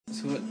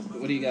So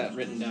what do you got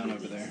written down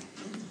over there?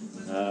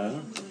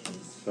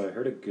 So I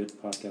heard a good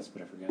podcast,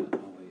 but I forgot.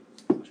 Oh wait,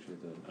 actually,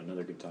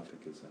 another good topic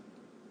is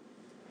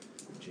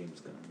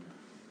James Gunn.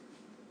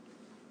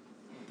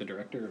 The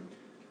director?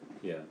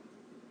 Yeah.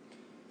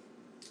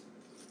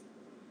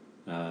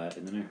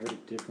 And then I heard a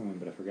different one,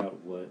 but I forgot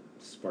what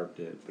sparked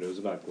it. But it was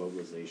about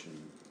globalization.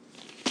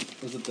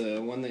 Was it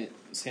the one that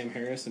Sam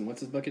Harris and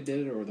What's His Bucket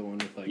did, or the one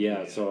with like?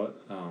 Yeah. So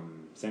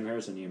Sam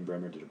Harris and Ian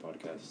Bremmer did a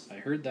podcast. I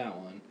heard that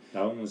one.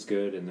 That one was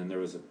good, and then there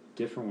was a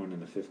different one in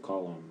the fifth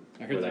column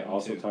I heard where that they one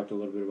also too. talked a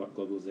little bit about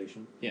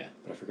globalization. Yeah.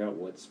 But I forgot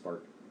what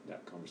sparked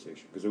that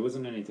conversation because there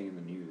wasn't anything in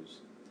the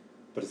news,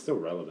 but it's still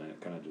relevant. It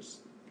kind of just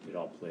it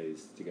all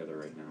plays together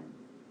right now.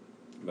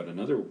 But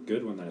another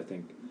good one that I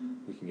think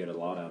we can get a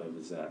lot out of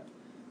is that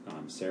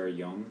Sarah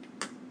Young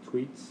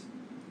tweets,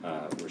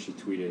 where she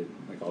tweeted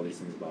like all these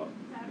things about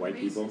white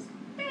people.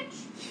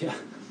 Bitch. Yeah.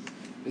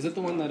 Is it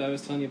the one that I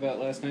was telling you about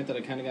last night that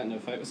I kind of got into a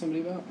fight with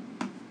somebody about?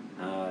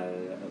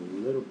 A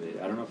little bit.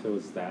 I don't know if it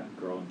was that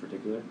girl in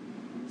particular,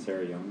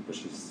 Sarah Young, but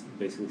she's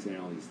basically saying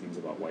all these things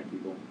about white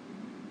people.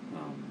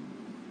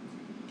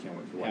 Can't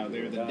wait for white How people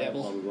they're to the die,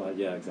 devil. blah, blah, blah.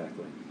 Yeah,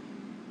 exactly.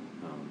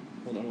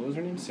 Hold on, what was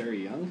her name? Sarah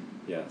Young?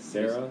 Yeah,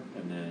 Sarah,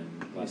 and then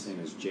last name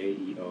is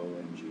Jeong.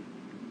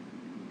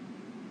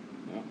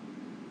 Oh,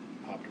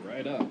 popped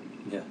right up.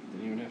 Yeah.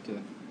 Didn't even have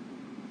to.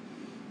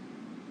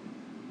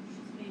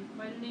 She's made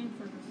quite a name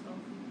for herself.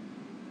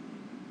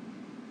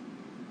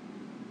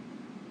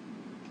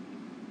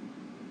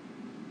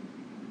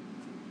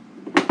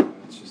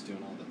 It's just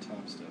doing all the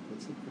top stuff.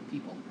 Let's look for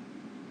people.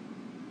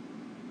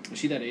 Is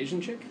she that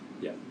Asian chick?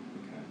 Yeah.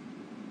 Okay.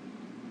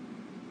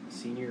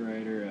 Senior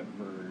writer at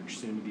Verge,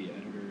 soon to be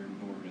editor and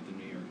board at the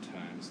New York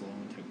Times, Law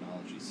and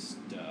Technology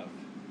Stuff.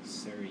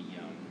 Sarah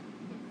Young,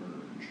 The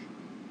Verge.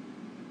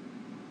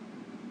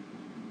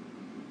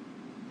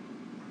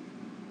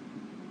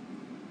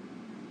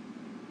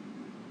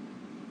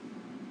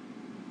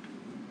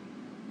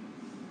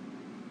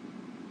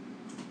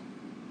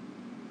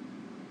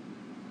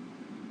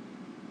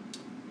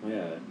 Oh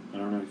yeah, I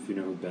don't know if you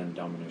know who Ben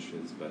Dominish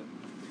is, but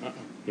Uh-uh.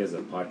 he has a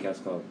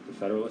podcast called The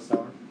Federalist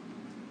Hour.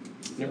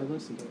 Never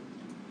listened to it.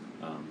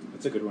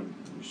 It's a good one.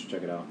 You should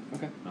check it out.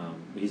 Okay.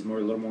 He's a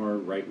little more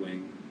right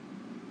wing,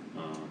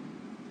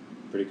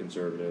 pretty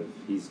conservative.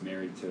 He's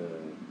married to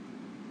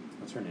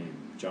what's her name?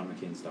 John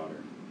McCain's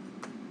daughter.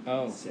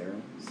 Oh.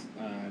 Sarah.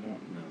 I don't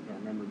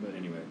remember, but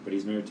Anyway, but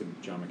he's married to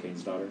John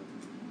McCain's daughter.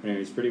 Anyway,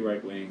 he's pretty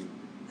right wing,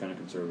 kind of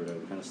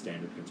conservative, kind of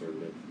standard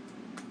conservative.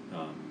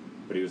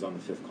 But he was on the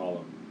fifth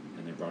column,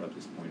 and they brought up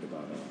this point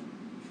about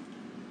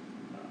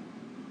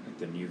like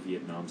the new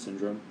Vietnam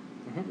syndrome.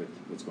 With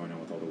what's going on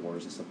with all the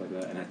wars and stuff like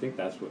that. And I think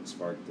that's what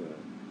sparked the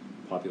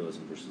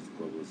populism versus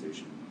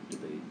globalization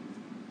debate.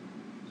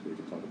 So we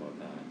can talk about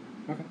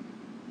that. Okay.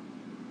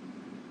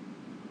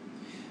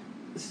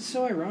 This is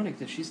so ironic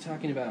that she's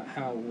talking about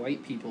how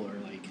white people are,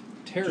 like,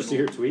 terrible. Did you see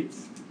her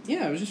tweets?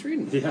 Yeah, I was just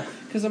reading. Yeah.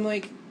 Because I'm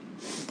like,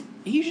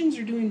 Asians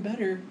are doing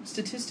better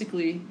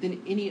statistically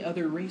than any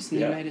other race in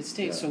the United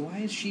States, so why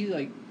is she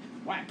like,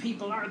 white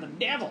people are the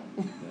devil?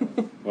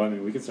 Yeah. Well, I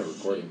mean, we can start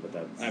recording, but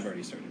that's... I've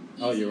already started.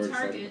 Oh, you Easy already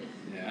target. started?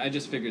 Yeah, I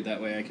just figured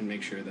that way I can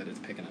make sure that it's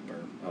picking up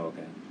Oh,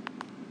 okay.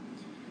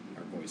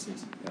 our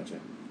voices. Gotcha.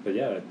 But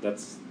yeah,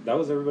 that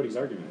was everybody's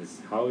argument,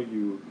 is how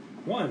you...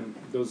 One,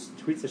 those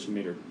tweets that she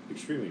made are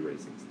extremely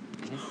racist.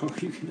 How are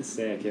you going to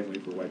say, I can't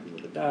wait for white people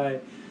to die,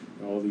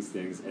 and all these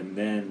things, and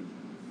then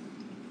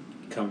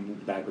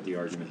come back with the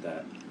argument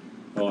that,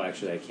 oh,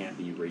 actually, I can't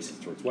be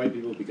racist towards white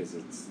people because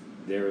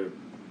they're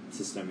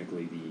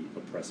systemically the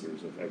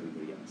oppressors of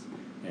everybody else.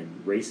 And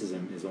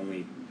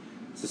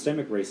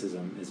systemic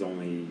racism is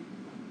only,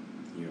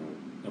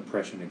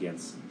 oppression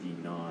against the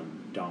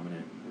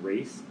non-dominant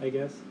race, I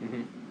guess.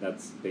 Mm-hmm.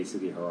 That's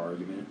basically her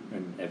argument,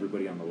 and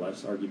everybody on the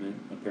left's argument,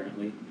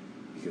 apparently,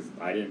 because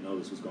I didn't know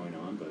this was going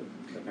on, but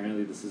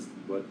apparently this is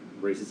what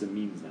racism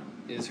means now.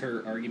 Is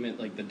her argument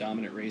like the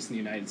dominant race in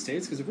the United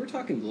States? Because if we're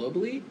talking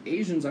globally,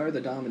 Asians are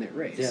the dominant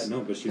race. Yeah,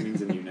 no, but she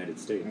means in the United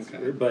States.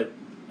 Okay. But,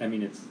 I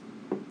mean, it's...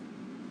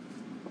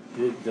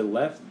 The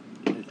left...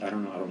 I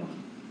don't know.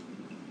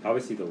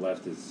 Obviously, the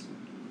left is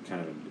kind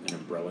of an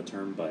umbrella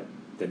term, but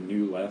the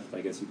new left,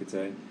 I guess you could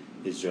say,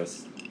 is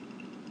just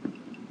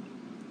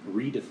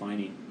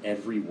redefining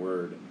every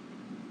word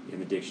in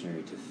the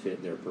dictionary to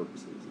fit their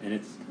purposes. And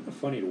it's kind of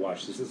funny to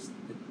watch.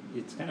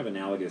 It's kind of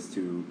analogous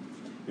to,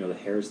 the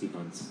heresy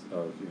hunts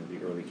of,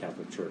 the early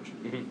Catholic Church,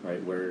 Mm-hmm.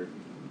 right? Where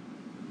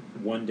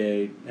one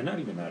day, and not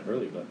even that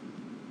early, but,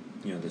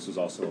 this was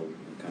also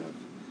kind of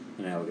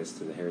analogous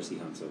to the heresy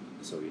hunts of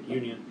the Soviet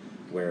Union,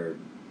 where,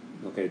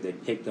 okay, they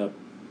picked up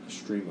a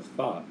stream of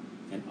thought,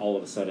 and all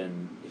of a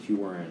sudden, if you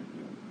weren't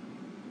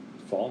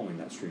following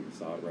that stream of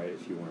thought, right,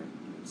 if you weren't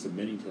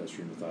submitting to that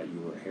stream of thought, you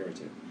were a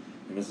heretic.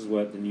 And this is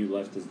what the new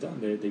left has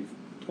done. They've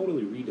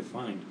totally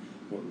redefined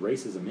what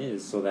racism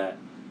is so that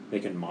they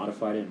can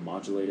modify it and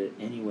modulate it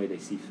any way they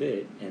see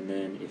fit, and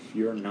then if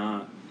you're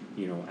not,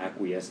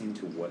 acquiescing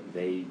to what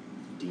they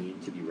deem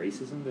to be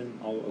racism, then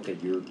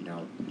you're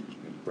now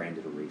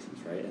branded a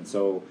racist, right? And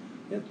so,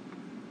 yeah,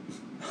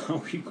 how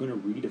are you going to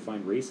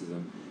redefine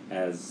racism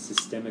as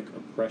systemic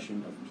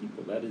oppression of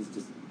people? That is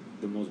just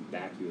the most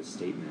vacuous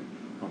statement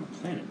on the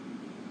planet.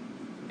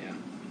 Yeah.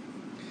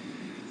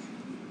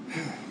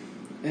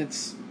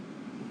 It's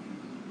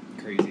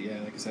crazy,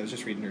 yeah. Like I said, I was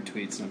just reading her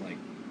tweets, and I'm like,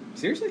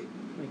 seriously?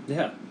 Like,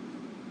 yeah.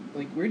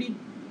 Like, where do you...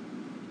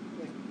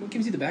 Like, what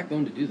gives you the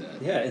backbone to do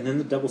that? Yeah, and then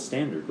the double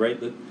standard, right?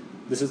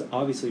 This is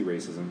obviously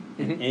racism,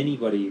 and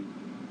anybody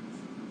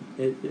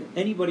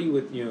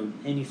with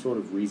any sort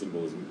of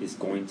reasonableism is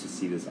going to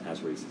see this as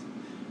racism,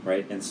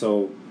 right? And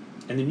so,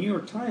 and the New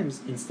York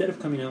Times, instead of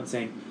coming out and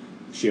saying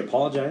she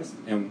apologized,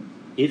 and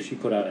if she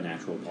put out an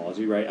actual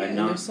apology, right?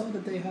 Yeah, I saw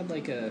that they had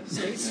like a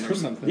statement or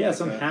something. Yeah, like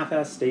some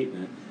half-assed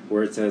statement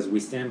where it says, "We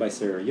stand by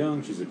Sarah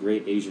Young. She's a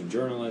great Asian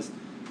journalist.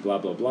 Blah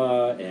blah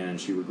blah,"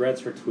 and she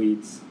regrets her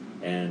tweets,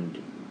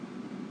 and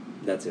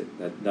that's it.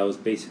 That was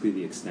basically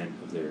the extent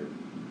of their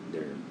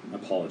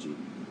apology,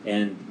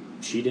 and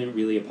she didn't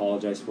really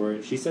apologize for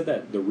it. She said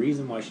that the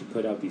reason why she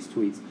put out these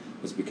tweets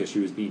was because she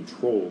was being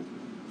trolled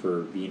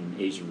for being an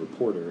Asian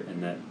reporter,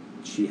 and that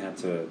she had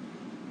to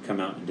come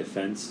out in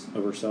defense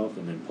of herself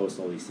and then post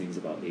all these things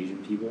about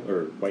Asian people,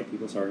 or white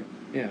people, sorry.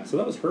 Yeah. So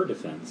that was her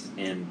defense,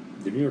 and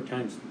the New York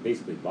Times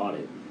basically bought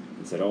it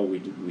and said, "Oh,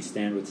 we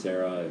stand with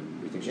Sarah,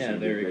 and we think she's going to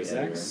be a great editor."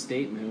 Their exact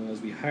statement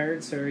was, "We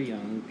hired Sarah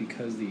Young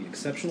because the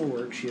exceptional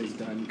work she has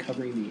done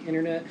covering the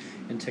internet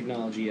and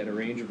technology at a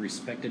range of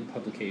respected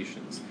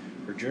publications.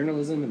 Her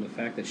journalism and the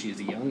fact that she is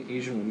a young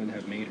Asian woman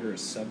have made her a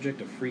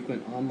subject of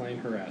frequent online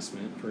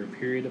harassment. For a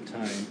period of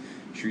time,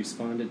 she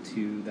responded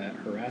to that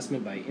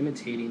harassment by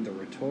imitating the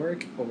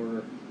rhetoric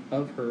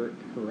of her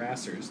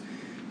harassers.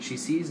 She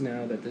sees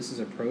now that this is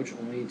approach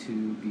only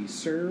to be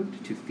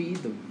served to feed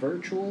the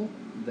virtual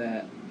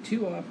that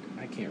too often..."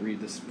 I can't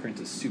read, this print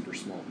is super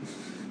small.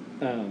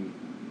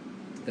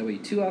 "That we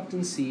too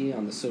often see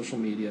on the social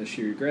media.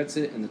 She regrets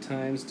it, and the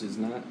Times does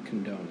not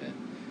condone it.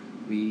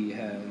 We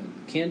had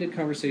candid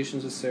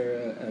conversations with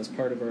Sarah as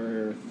part of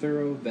our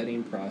thorough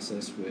vetting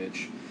process,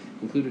 which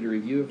included a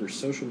review of her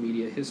social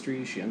media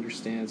history. She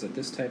understands that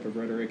this type of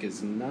rhetoric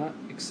is not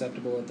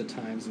acceptable at the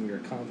Times, and we are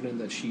confident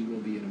that she will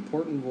be an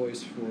important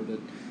voice for the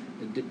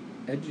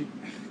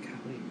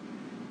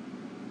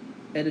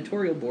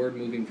editorial board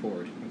moving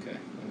forward." Okay,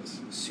 that was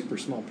super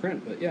small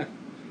print, but yeah,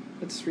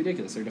 that's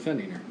ridiculous. They're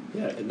defending her.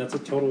 Yeah, and that's a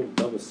total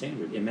double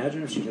standard.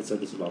 Imagine if she had said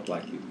this about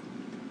black people.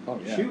 Oh,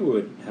 yeah. She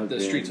would have The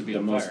been streets would be the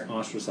on most fire.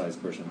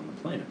 ostracized person on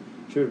the planet.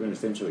 She would have been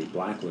essentially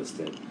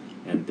blacklisted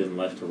and been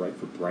left to write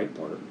for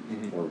Breitbart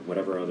or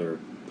whatever other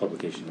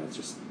publication that's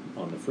just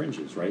on the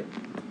fringes, right?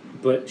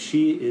 But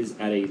she is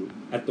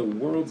at the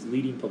world's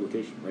leading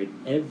publication, right?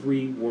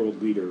 Every world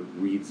leader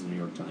reads the New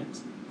York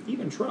Times,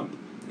 even Trump,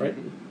 right?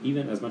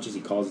 Even as much as he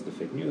calls it the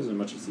fake news, as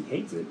much as he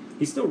hates it,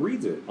 he still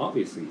reads it.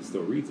 Obviously, he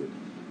still reads it.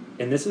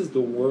 And this is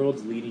the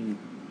world's leading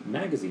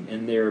magazine,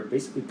 and they're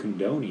basically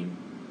condoning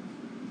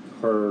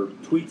her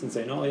tweets and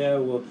saying, "Oh yeah,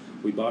 well,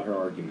 we bought her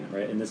argument,"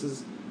 right? And this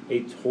is a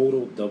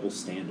total double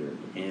standard,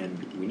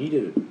 and we need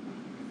to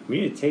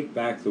take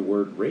back the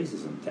word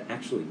racism to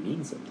actually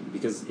mean something.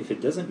 Because if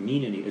it doesn't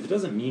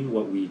mean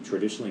what we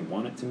traditionally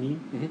want it to mean,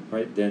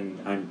 right, then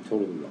I'm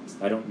totally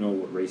lost. I don't know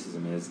what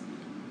racism is,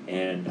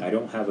 and I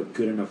don't have a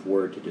good enough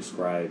word to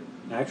describe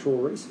actual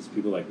racists.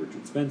 People like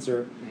Richard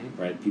Spencer,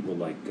 right? People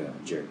like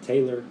Jared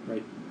Taylor,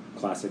 right?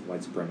 Classic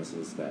white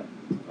supremacists that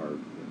are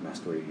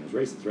masquerading as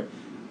racists, right?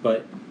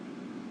 But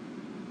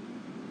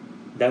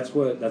that's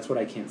what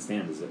I can't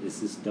stand is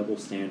this double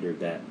standard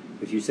that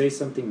if you say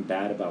something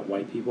bad about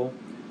white people,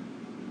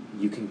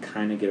 you can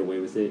kind of get away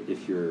with it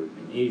if you're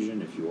an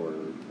Asian, if you're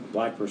a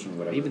black person,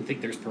 whatever. I even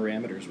think there's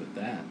parameters with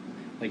that.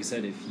 Like I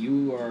said, if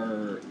you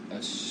are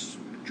a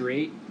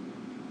straight,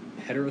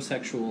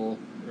 heterosexual,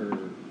 or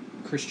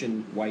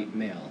Christian white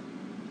male,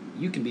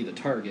 you can be the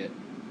target,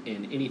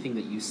 and anything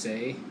that you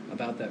say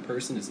about that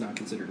person is not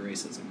considered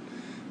racism.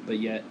 But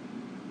yet,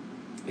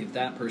 if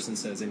that person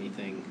says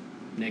anything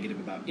negative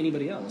about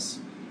anybody else,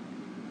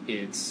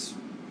 it's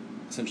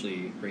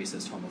essentially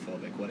racist,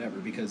 homophobic, whatever,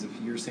 because if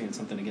you're saying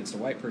something against a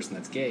white person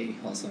that's gay,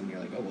 all of a sudden you're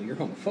like, oh, well, you're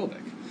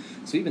homophobic.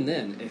 So even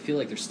then, I feel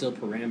like there's still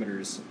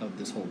parameters of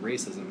this whole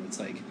racism. It's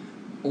like,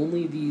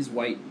 only these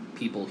white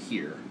people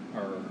here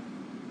are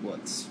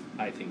what's,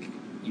 I think,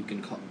 you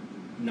can call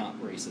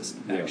not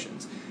racist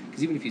actions.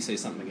 Because even if you say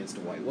something against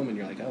a white woman,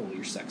 you're like, oh, well,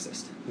 you're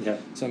sexist. Yeah.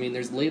 So, I mean,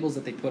 there's labels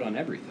that they put on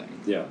everything.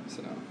 Yeah.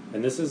 So.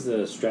 And this is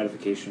the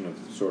stratification of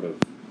sort of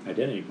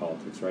identity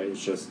politics, right?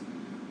 It's just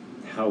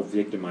how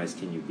victimized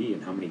can you be,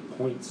 and how many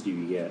points do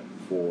you get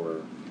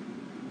for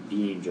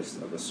being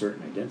just of a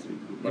certain identity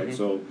group, right?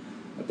 So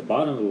at the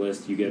bottom of the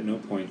list, you get no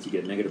points, you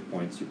get negative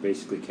points, you're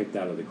basically kicked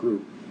out of the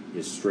group,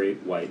 is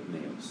straight white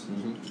males.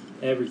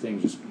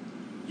 Everything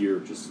you're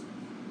just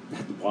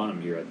at the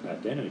bottom here at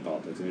identity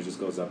politics, and it just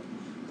goes up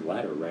the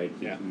ladder, right?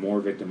 Yeah.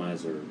 More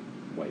victimized are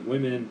white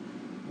women,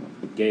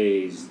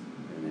 gays,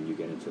 and then you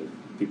get into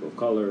people of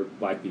color,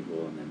 black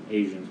people, and then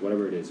Asians,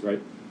 whatever it is,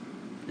 right?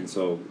 And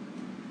so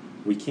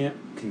we can't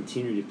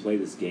continue to play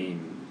this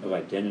game of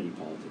identity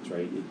politics,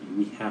 right?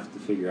 We have to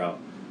figure out,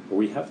 or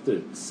we have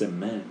to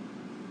cement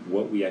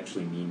what we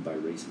actually mean by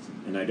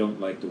racism. And I don't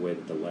like the way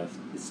that the left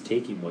is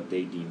taking what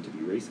they deem to be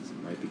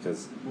racism, right?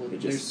 Because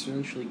they're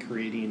essentially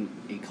creating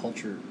a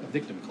culture, a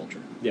victim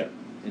culture. Yeah.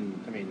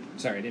 And, I mean,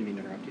 sorry, I didn't mean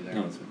to interrupt you there.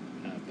 No, it's fine.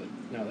 But,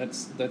 no,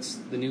 that's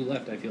the new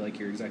left. I feel like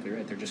you're exactly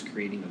right. They're just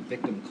creating a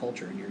victim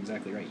culture, and you're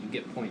exactly right. You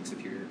get points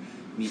if you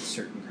meet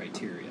certain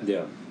criteria.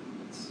 Yeah.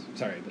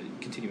 Sorry, but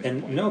continue with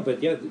your point. No,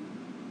 but yeah,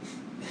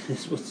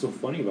 this is what's so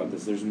funny about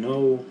this. There's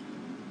no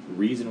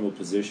reasonable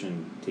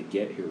position to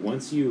get here.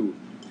 Once you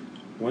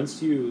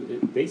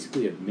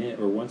basically admit,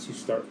 or once you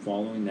start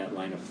following that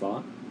line of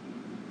thought,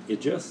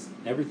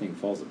 everything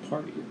falls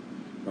apart here,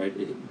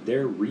 right?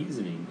 Their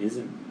reasoning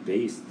isn't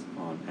based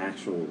on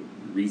actual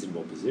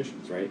reasonable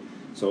positions, right?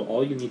 So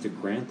all you need to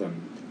grant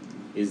them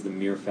is the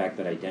mere fact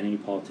that identity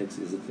politics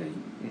is a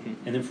thing,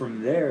 and then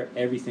from there,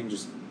 everything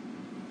just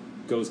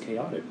goes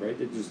chaotic, right?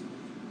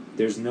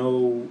 There's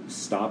no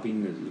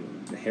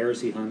stopping the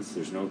heresy hunts.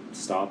 There's no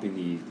stopping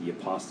the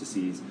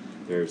apostasies.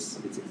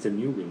 It's a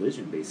new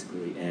religion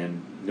basically,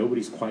 and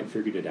nobody's quite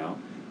figured it out.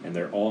 And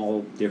they're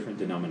all different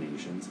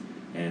denominations,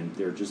 and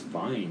they're just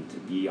vying to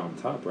be on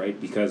top, right?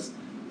 Because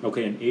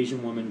an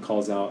Asian woman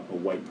calls out a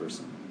white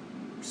person.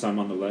 Some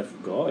on the left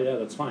would go, "Oh yeah,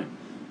 that's fine."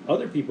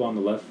 Other people on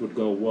the left would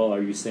go, "Well,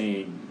 are you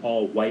saying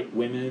all white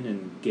women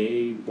and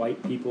gay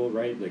white people,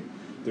 right?" Like,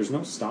 there's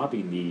no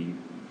stopping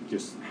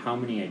just how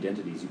many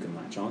identities you can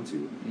latch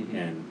onto,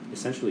 and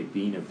essentially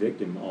being a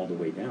victim all the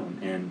way down.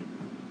 And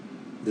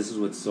this is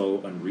what's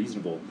so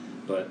unreasonable.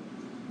 But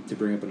to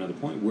bring up another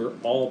point, we're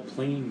all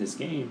playing this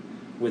game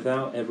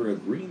without ever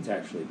agreeing to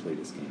actually play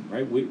this game,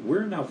 right?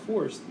 We're now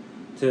forced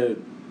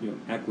to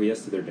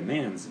acquiesce to their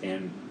demands,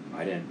 and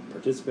I didn't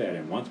participate, I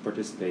didn't want to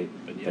participate,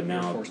 but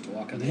now you're forced to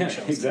walk on the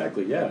eggshells.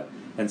 Exactly, yeah.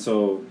 And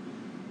so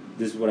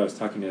this is what I was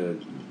talking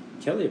to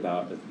Kelly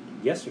about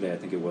yesterday, I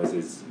think it was,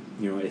 is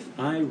if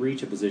I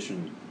reach a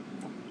position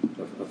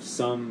of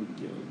some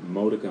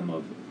modicum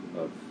of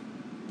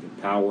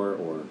power,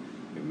 or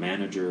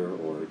manager,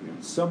 or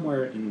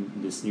somewhere in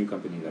this new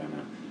company that I'm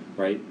at,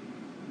 right?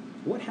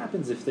 What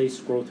happens if they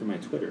scroll through my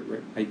Twitter,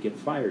 right? I get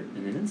fired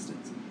in an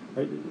instant,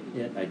 right?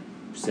 I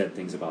said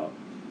things about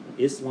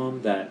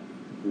Islam that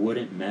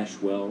wouldn't mesh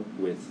well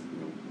with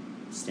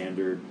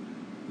standard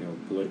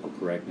political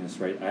correctness,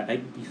 right?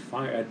 I'd be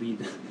fired. They'd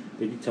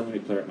be telling me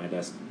to clear up my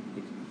desk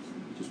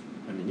just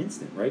in an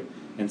instant, right?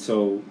 And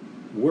so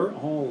we're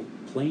all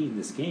playing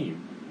this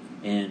game,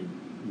 and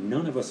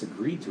none of us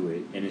agreed to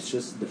it, and it's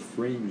just the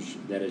fringe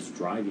that is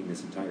driving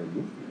this entire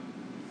movement.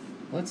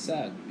 Well, that's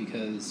sad,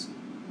 because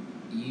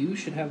you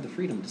should have the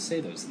freedom to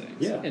say those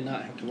things, and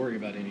not have to worry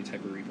about any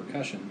type of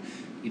repercussion,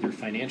 either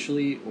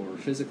financially or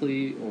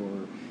physically,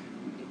 or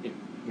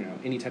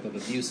any type of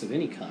abuse of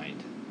any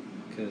kind,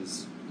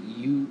 because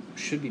you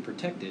should be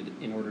protected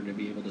in order to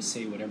be able to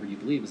say whatever you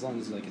believe, as long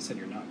as, like I said,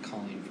 you're not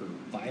calling for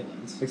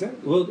violence. Exactly.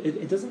 Well,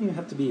 it doesn't even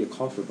have to be a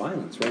call for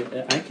violence,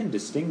 right? I can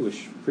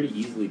distinguish pretty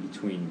easily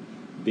between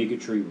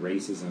bigotry,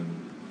 racism,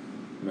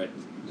 right?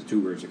 The two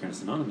words are kind of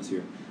synonymous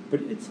here,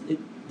 but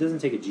it doesn't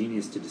take a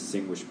genius to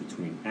distinguish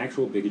between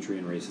actual bigotry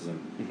and racism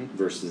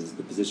versus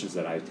the positions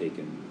that I've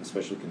taken,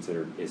 especially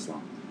considered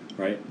Islam,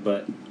 right?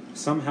 But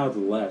somehow the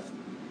left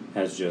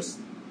has just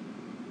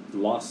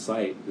lost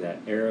sight that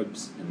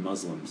Arabs and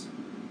Muslims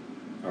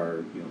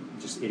are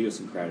just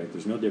idiosyncratic.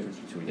 There's no difference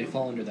between them. They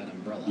fall under that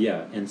umbrella.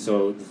 Yeah, and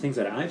so the things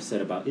that I've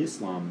said about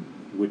Islam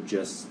would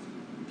just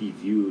be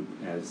viewed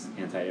as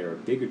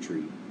anti-Arab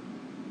bigotry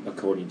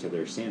according to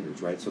their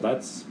standards, right? So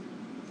that's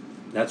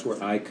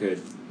where I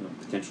could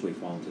potentially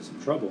fall into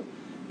some trouble.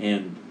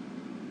 And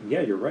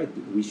yeah, you're right.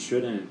 We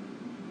shouldn't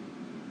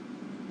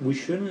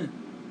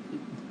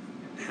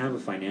have a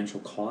financial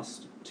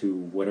cost to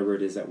whatever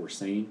it is that we're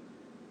saying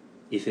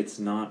if it's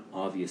not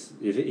obvious.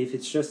 If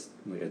it's just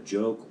like a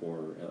joke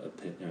or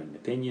an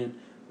opinion,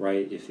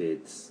 right? If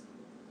it's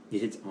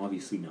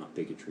obviously not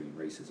bigotry and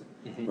racism,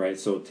 right?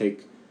 So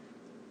take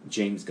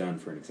James Gunn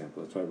for an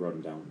example. That's why I wrote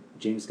him down.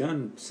 James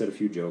Gunn said a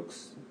few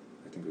jokes,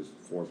 I think it was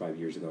 4 or 5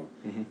 years ago,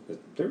 that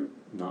they're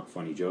not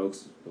funny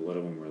jokes. A lot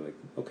of them were like,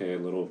 okay, a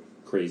little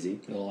crazy.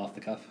 A little off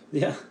the cuff.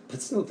 Yeah,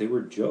 but still, they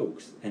were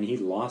jokes. And he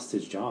lost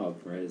his job,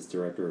 right, as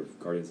director of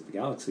Guardians of the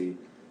Galaxy,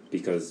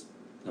 because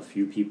a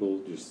few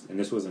people and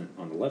this wasn't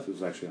on the left, it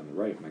was actually on the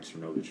right. Mike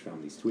Cernovich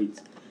found these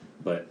tweets.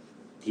 But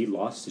he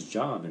lost his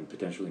job and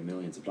potentially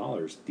millions of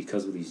dollars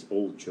because of these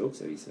old jokes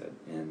that he said.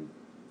 And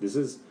this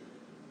is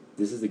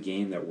the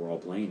game that we're all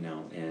playing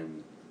now,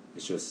 and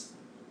it's just,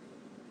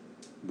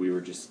 we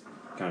were just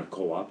kind of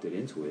co-opted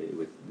into it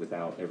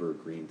without ever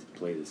agreeing to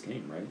play this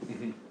game, right?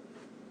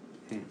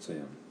 So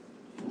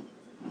yeah.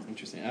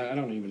 Interesting. I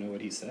don't even know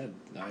what he said.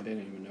 I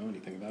didn't even know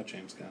anything about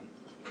James Gunn.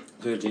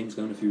 So James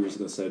Gunn a few years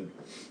ago said,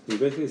 he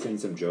was basically saying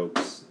some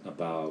jokes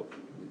about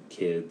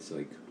kids,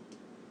 like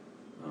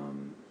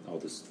all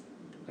this.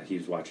 He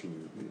was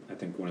watching, I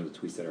think one of the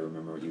tweets that I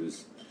remember, he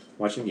was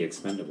watching the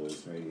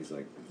Expendables, right? He's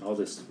like, all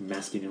this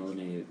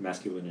masculinity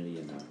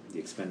in the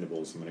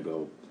Expendables, I'm going to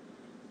go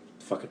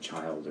fuck a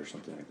child or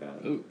something like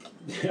that. Ooh.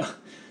 Yeah.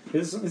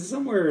 It's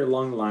somewhere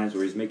along the lines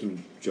where he's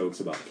making jokes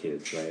about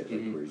kids, right?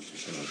 Like where he's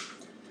just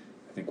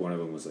I think one of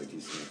them was like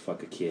he's gonna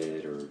fuck a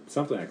kid or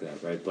something like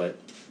that, right? But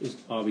it's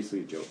obviously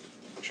a joke,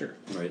 Sure.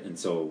 right? And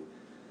so,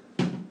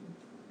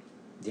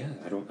 yeah,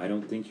 I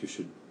don't think you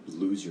should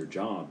lose your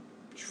job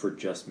for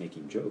just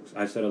making jokes.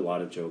 I've said a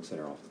lot of jokes that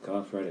are off the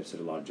cuff, right? I've said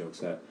a lot of jokes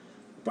that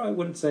I probably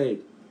wouldn't say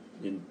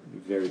in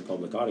very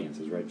public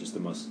audiences, right? Just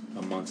amongst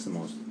the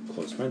most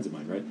close friends of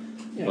mine, right?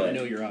 Yeah, but, I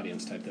know your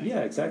audience type thing. Yeah,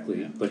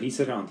 exactly. Yeah. But he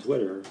said it on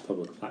Twitter,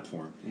 public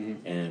platform,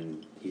 Mm-hmm.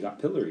 and he got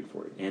pilloried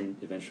for it, and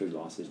eventually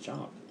lost his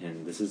job.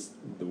 And this is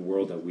the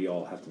world that we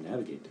all have to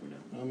navigate through now.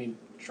 Well, I mean,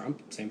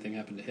 Trump, same thing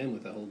happened to him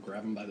with the whole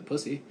grab him by the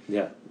pussy.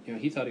 Yeah. You know,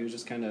 he thought he was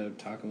just kind of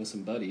talking with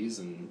some buddies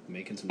and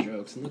making some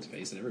jokes. And let's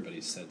face it,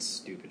 everybody's said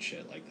stupid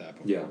shit like that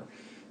before. Yeah.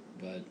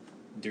 But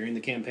during the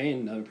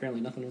campaign,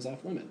 apparently nothing was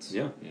off limits.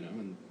 Yeah. You know,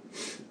 and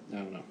I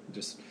don't know,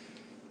 just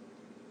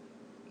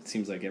it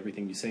seems like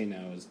everything you say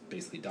now is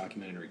basically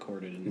documented and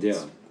recorded, and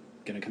it's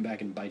going to come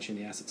back and bite you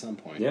in the ass at some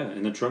point. Yeah,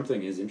 and the Trump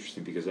thing is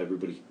interesting because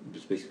everybody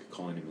was basically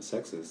calling him a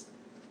sexist,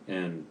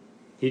 and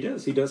he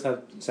does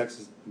have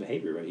sexist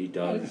behavior, right? He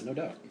does, no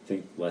doubt,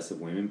 think less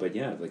of women, but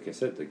yeah, like I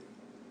said, like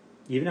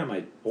even at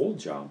my old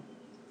job,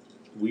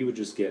 we would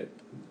just get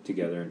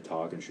together and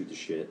talk and shoot the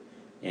shit,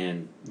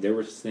 and there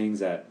were things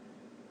that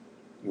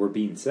were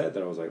being said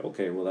that I was like,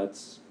 okay, well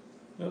that's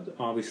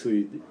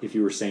obviously if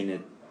you were saying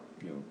it,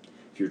 you know,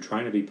 if you're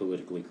trying to be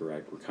politically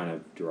correct, we're kind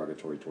of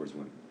derogatory towards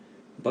women.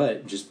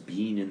 But just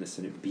being in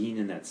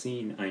that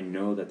scene, I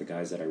know that the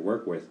guys that I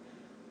work with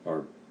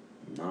are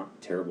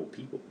not terrible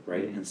people,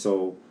 right? Mm-hmm. And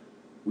so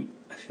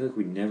I feel like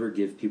we never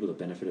give people the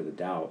benefit of the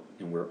doubt,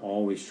 and we're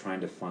always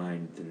trying to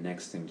find the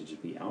next thing to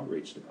just be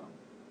outraged about.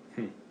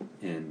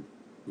 And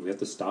we have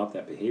to stop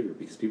that behavior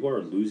because people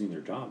are losing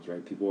their jobs,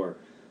 right? People are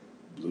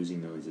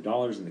losing millions of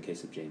dollars in the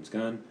case of James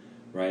Gunn,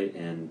 right?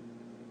 And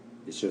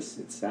it's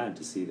sad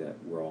to see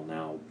that we're all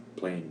now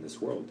playing in this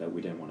world that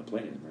we didn't want to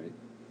play in, right?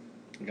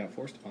 It got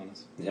forced upon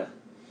us. Yeah.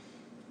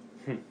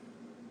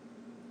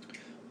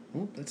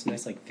 Well, that's a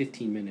nice,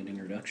 15-minute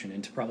introduction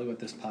into probably what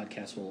this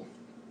podcast will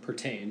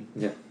pertain.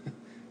 Yeah.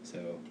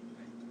 So,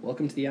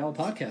 welcome to the Owl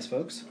Podcast,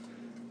 folks.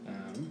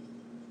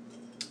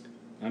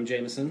 I'm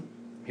Jameson.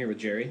 I'm here with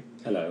Jerry.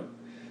 Hello.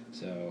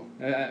 So,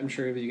 I'm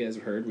sure you guys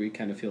have heard, we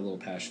kind of feel a little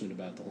passionate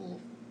about the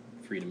whole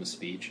freedom of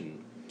speech,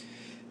 and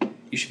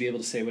you should be able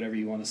to say whatever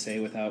you want to say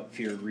without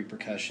fear of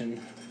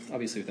repercussion,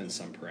 obviously within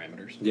some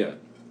parameters. Yeah.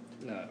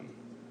 But,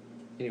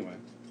 anyway,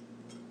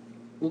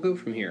 we'll go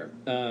from here.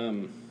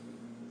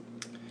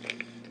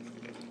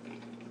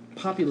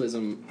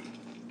 Populism,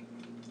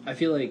 I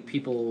feel like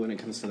people, when it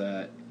comes to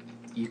that,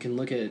 you can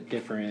look at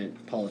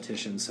different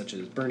politicians such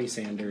as Bernie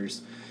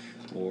Sanders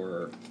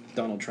or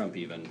Donald Trump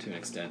even, to an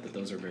extent, that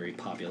those are very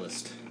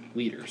populist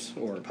leaders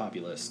or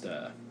populist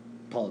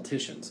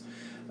politicians.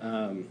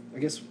 I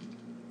guess,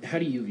 how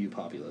do you view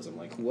populism?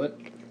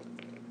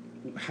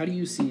 How do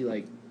you see,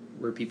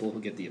 where people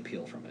get the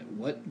appeal from it?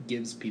 What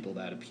gives people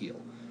that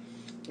appeal?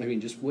 I mean,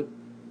 just what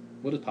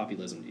is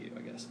populism to you,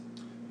 I guess?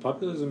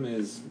 Populism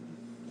is,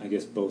 I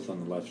guess, both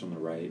on the left and the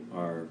right,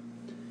 are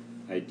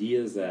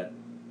ideas that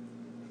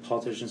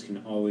politicians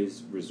can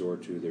always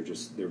resort to.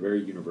 They're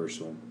very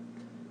universal.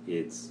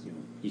 It's,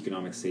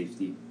 economic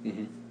safety.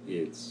 Mm-hmm.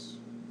 It's,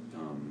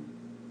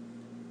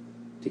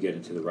 to get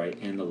into the right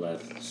and the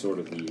left, sort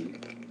of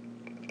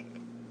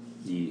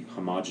the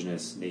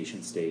homogenous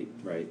nation state,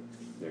 right?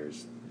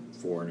 There's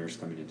foreigners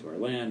coming into our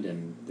land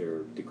and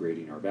they're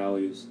degrading our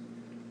values.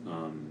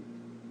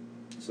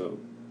 So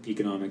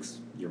economics,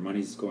 your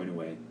money's going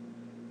away,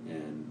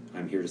 and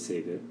I'm here to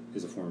save it,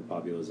 is a form of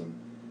populism.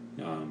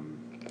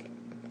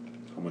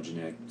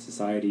 Homogeneic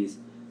societies,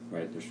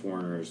 right? There's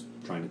foreigners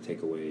trying to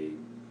take away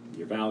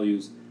your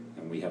values,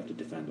 and we have to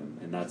defend them.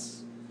 And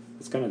it's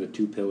kind of the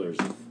two pillars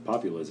of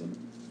populism.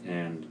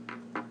 And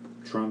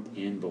Trump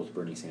and both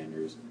Bernie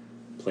Sanders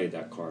played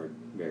that card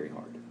very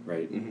hard,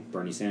 right? Mm-hmm.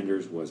 Bernie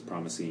Sanders was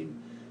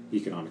promising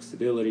economic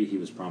stability. He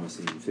was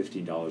promising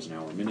 $15 an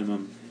hour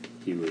minimum.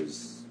 He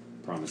was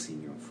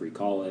promising, free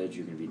college.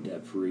 You're going to be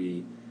debt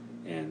free,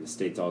 and the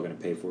state's all going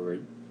to pay for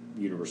it.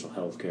 Universal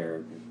health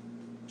care,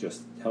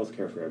 just health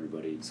care for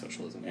everybody.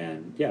 Socialism.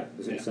 And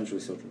essentially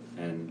socialism.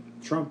 And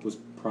Trump was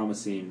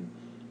promising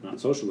not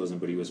socialism,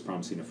 but he was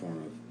promising a form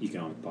of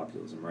economic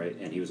populism, right?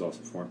 And he was also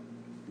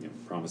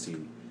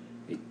promising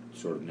a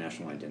sort of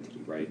national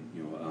identity, right?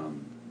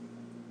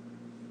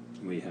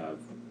 We have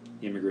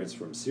immigrants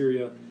from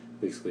Syria,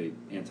 basically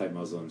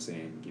anti-Muslim,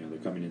 saying, they're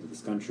coming into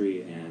this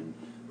country, and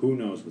who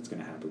knows what's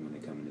going to happen when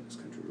they come into this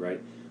country, right?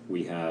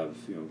 We have,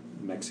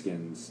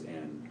 Mexicans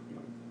and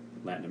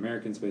Latin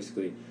Americans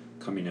basically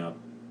coming up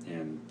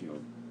and,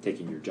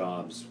 taking your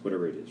jobs,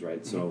 whatever it is,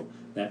 right? Mm-hmm. So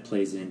that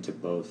plays into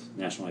both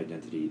national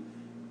identity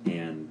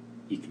and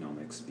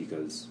economics,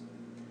 because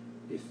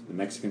if the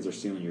Mexicans are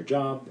stealing your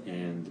job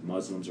and the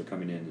Muslims are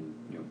coming in and,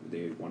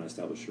 they want to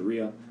establish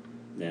Sharia,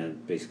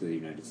 then basically the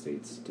United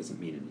States doesn't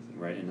mean anything,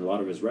 right? And a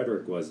lot of his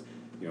rhetoric was,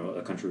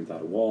 a country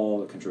without a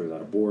wall, a country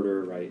without a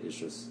border, right? It's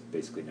just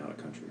basically not a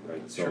country,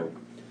 right? So sure.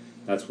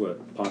 That's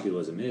what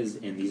populism is,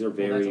 and these are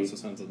very... Well, that also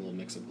sounds like a little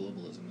mix of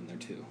globalism in there,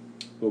 too.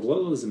 Well,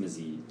 globalism is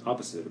the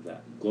opposite of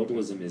that.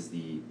 Globalism is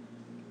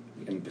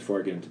and before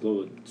I get into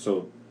global,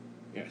 so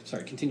Yeah,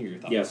 sorry, continue your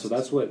thoughts. yeah, so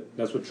that's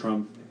what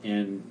Trump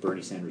and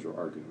Bernie Sanders were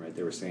arguing, right?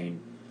 They were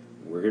saying,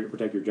 we're here to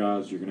protect your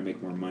jobs, you're going to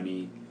make more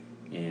money,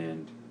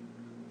 and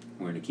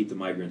we're going to keep the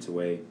migrants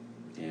away,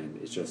 and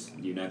it's just,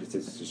 the United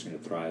States is just going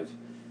to thrive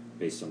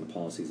based on the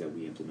policies that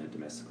we implement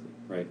domestically,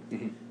 right?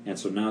 Mm-hmm. And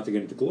so now to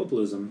get into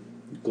globalism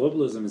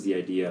is the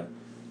idea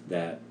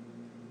that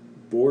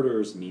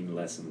borders mean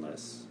less and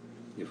less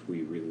if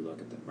we really look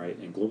at them, right?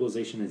 And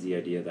globalization is the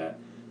idea that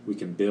we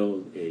can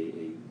build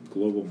a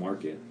global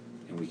market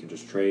and we can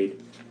just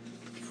trade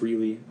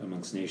freely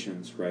amongst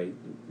nations, right?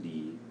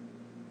 The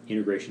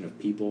integration of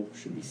people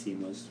should be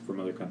seamless from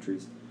other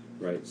countries,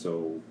 right?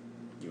 So,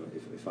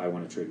 if I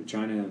want to trade with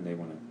China and they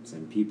want to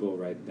send people,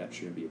 right, that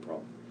shouldn't be a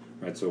problem,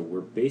 right? So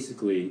we're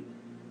basically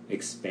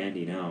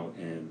expanding out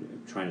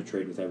and trying to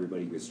trade with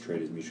everybody because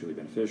trade is mutually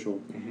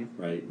beneficial,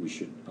 right? We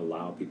should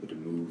allow people to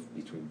move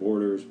between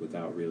borders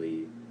without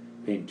really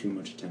paying too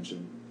much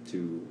attention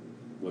to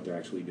what they're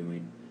actually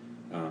doing.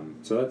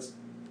 So that's,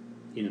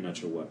 in a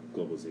nutshell, what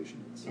globalization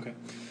is. Okay.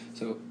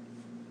 So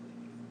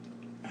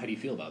how do you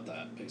feel about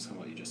that based on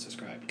what you just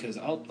described? Because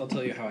I'll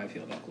tell you how I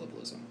feel about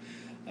globalism.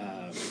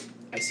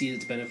 I see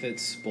its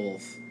benefits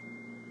both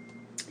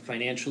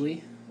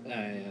financially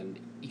and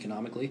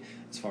economically,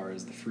 as far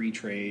as the free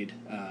trade.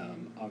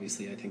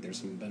 Obviously, I think there's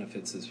some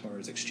benefits as far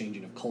as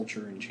exchanging of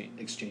culture and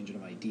exchanging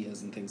of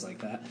ideas and things like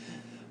that.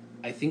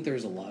 I think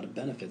there's a lot of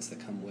benefits that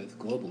come with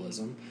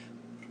globalism,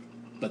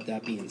 but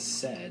that being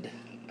said,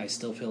 I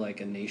still feel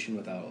like a nation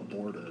without a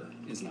border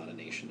is not a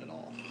nation at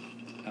all.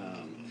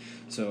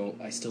 So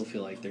I still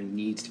feel like there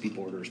needs to be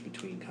borders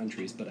between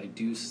countries, but I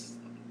do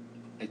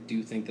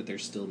think that there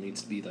still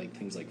needs to be like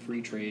things like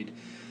free trade,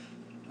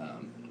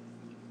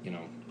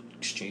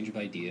 exchange of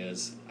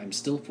ideas. I'm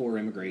still for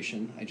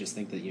immigration. I just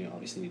think that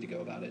obviously need to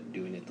go about it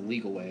doing it the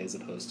legal way as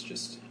opposed to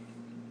just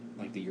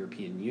like the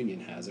European Union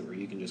has it, where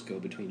you can just go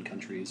between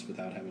countries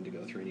without having to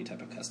go through any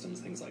type of customs,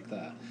 things like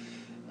that.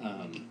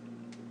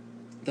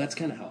 That's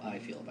kind of how I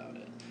feel about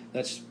it.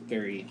 That's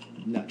very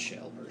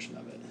nutshell version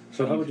of it.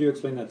 So how would you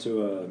explain that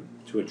to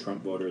a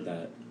Trump voter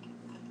that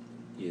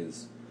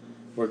is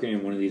working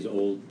in one of these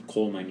old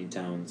coal mining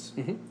towns,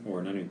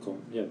 or not even coal,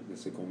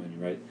 let's say coal mining,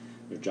 right?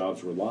 Their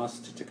jobs were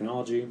lost to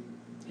technology,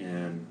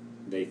 and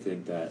they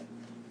think that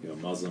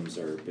Muslims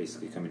are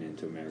basically coming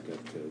into America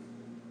to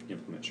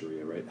implement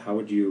Sharia, right? How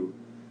would you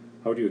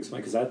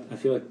explain? Because I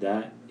feel like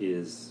that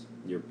is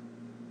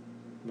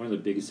one of the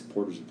biggest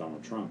supporters of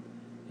Donald Trump,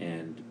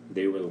 and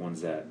they were the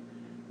ones that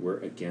were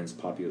against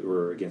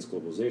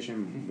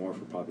globalization, more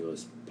for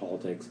populist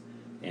politics,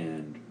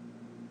 and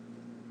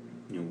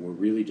we're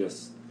really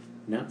just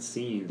not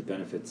seeing the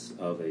benefits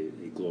of a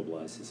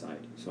globalized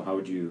society. So how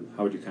would you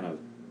kind of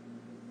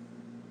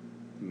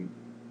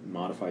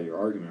modify your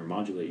argument or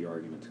modulate your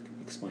argument to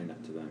explain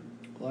that to them?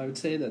 Well, I would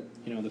say that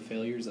the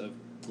failures of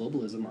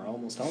globalism are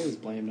almost always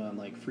blamed on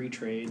like free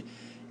trade,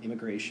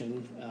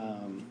 immigration,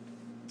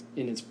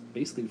 and it's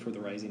basically for the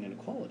rising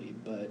inequality.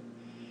 But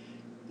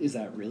is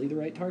that really the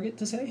right target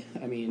to say?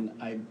 I mean,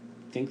 I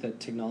think that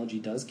technology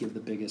does give the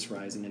biggest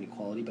rise in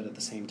inequality, but at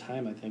the same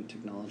time, I think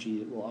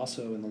technology will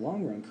also, in the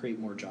long run, create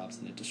more jobs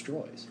than it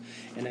destroys.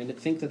 And I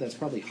think that that's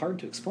probably hard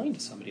to explain to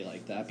somebody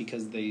like that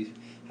because they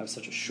have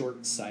such a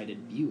short-sighted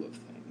view of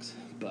things.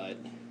 But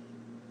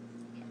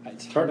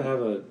it's hard to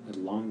have a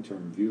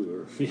long-term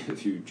view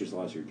if you just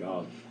lost your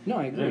job. No,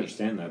 I agree. I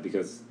understand that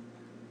because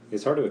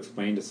it's hard to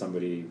explain to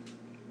somebody.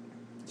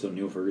 So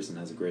Neil Ferguson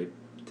has a great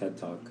TED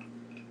Talk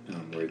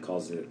where he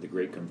calls it the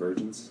Great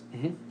Convergence.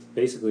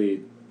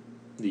 Basically,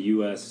 the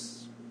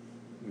U.S.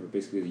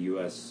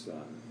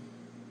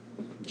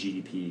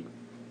 GDP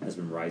has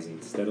been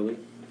rising steadily,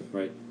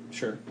 right?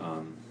 Sure.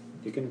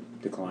 It can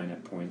decline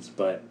at points,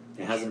 but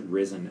it hasn't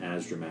risen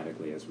as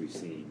dramatically as we've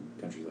seen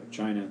countries like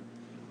China,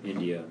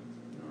 India,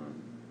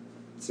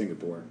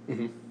 Singapore,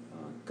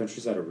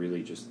 countries that have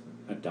really just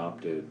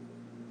adopted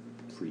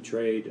free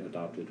trade,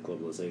 adopted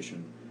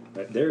globalization.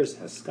 Right? Theirs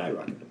has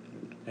skyrocketed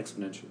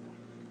exponentially.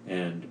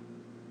 And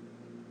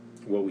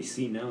what we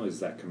see now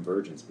is that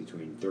convergence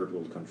between third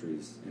world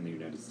countries and the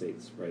United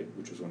States, right,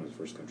 which was one of the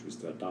first countries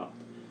to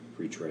adopt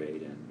free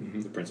trade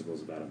and the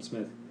principles of Adam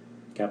Smith,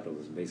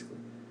 capitalism, basically.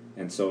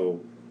 And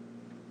so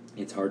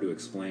it's hard to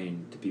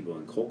explain to people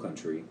in coal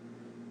country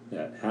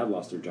that have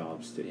lost their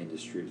jobs to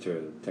industry,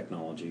 to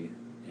technology,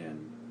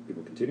 and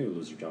people continue to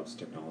lose their jobs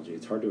to technology.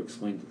 It's hard to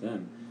explain to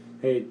them,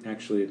 hey,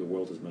 actually the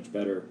world is much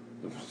better,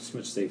 the world is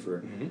much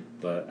safer,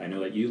 but I know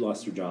that you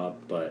lost your job,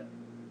 but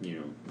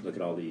look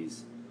at all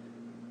these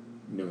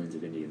millions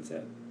of Indians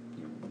that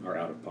are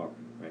out of poverty,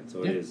 right?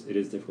 So it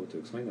is difficult to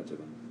explain that to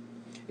them.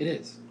 It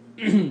is,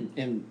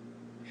 and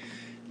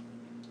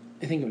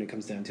I think when it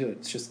comes down to it,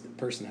 it's just the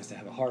person has to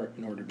have a heart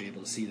in order to be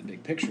able to see the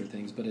big picture of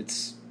things. But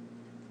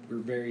we're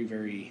very,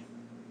 very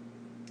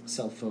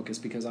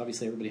self-focused because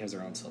obviously everybody has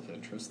their own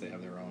self-interest. They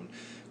have their own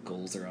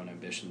goals, their own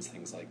ambitions,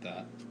 things like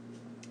that.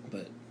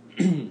 But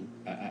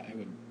I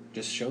would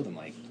just show them,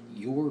 like,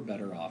 you're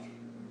better off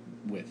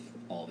with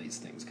all these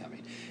things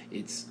coming.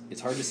 It's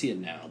hard to see it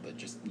now, but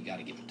just you got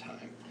to give it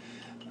time.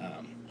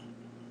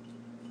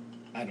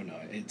 I don't know.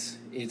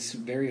 It's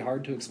very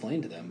hard to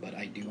explain to them, but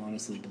I do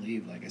honestly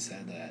believe, like I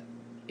said, that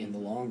in the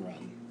long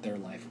run, their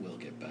life will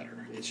get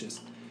better. It's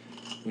just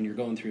when you're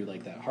going through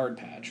like that hard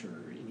patch,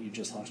 or you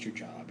just lost your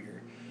job,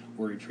 you're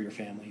worried for your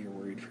family, you're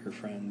worried for your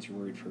friends, you're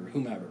worried for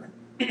whomever,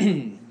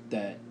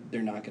 that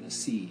they're not going to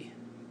see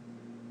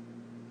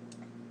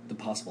the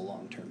possible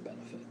long-term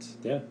benefits.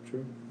 Yeah,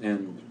 true.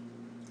 And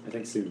I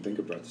think Steven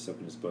Pinker brought this up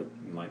in his book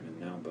Enlightenment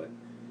Now, but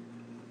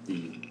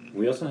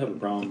we also have a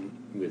problem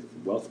with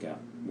wealth gap,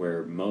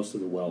 where most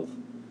of the wealth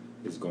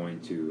is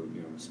going to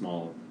a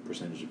small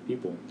percentage of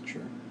people.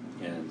 Sure.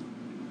 And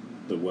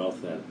the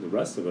wealth that the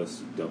rest of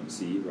us don't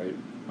see, right?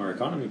 Our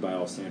economy, by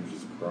all standards,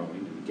 is growing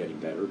and getting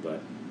better,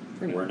 but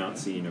we're not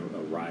seeing a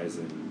rise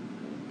in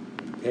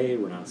pay.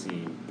 We're not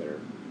seeing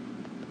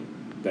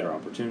better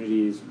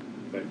opportunities.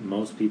 But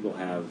most people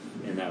have,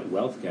 and that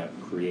wealth gap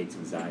creates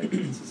anxiety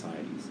in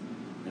societies,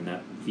 and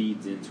that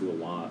feeds into a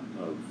lot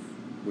of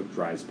what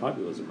drives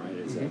populism, right?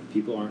 Is that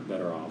people aren't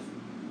better off,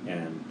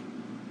 and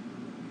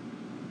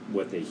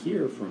what they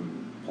hear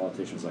from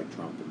politicians like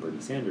Trump and Bernie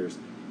Sanders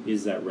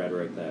is that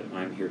rhetoric that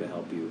I'm here to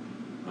help you,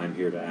 I'm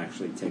here to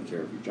actually take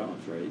care of your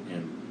jobs, right?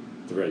 And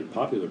it's a very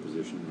popular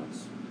position.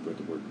 That's where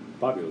the word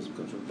populism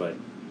comes from. But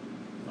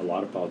a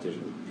lot of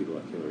politicians, people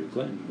like Hillary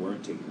Clinton,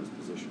 weren't taking those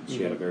positions.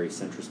 She had a very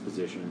centrist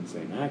position,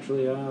 saying,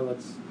 actually,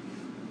 let's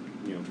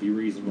be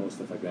reasonable and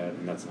stuff like that,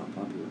 and that's not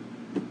popular,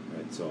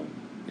 right? So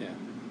yeah,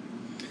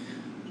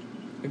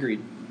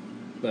 agreed.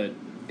 But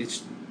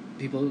it's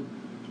people.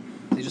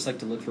 They just like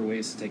to look for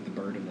ways to take the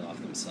burden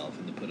off themselves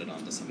and to put it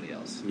onto somebody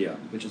else. Yeah.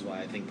 Which is why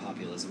I think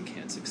populism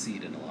can't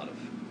succeed in a lot of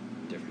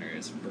different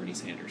areas. Bernie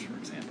Sanders, for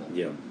example.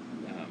 Yeah.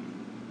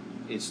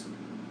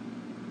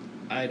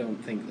 I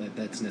don't think that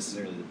that's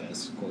necessarily the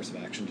best course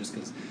of action, just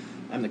because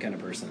I'm the kind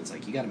of person that's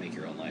like, you got to make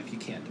your own life. You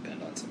can't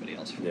depend on somebody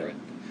else for it.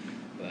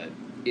 But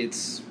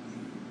it's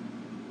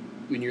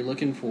when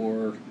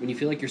you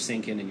feel like you're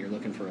sinking and you're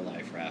looking for a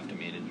life raft,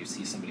 and you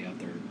see somebody out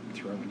there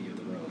throwing you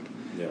the rope.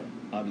 Yeah.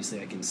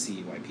 Obviously, I can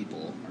see why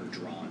people are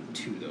drawn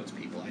to those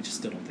people. I just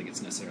still don't think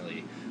it's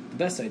necessarily the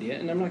best idea.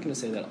 And I'm not going to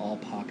say that all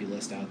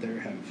populists out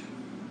there have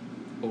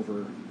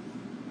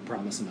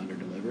over-promised and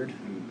under-delivered.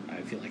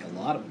 I feel like a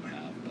lot of them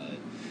have, but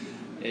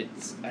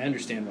I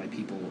understand why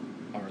people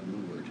are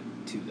lured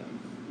to them.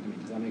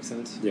 Does that make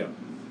sense? Yeah.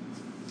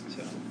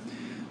 So,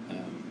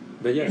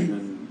 but yeah,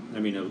 and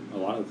a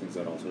lot of the things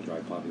that also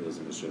drive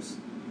populism is just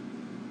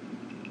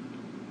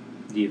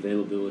the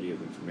availability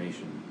of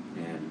information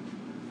and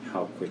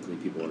how quickly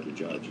people are to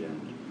judge,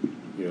 and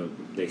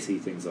they see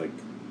things like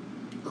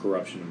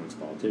corruption amongst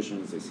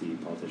politicians. They see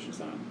politicians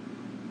not.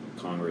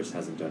 Congress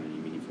hasn't done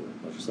any meaningful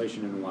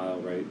legislation in a while,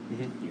 right?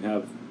 Mm-hmm. You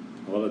have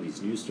a lot of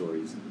these news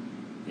stories,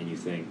 and you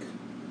think,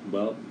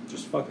 well,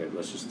 just fuck it.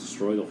 Let's just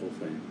destroy the whole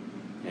thing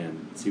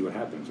and see what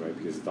happens, right?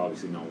 Because it's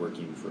obviously not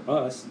working for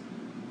us,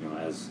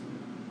 as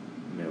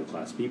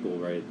middle-class people,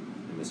 right?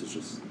 And this is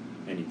just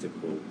any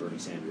typical Bernie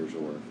Sanders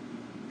or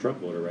Trump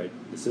voter, right?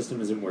 The system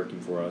isn't working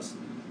for us.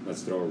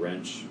 Let's throw a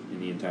wrench in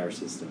the entire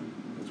system.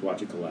 Let's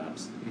watch it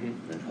collapse.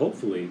 Mm-hmm. And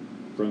hopefully,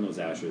 from those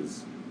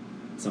ashes,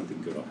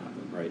 something good will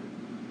happen, right?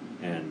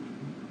 And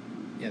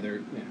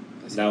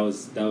that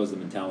was the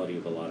mentality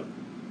of a lot of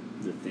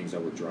the things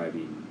that were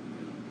driving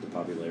the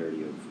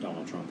popularity of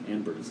Donald Trump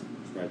and Bernie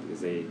Sanders, right?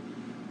 Because the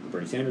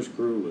Bernie Sanders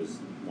crew was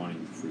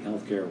wanting free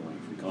healthcare, wanting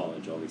free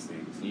college, all these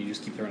things. You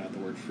just keep throwing out the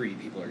word free,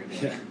 people are going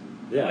to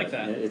be like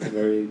that. It's a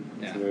very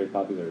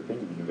popular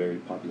opinion and a very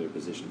popular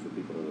position for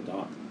people to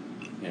adopt.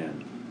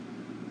 And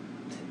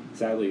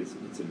sadly, it's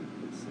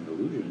an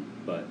illusion,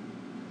 but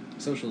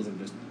socialism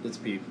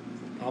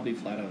I'll be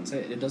flat out and say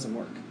it doesn't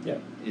work. Yeah.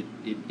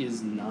 It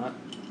is not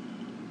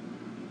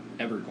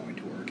ever going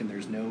to work, and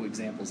there's no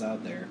examples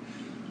out there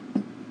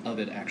of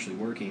it actually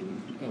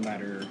working, no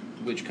matter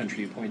which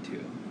country you point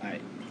to.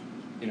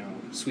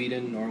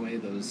 Sweden, Norway,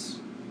 those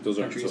countries,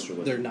 aren't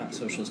socialist. They're not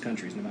socialist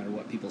countries. No matter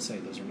what people say,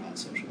 those are not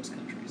socialist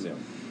countries. Yeah.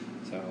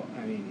 So,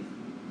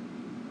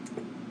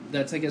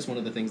 that's, I guess, one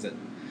of the things that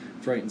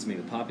frightens me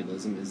with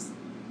populism is,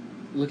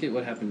 look at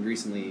what happened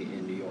recently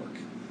in New York.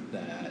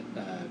 That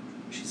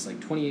she's like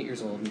 28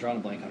 years old. I'm drawing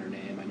a blank on her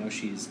name. I know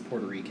she's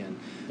Puerto Rican.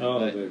 Oh,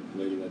 the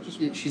lady that just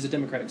won. She's a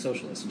Democratic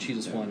Socialist, and she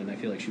just won, and I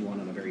feel like she won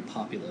on a very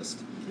populist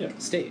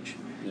stage.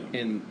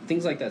 Yeah. And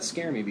things like that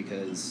scare me,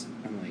 because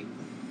I'm like,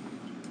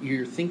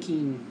 you're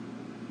thinking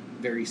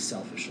very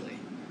selfishly,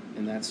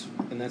 and that's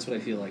what I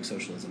feel like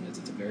socialism is.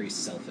 It's a very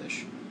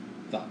selfish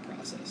thought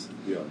process.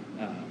 Yeah.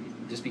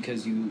 Just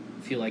because you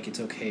feel like it's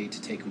okay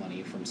to take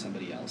money from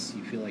somebody else,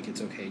 you feel like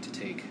it's okay to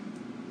take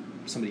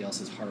somebody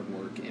else's hard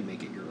work and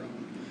make it your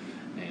own.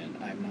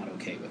 And I'm not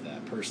okay with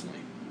that,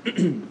 personally.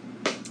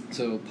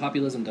 So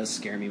populism does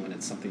scare me when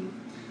it's something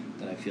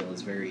that I feel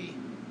is very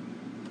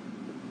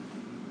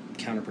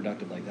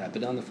counterproductive like that.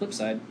 But on the flip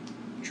side,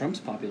 Trump's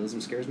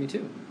populism scares me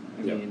too.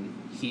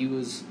 He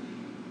was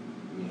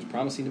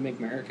promising to make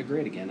America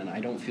great again, and I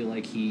don't feel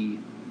like he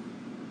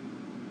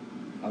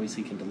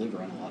obviously can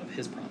deliver on a lot of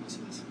his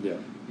promises. Yeah.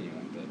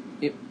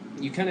 But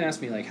you kind of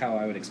asked me like how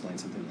I would explain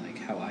something like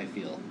how I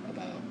feel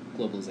about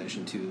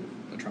globalization to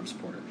a Trump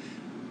supporter.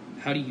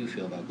 How do you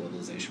feel about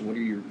globalization? What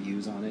are your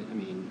views on it? I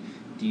mean,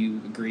 do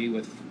you agree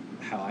with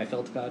how I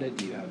felt about it?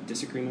 Do you have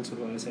disagreements with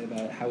what I say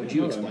about it? How would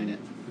you explain it?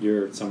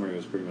 Your summary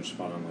was pretty much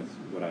spot on with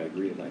what I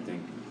agree with. I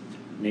think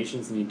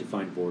nations need to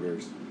find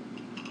borders,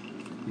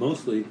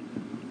 mostly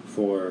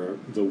for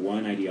the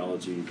one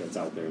ideology that's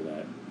out there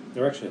that...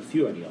 There are actually a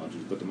few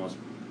ideologies, but the most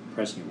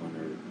prescient one,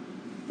 or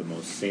the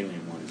most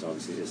salient one, is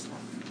obviously Islam.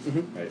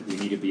 Mm-hmm. Right? We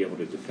need to be able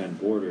to defend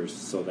borders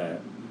so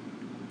that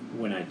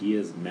when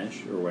ideas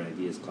mesh or when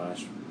ideas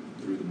clash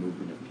through the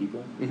movement of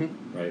people,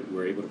 Mm-hmm. right,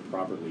 we're able to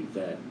properly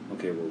vet,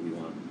 okay, well, we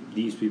want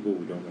these people,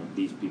 we don't want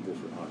these people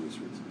for obvious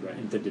reasons, right?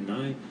 And to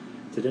deny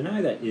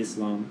that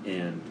Islam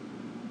and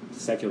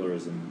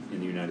secularism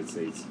in the United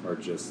States are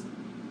just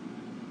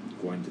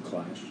going to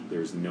clash,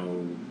 there's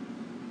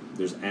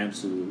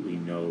absolutely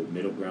no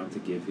middle ground to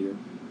give here,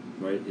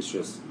 right? It's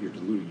just, you're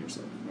deluding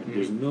yourself, right? Mm-hmm.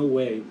 There's no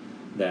way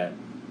that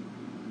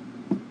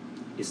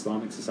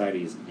Islamic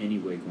society is any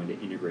way going to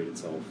integrate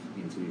itself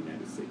into the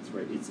United States,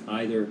 right? It's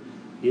either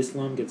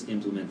Islam gets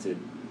implemented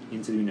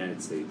into the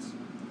United States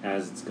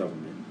as its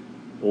government,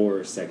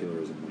 or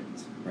secularism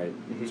wins, right?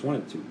 Mm-hmm. It's one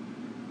of the two.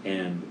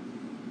 And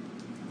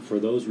for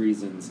those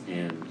reasons,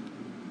 and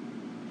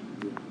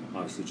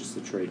obviously just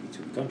the trade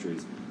between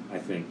countries, I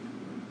think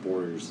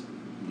borders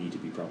need to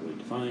be properly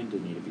defined, they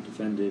need to be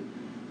defended,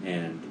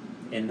 and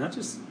not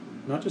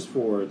just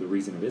for the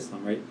reason of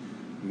Islam, right?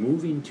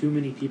 Moving too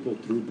many people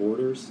through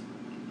borders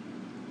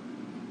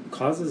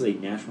causes a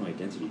national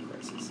identity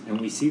crisis. And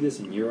we see this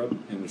in Europe,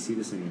 and we see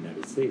this in the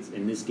United States,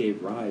 and this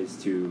gave rise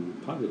to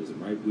populism,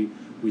 right?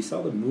 We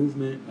saw the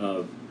movement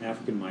of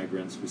African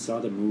migrants, we saw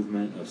the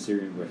movement of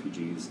Syrian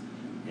refugees,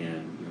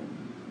 and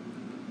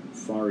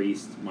Far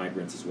East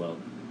migrants as well,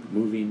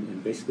 moving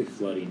and basically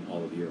flooding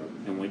all of Europe.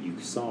 And what you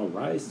saw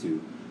rise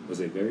to was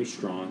a very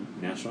strong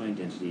national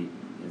identity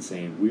and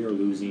saying, we are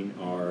losing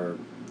our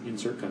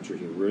insert country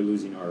here, we're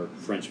losing our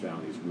French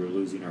values, we're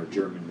losing our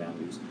German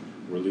values,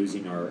 we're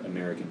losing our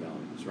American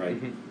values, right?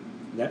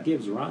 Mm-hmm. That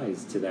gives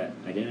rise to that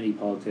identity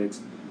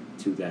politics,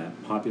 to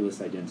that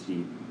populist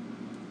identity,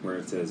 where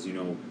it says,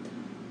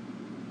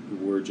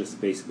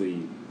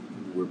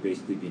 we're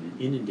basically being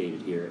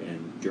inundated here,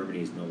 and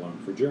Germany is no longer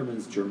for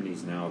Germans, Germany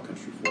is now a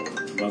country for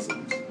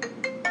Muslims.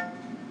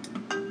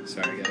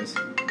 Sorry, guys.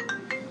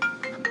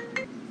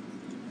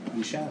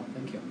 We shall,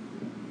 thank you.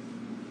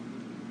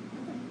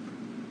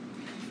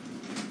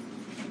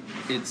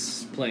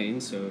 It's playing,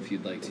 so if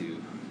you'd like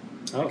to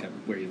pick up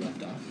where you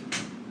left off.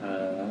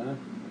 Where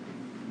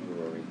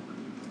were we?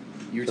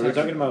 We're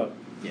talking about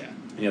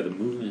the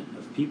movement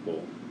of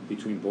people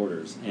between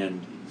borders,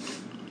 and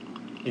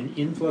an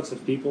influx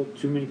of people,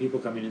 too many people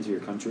coming into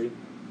your country,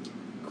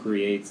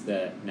 creates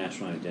that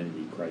national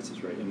identity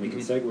crisis, right? And we can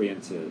segue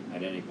into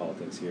identity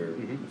politics here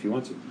if you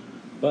want to.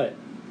 But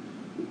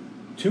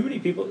too many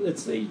people,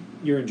 let's say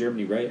you're in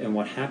Germany, right? And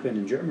what happened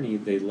in Germany,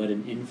 they let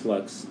an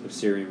influx of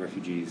Syrian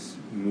refugees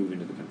move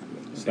into the country.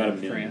 About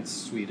 1 million. France,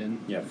 Sweden.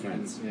 Yeah,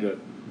 France. Yeah.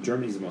 But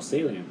Germany's the most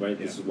salient, right?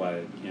 Yeah. This is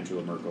why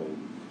Angela Merkel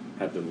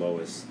had the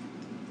lowest,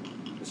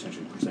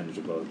 essentially, percentage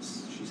of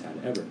votes she's had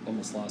ever.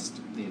 Almost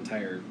lost the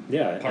entire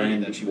party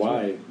that she was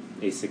why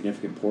with. A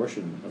significant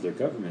portion of their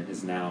government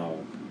is now,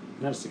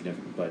 not a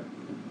significant, but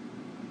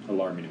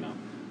alarming amount,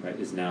 right,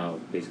 is now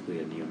basically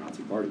a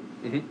neo-Nazi party.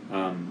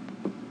 Mm-hmm.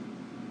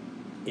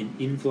 An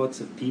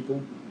influx of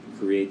people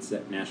creates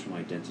that national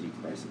identity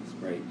crisis,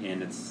 right?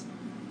 And it's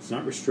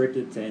not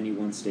restricted to any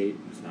one state.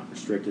 It's not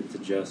restricted to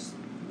just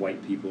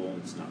white people.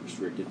 It's not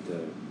restricted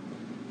to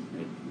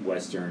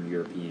Western,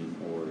 European,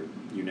 or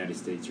United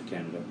States or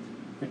Canada.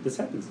 Right? This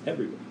happens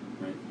everywhere,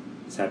 right?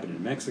 This happened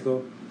in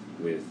Mexico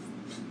with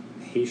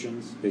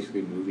Haitians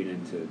basically moving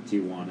into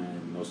Tijuana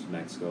and most of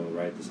Mexico,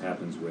 right? This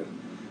happens with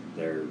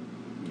their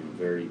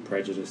very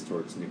prejudiced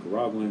towards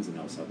Nicaraguans and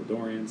El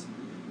Salvadorians,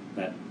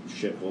 that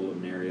shithole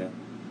of an area.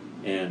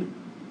 And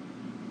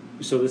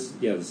so this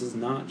is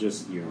not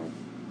just,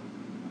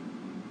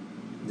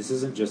 this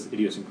isn't just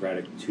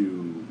idiosyncratic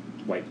to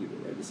white people,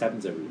 right? This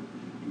happens everywhere.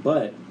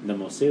 But the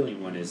most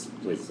salient one is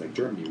places like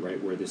Germany,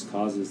 right, where this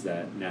causes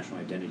that national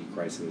identity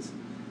crisis.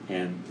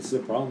 And this is a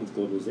problem with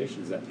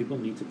globalization, is that people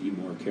need to be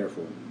more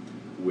careful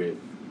with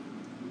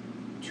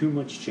too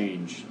much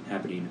change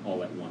happening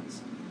all at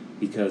once.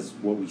 Because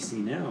what we see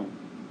now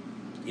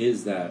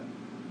is that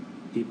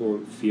people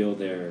feel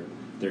their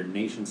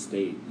nation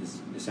state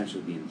is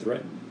essentially being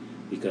threatened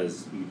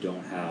because you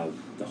don't have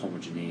the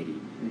homogeneity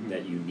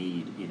that you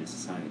need in a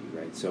society,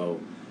 right? So,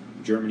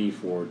 Germany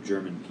for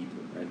German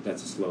people, right?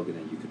 That's a slogan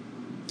that you could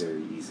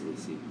very easily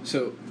see.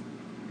 So,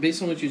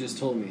 based on what you just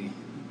told me,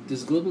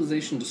 does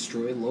globalization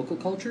destroy local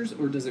cultures,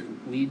 or does it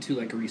lead to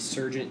like a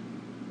resurgence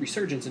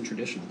in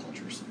traditional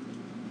cultures?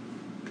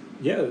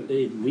 Yeah,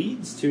 it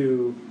leads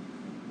to,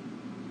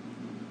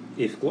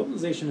 if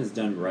globalization is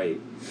done right,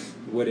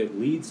 what it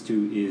leads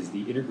to is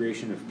the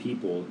integration of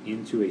people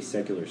into a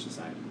secular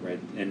society, right?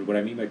 And what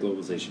I mean by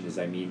globalization is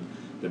I mean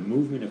the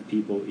movement of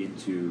people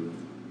into,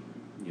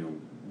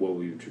 what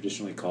we would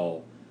traditionally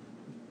call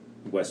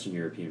Western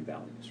European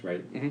values,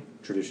 right? Mm-hmm.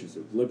 Traditions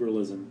of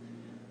liberalism,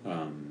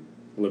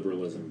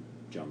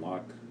 John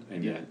Locke,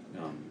 and Yeah.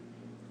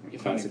 Founding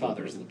classical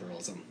fathers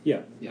liberalism.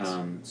 Yeah. Yes.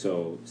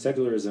 So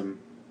secularism,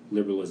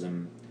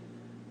 liberalism,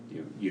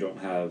 you don't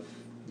have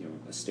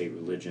a state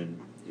religion.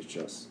 It's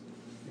just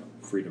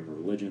freedom of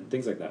religion,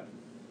 things like that.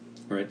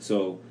 All right.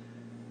 So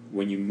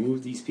when you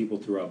move these people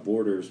throughout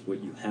borders,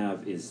 what you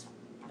have is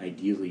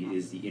ideally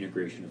is the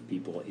integration of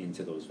people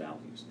into those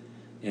values.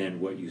 And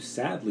what you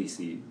sadly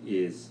see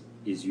is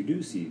you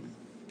do see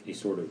a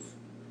sort of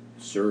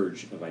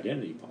surge of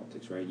identity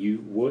politics, right?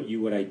 What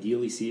you would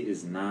ideally see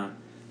is not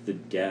the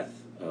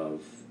death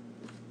of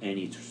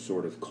any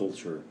sort of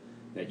culture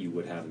that you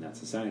would have in that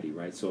society,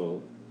 right?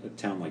 So a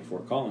town like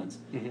Fort Collins,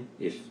 Mm-hmm.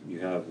 if you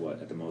have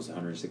at the most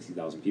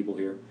 160,000 people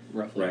here,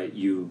 Roughly. right?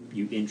 You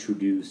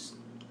introduce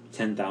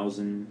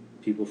 10,000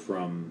 people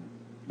from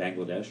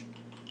Bangladesh,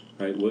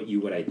 right? What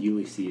you would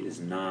ideally see is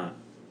not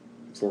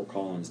Fort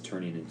Collins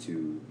turning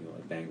into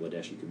a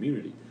Bangladeshi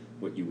community.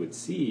 What you would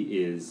see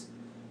is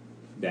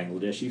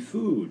Bangladeshi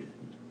food,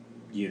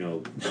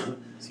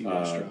 See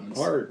restaurants.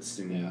 arts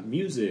and Yeah.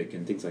 music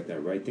and things like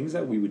that, right? Things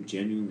that we would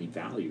genuinely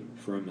value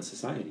from a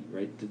society,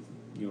 right?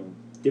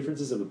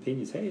 Differences of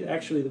opinions. Hey,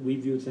 actually, we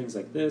view things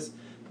like this,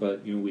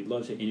 but we'd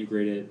love to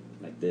integrate it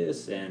like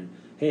this. And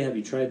hey, have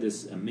you tried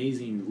this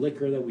amazing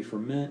liquor that we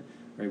ferment?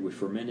 Right, we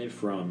ferment it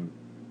from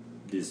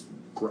this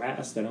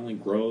grass that only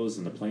grows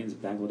in the plains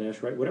of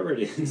Bangladesh, right? Whatever it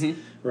is, Mhm.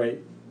 right?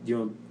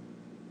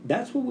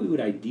 That's what we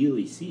would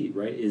ideally see,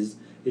 right? Is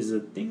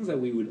the things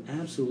that we would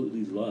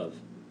absolutely love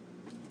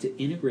to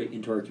integrate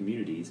into our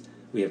communities.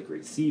 We have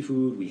great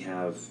seafood. We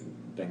have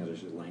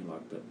Bangladesh is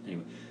landlocked, but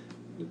anyway,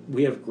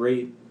 we have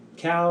great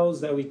cows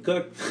that we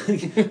cook,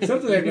 something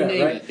like that,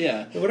 Name right? it,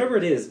 yeah. Whatever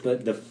it is,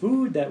 but the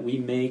food that we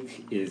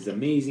make is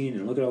amazing,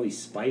 and look at all these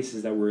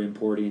spices that we're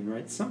importing,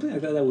 right? Something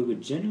like that we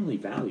would genuinely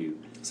value.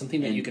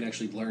 Something that you can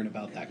actually learn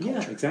about that culture.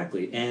 Yeah,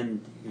 exactly.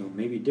 And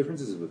maybe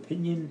differences of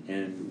opinion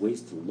and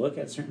ways to look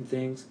at certain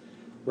things,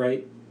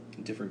 right?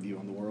 A different view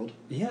on the world.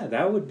 Yeah,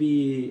 that would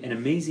be an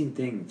amazing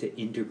thing to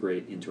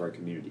integrate into our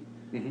community.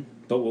 Mm-hmm.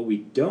 But what we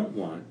don't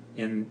want,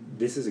 and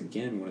this is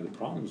again one of the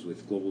problems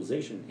with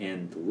globalization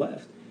and the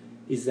left,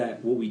 is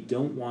that what we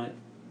don't want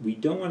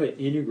to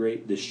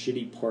integrate the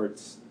shitty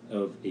parts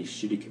of a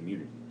shitty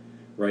community,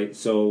 right?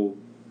 So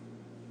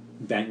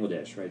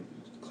Bangladesh, right?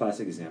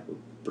 Classic example,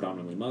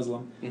 predominantly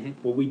Muslim. Mm-hmm.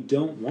 What we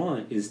don't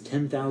want is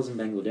 10,000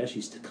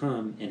 Bangladeshis to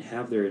come and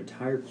have their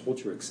entire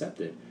culture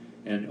accepted.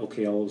 And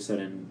okay, all of a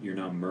sudden you're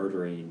now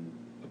murdering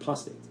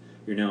apostates.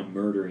 You're now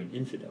murdering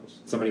infidels.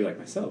 Somebody like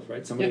myself,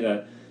 right? Somebody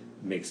that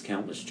makes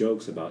countless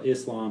jokes about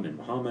Islam and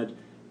Muhammad.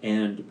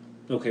 And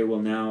okay, well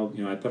now,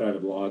 I put out a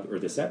blog or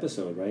this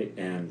episode, right?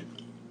 And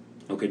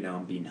okay, now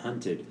I'm being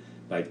hunted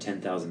by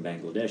 10,000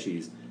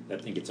 Bangladeshis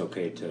that think it's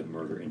okay to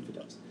murder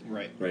infidels.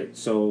 Right. Right?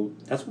 So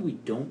that's what we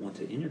don't want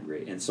to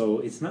integrate. And so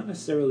it's not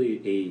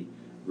necessarily a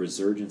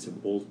resurgence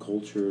of old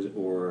cultures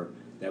or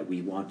that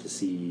we want to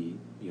see,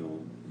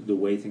 the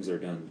way things are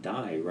done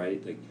die,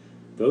 right? Like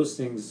those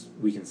things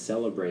we can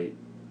celebrate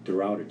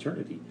throughout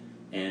eternity.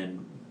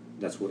 And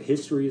that's what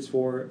history is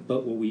for,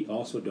 but what we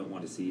also don't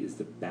want to see is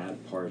the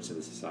bad parts of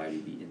the society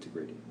be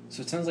integrated.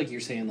 So it sounds like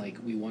you're saying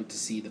we want to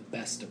see the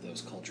best of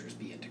those cultures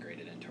be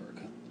integrated into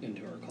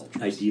our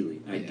cultures.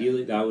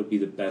 Ideally, that would be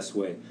the best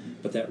way,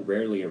 but that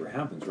rarely ever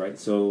happens, right?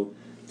 So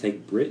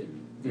take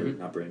Britain, or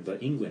not Britain,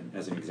 but England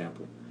as an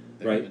example,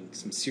 There right? have been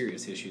some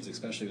serious issues,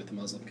 especially with the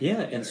Muslim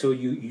community. Yeah, and so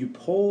you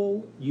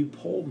poll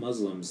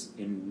Muslims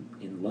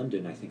in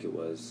London, I think it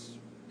was.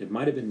 It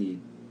might have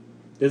been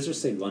let's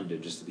just say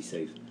London, just to be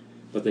safe.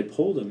 But they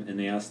polled them and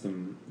they asked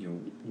them,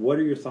 what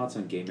are your thoughts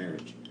on gay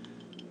marriage?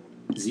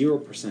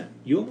 0%.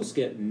 You almost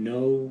get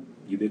no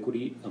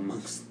ubiquity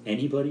amongst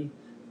anybody,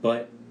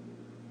 but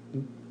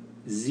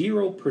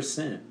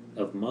 0%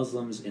 of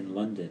Muslims in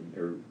London,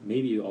 or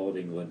maybe all of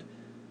England,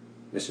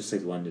 let's just say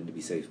London to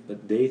be safe,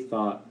 but they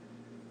thought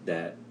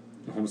that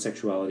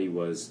homosexuality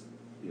was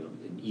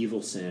an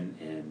evil sin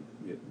and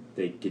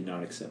they did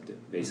not accept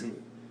it, basically.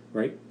 Mm-hmm.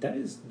 Right? That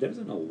is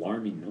an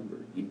alarming number.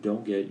 You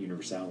don't get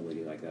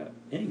universality like that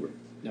anywhere.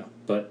 No.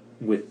 But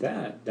with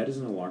that is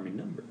an alarming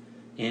number.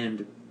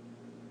 And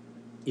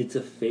it's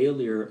a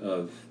failure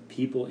of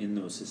people in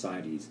those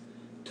societies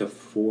to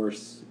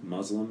force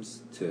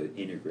Muslims to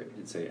integrate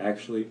and say,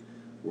 actually,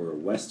 we're a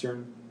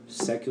Western,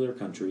 secular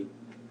country.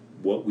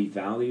 What we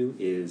value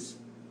is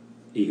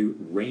a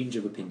range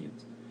of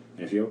opinions.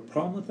 And if you have a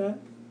problem with that,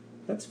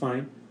 that's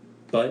fine.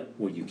 But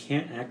what you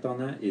can't act on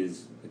that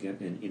is,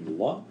 again, in the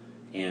law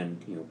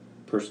and,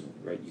 personally,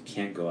 right? You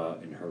can't go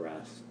out and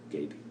harass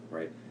gay people,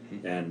 right?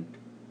 Mm-hmm. And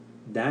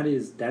that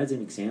is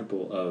an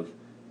example of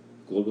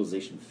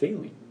globalization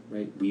failing,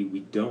 right? We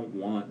don't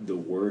want the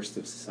worst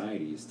of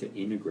societies to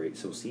integrate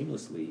so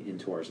seamlessly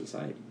into our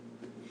society.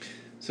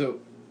 So,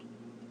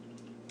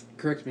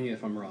 correct me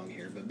if I'm wrong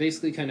here, but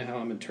basically kind of how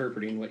I'm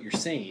interpreting what you're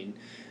saying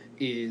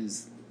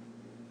is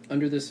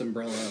under this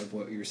umbrella of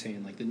what you're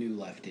saying, like the new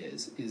left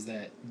is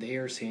that they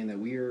are saying that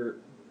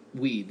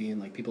we being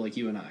like people like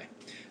you and I,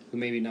 who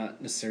maybe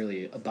not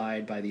necessarily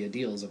abide by the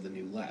ideals of the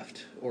new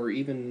left, or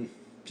even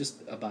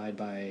just abide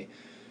by.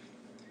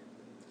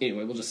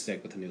 Anyway, we'll just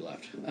stick with the new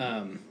left.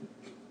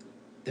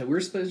 That we're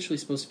especially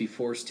supposed to be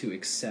forced to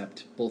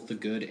accept both the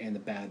good and the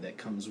bad that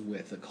comes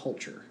with a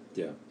culture.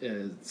 Yeah.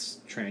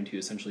 It's trying to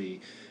essentially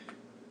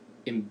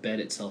embed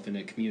itself in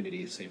a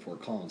community, say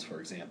Fort Collins, for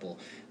example,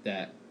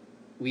 that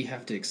we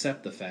have to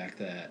accept the fact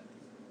that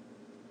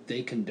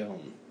they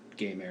condone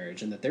gay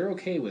marriage and that they're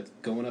okay with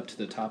going up to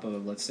the top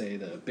of, let's say,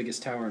 the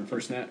biggest tower in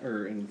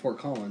in Fort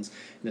Collins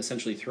and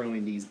essentially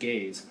throwing these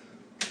gays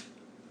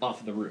off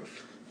of the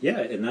roof. Yeah,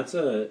 and that's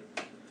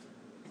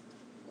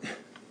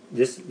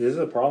this is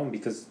a problem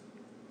because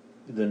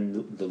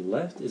the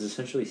left is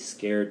essentially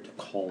scared to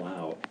call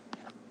out.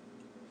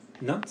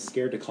 Not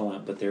scared to call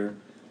out, but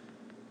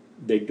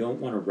they don't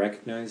want to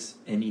recognize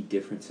any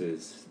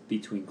differences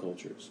between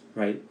cultures,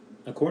 right?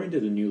 According to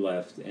the new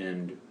left,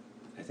 and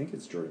I think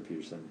it's Jordan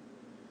Peterson.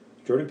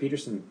 Jordan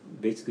Peterson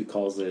basically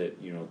calls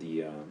it,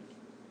 the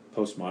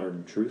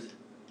postmodern truth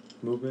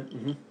movement.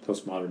 Mm-hmm.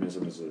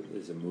 Postmodernism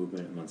is a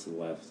movement amongst the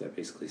left that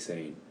basically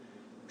saying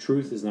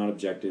truth is not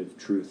objective,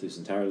 truth is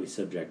entirely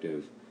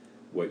subjective.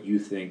 What you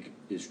think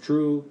is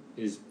true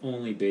is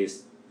only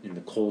based in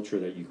the culture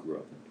that you grew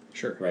up in.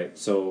 Sure. Right?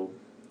 So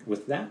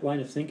with that line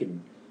of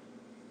thinking,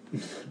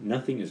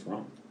 nothing is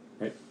wrong,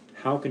 right?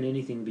 How can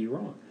anything be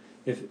wrong?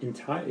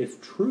 If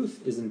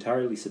truth is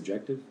entirely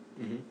subjective,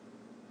 mm-hmm.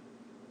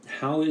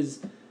 how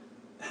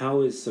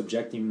is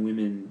subjecting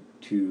women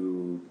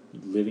to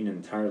living an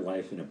entire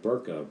life in a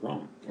burqa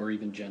wrong? Or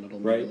even genital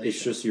mutilation? mutilation.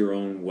 It's just your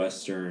own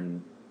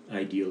Western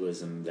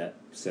idealism that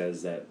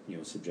says that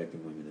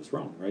subjecting women is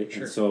wrong, right?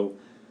 Sure. And so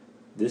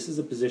this is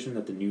a position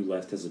that the new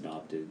left has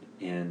adopted,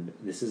 and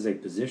this is a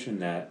position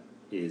that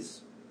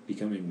is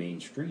becoming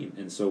mainstream.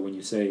 And so when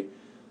you say,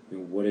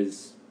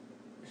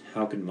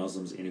 how can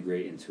Muslims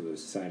integrate into a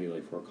society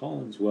like Fort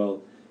Collins?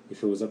 Well,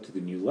 if it was up to the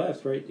new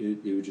left, right,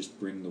 it would just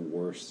bring the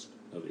worst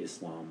of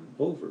Islam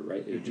over,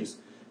 right? It would just,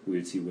 we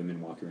would see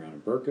women walking around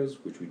in burqas,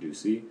 which we do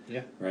see,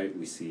 yeah, right?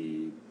 We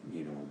see,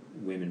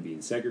 women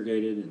being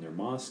segregated in their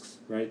mosques,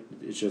 right?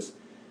 It's just,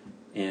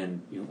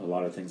 and a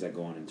lot of things that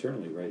go on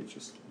internally, right? It's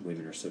just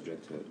women are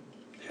subject to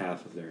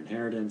half of their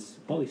inheritance,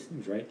 all these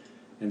things, right?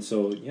 And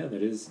so, yeah,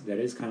 that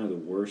is kind of the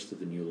worst of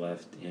the new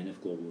left and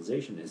of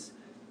globalization is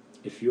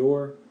if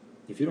you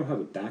don't have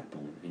a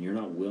backbone and you're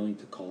not willing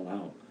to call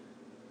out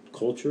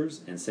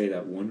cultures and say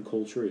that one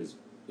culture is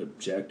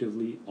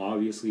objectively,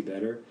 obviously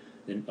better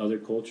than other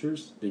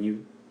cultures, then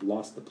you've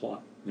lost the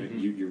plot.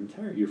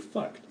 Mm-hmm. You're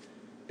fucked.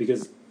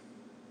 Because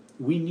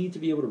we need to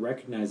be able to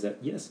recognize that,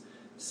 yes,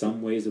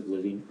 some ways of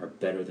living are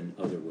better than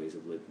other ways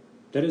of living.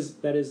 That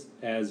is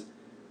as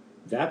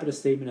vapid a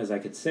statement as I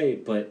could say,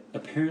 but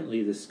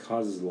apparently this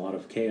causes a lot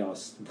of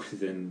chaos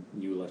within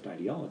new left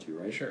ideology,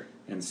 right? Sure.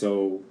 And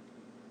so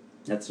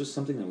that's just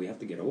something that we have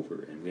to get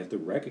over, and we have to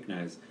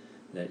recognize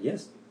that,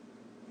 yes,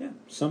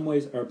 some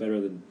ways are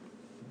better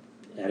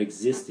at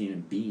existing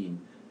and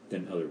being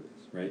than other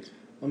ways, right?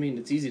 I mean,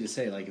 it's easy to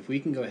say, like, if we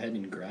can go ahead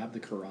and grab the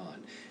Quran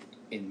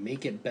and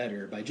make it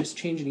better by just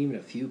changing even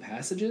a few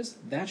passages,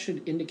 that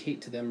should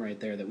indicate to them right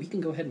there that we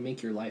can go ahead and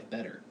make your life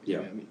better.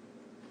 Yeah.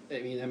 I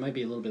mean, that might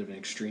be a little bit of an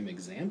extreme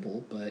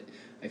example, but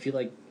I feel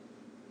like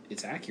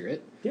it's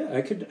accurate. Yeah,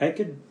 I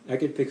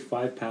could pick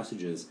 5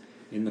 passages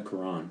in the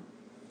Quran,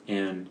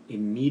 and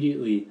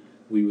immediately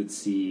we would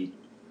see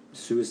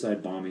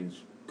suicide bombings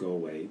go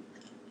away.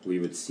 We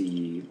would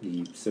see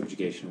the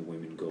subjugation of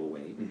women go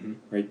away,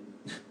 right?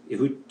 It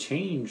would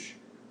change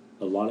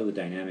a lot of the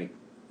dynamic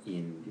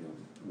in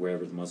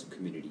wherever the Muslim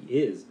community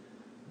is,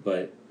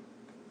 but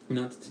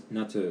not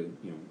to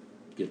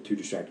get too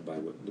distracted by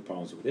what the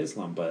problems with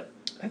Islam. But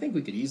I think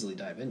we could easily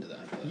dive into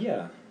that. But.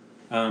 Yeah,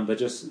 but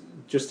just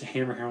to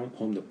hammer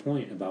home the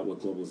point about what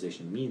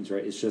globalization means,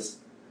 right? It's just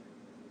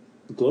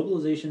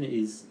globalization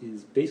is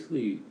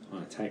basically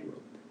on a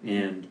tightrope,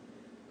 and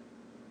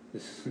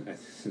this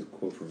is a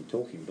quote from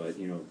Tolkien, but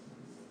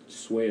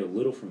sway a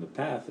little from the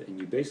path, and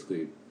you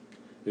basically,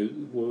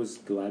 what was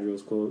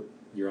Galadriel's quote?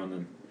 You're on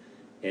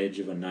the edge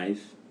of a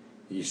knife,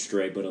 and you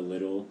stray but a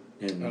little,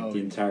 and the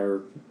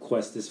entire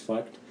quest is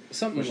fucked.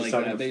 Something like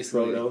that,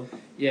 basically. Frodo.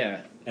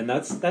 Yeah, and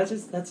that's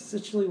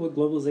essentially what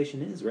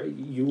globalization is, right?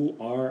 You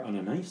are on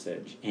a knife's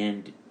edge,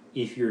 and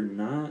if you're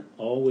not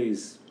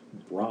always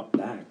brought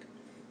back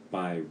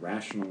by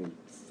rational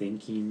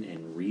thinking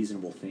and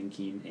reasonable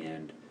thinking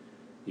and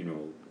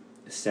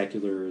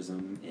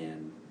secularism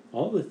and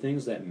all the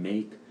things that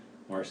make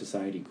our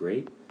society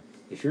great,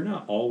 if you're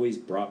not always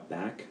brought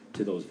back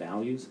to those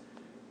values,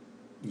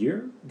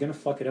 you're gonna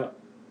fuck it up.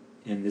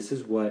 And this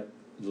is what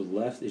the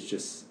left is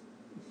just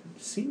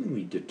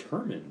seemingly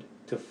determined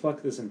to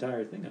fuck this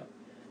entire thing up,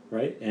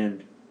 right?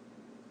 And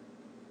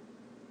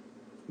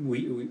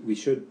we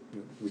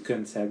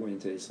couldn't segue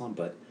into Islam,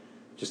 but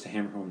just to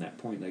hammer home that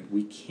point, like,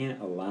 we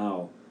can't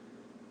allow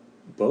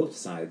both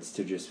sides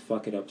to just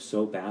fuck it up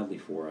so badly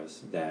for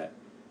us that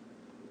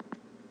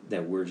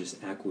that we're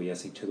just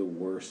acquiescing to the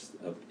worst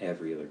of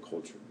every other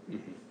culture.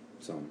 Mm-hmm.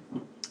 So,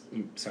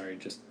 sorry,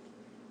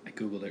 I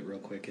googled it real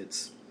quick.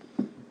 It's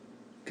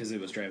because it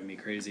was driving me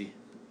crazy.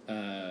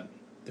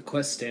 The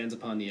quest stands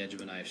upon the edge of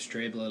a knife.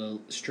 Stray but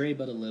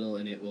a little,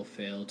 and it will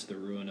fail to the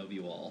ruin of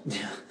you all.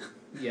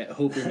 Yet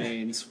hope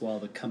remains while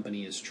the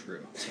company is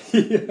true. So.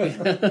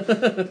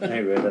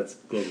 Anyway, that's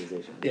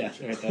globalization. Yeah,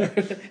 right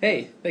there.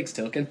 Hey, thanks,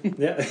 Token.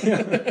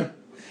 Yeah.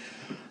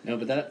 No,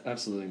 but that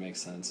absolutely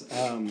makes sense.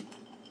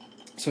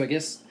 So I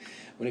guess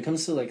when it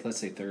comes to, like, let's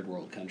say third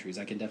world countries,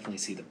 I can definitely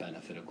see the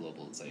benefit of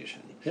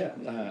globalization.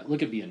 Yeah.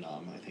 Look at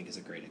Vietnam, I think, is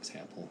a great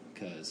example,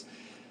 because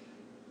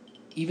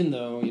even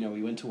though,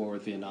 we went to war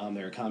with Vietnam,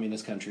 they're a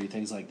communist country,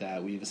 things like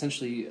that, we've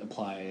essentially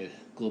applied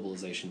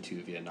globalization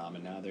to Vietnam,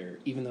 and now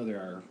even though there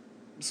are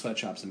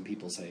sweatshops and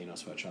people say,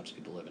 sweatshops,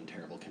 people live in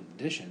terrible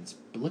conditions,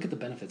 but look at the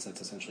benefits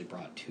that's essentially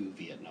brought to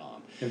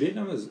Vietnam. And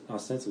Vietnam is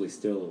ostensibly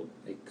still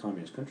a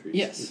communist country.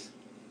 It's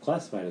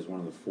classified as one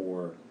of the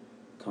 4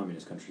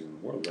 communist countries in the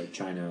world, right?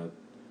 China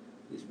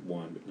is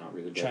one, but not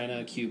really.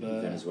 China,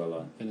 Cuba,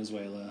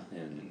 Venezuela,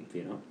 and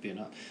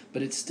Vietnam.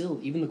 But it's still,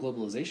 even the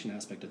globalization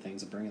aspect of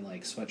things, of bringing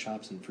like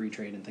sweatshops and free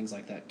trade and things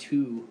like that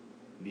to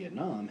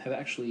Vietnam, have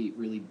actually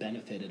really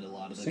benefited a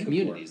lot of the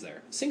communities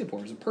there.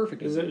 Singapore is a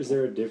perfect example. Is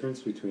there a difference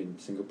between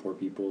Singapore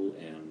people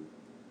and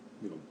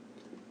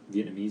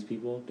Vietnamese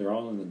people? They're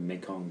all in the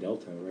Mekong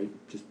Delta, right?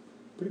 Just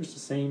pretty much the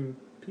same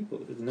people.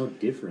 There's no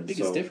difference. The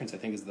biggest difference, I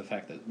think, is the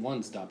fact that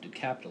one's adopted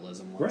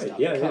capitalism, one's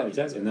adopted communism.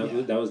 communism. Exactly.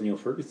 And that was Neil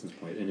Ferguson's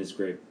point, and it's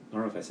great. I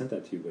don't know if I sent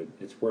that to you, but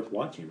it's worth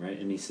watching, right?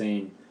 And he's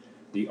saying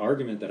the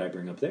argument that I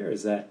bring up there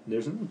is that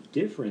there's no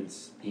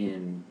difference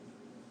in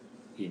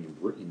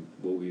what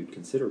we would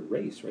consider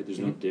race, right? There's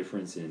no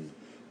difference in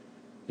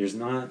there's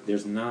not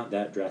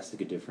that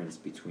drastic a difference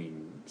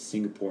between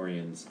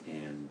Singaporeans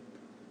and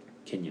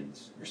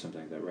Kenyans or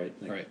something like that, right?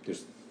 Like, right.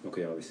 There's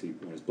obviously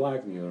one is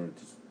black and the other one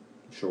is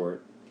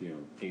short,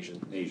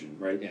 Asian,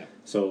 right? Yeah.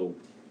 So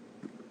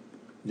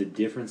the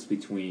difference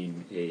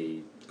between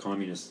a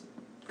communist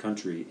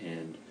country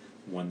and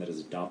one that has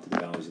adopted the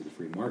values of the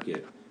free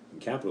market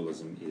and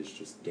capitalism is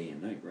just day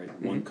and night, right?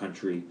 Mm-hmm. One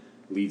country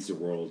leads the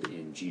world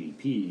in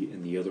GDP,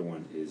 and the other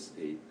one is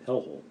a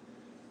hellhole,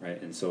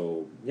 right? And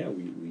so,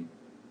 we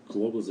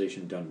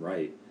globalization done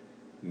right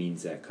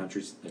means that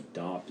countries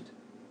adopt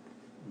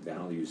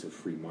values of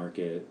free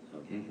market,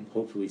 of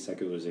hopefully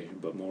secularization,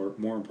 but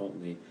more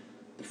importantly,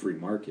 the free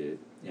market,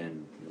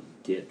 and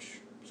ditch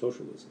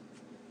socialism.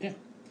 Yeah.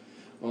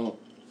 Well,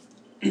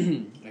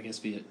 I guess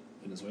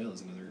Venezuela is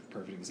another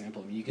perfect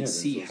example. I mean, you can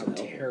see how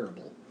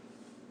terrible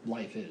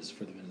life is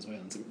for the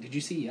Venezuelans. Did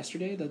you see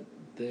yesterday that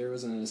there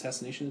was an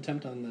assassination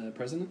attempt on the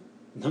president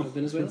of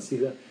Venezuela? I didn't see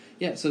that.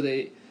 Yeah, so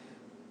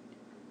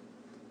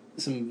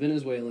some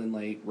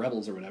Venezuelan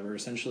rebels or whatever,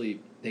 essentially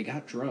they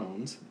got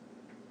drones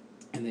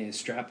and they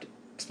strapped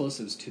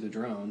explosives to the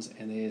drones,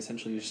 and they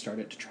essentially just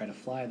started to try to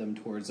fly them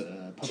towards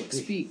a public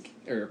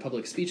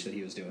speech that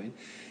he was doing,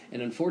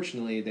 and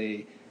unfortunately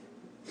they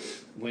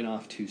went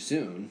off too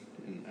soon.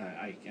 And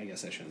I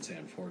guess I shouldn't say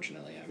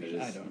unfortunately. I mean,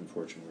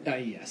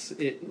 unfortunately. Yes,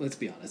 let's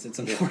be honest, it's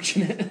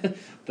unfortunate.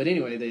 But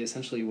anyway, they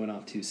essentially went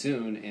off too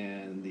soon,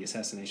 and the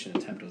assassination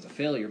attempt was a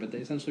failure. But they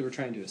essentially were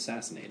trying to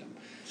assassinate him,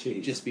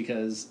 just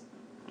because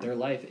their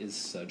life is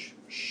such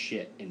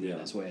shit in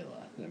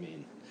Venezuela. I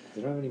mean,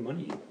 they don't have any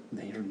money.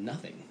 They have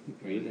nothing.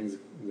 Everything's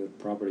the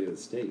property of the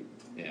state.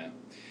 Yeah,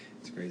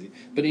 it's crazy.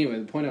 But anyway,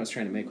 the point I was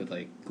trying to make with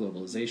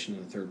globalization in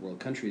the third world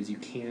countries, you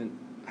can't.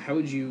 How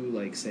would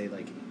you say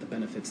the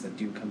benefits that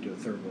do come to a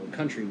third world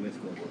country with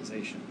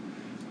globalization?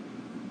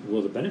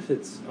 Well, the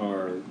benefits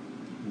are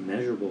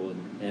measurable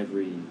in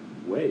every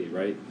way,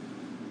 right?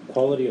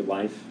 Quality of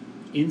life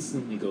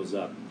instantly goes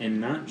up, and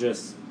not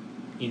just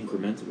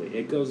incrementally.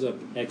 It goes up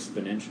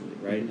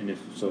exponentially, right? And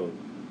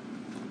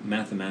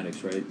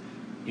mathematics, right?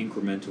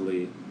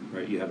 Incrementally,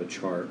 right? You have a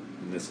chart,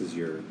 and this is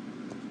your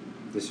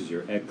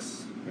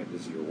X, right?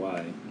 This is your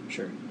Y.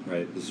 Sure.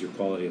 Right? This is your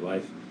quality of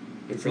life.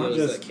 It's for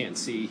those that can't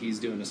see, he's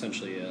doing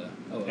essentially a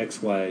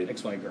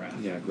XY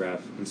graph. Yeah,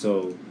 graph. And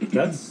so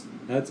that's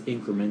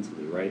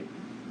incrementally, right?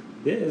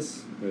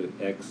 This,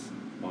 X,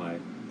 Y,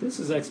 this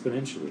is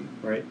exponentially,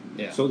 right?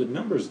 Yeah. So the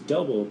numbers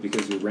double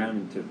because you're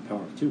rounding to the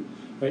power of 2,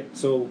 right?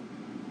 So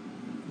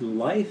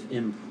life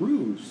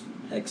improves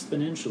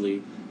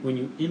exponentially when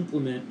you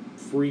implement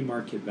free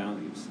market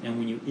values and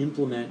when you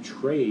implement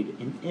trade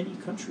in any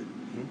country,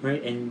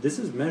 right? And this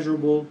is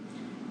measurable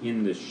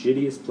in the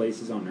shittiest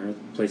places on earth,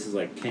 places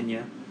like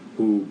Kenya,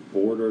 who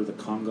border the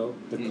Congo.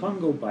 The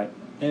Congo, by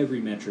every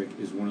metric,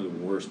 is one of the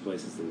worst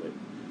places to live.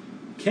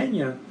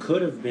 Kenya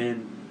could have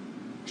been,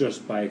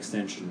 just by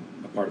extension,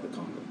 a part of the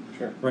Congo.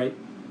 Sure. Right?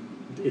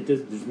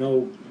 There's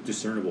no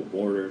discernible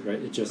borders, right?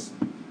 It just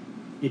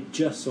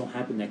so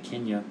happened that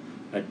Kenya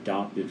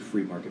adopted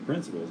free market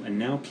principles, and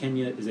now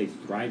Kenya is a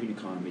thriving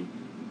economy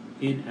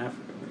in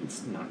Africa.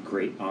 It's not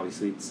great,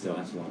 obviously. It still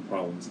has a lot of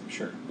problems.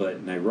 Sure.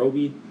 But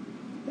Nairobi,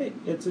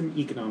 it's an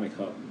economic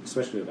hub,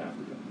 especially of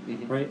Africa,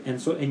 right?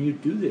 And you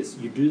do this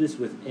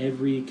with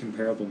every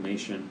comparable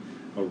nation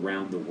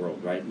around the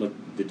world, right? Look,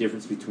 the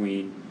difference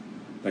between,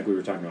 like we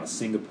were talking about,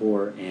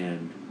 Singapore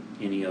and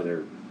any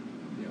other,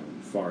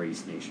 Far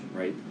East nation,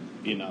 right?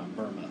 Vietnam,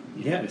 Burma.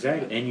 Yeah,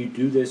 exactly. And you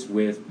do this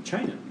with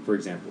China, for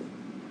example.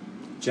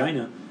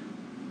 China,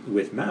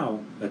 with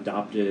Mao,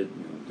 adopted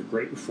the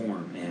Great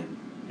Reform, and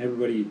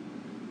everybody,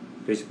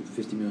 basically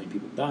 50 million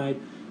people died,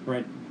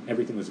 right?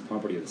 Everything was the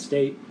property of the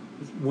state.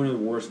 It's one of the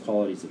worst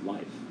qualities of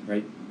life,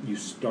 right? You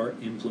start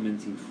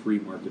implementing free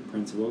market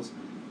principles.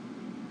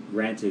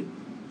 Granted,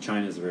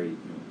 China is a very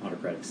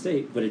autocratic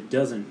state, but it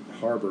doesn't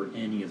harbor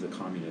any of the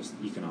communist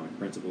economic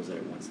principles that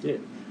it once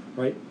did,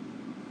 right?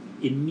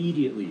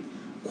 Immediately,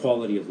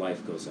 quality of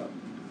life goes up.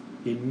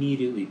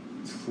 Immediately,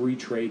 free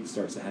trade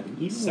starts to happen.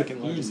 Even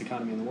Second largest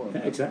economy in the world.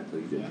 Yeah,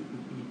 exactly. Yeah.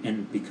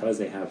 And because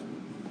they have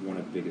one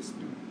of the biggest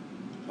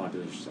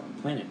populations on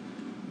the planet.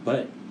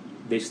 But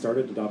they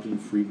started adopting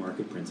free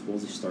market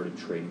principles. They started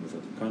trading with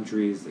other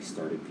countries. They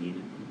started being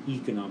an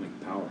economic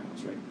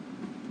powerhouse, right?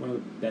 One of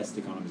the best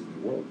economies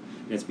in the world.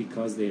 And it's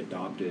because they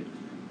adopted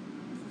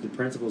the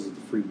principles of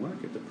the free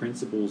market, the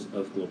principles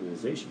of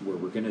globalization, where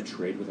we're going to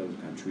trade with other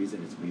countries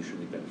and it's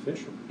mutually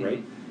beneficial,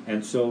 right? Mm-hmm.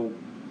 And so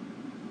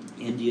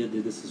India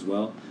did this as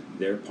well.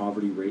 Their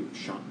poverty rate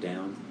shot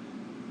down.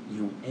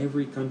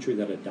 Every country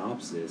that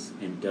adopts this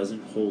and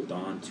doesn't hold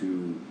on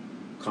to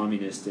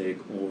communistic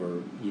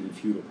or even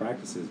feudal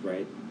practices,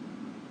 right?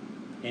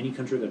 Any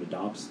country that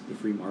adopts the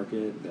free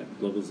market,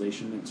 that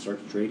globalization, and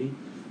starts trading,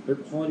 their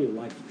quality of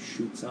life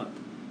shoots up.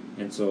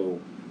 And so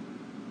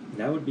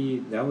that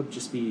would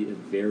just be a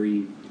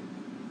very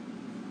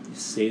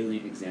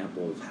salient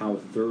example of how a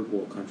third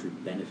world country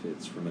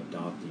benefits from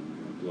adopting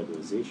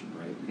globalization,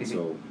 right? And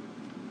so,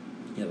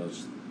 yeah, that was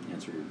just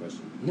answer your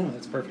question. No,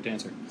 that's a perfect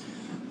answer.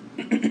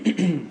 I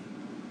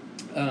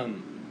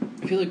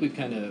feel like we've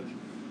kind of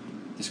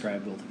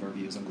described both of our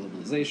views on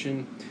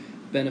globalization,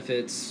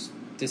 benefits,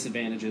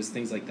 disadvantages,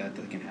 things like that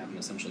can happen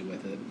essentially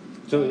with it.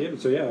 So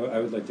I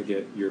would like to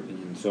get your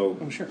opinion. So,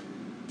 sure.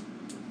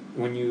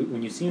 When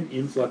you see an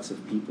influx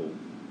of people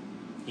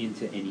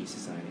into any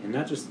society, and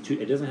not just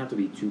it doesn't have to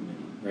be too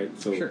many, right?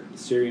 So sure.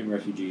 Syrian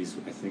refugees,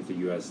 I think the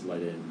U.S.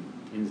 let in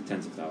the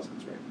tens of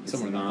thousands, right?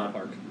 Somewhere in that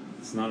ballpark.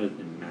 It's not a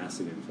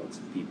massive influx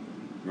of people,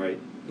 right?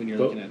 When you're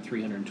looking at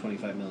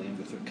 325 million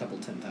with a couple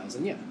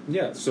 10,000, yeah.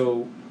 Yeah.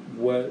 So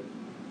what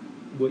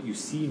you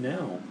see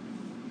now,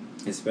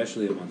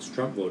 especially amongst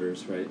Trump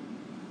voters, right,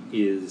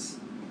 is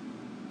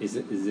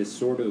this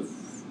sort of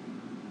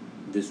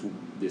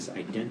this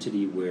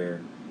identity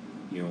where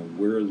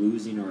we're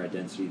losing our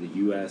identity. The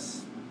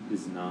U.S.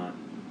 is not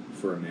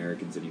for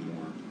Americans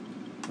anymore,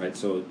 right?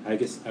 So I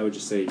guess I would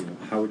just say,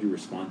 how would you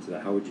respond to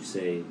that? How would you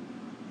say,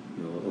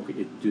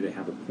 okay, do they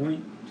have a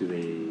point?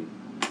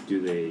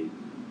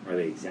 Are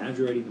they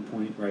exaggerating the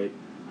point? Right?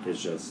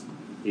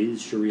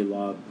 Is Sharia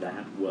law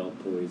that well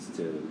poised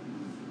to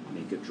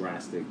make a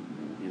drastic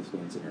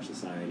influence in our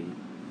society?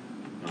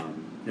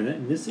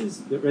 And this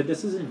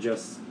isn't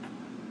just.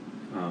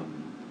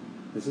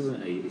 This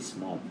isn't a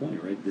small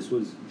point, right? This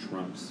was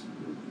Trump's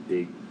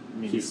big.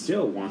 He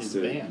still wants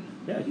to. Ban.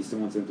 Yeah, he still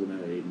wants to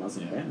implement a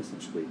Muslim ban,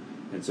 essentially.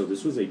 And so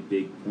this was a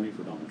big point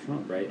for Donald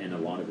Trump, right? And a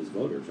lot of his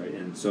voters, right?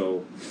 And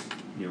so,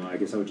 I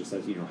guess I would just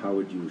ask, how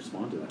would you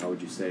respond to that? How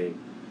would you say,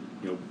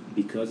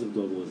 because of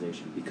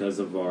globalization, because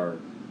of our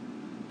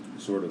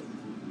sort of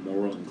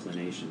moral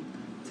inclination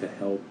to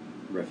help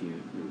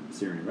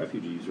Syrian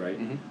refugees, right?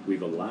 Mm-hmm.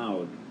 We've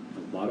allowed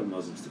a lot of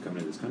Muslims to come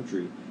into this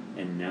country.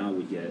 And now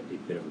we get a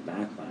bit of a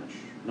backlash.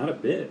 Not a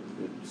bit,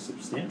 a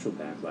substantial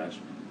backlash,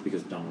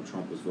 because Donald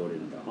Trump was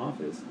voted into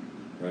office.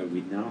 Right?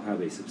 We now have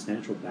a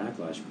substantial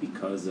backlash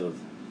because of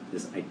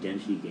this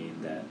identity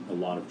game that a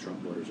lot of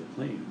Trump voters are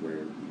playing,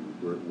 where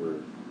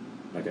we're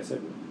like I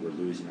said, we're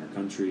losing our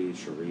country,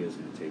 Sharia is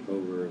going to take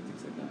over,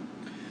 things like that.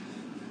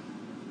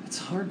 It's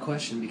a hard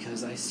question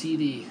because I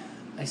see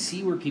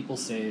where people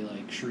say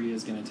like Sharia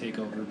is going to take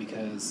over,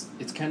 because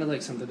it's kind of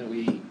like something that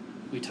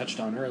we touched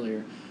on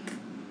earlier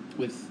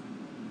with.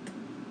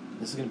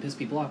 This is going to piss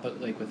people off, but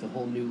like with the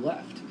whole new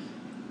left,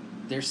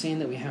 they're saying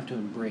that we have to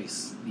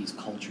embrace these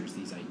cultures,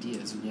 these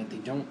ideas, and yet they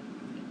don't.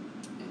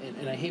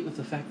 And I hate with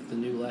the fact that the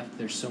new left,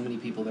 there's so many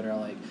people that are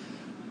like,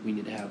 we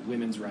need to have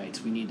women's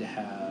rights, we need to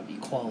have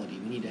equality,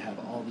 we need to have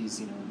all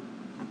these,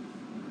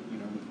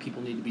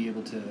 people need to be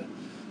able to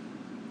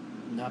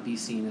not be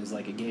seen as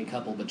like a gay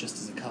couple, but just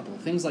as a couple,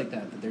 things like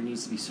that. That there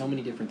needs to be so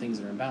many different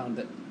things that are bound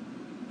that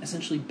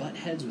essentially butt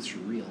heads with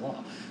Sharia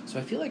law. So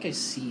I feel like I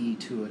see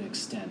to an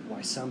extent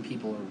why some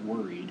people are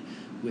worried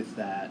with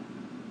that.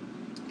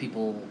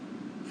 People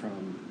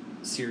from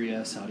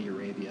Syria, Saudi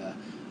Arabia,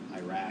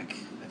 Iraq,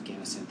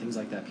 Afghanistan, things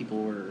like that.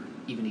 People were,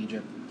 even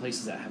Egypt,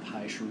 places that have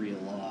high Sharia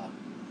law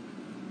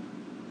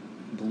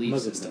belief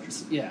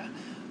systems. Yeah.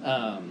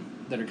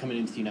 That are coming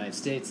into the United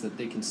States, that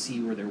they can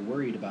see where they're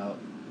worried about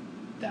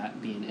that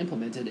being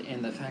implemented,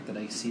 and the fact that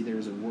I see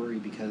there's a worry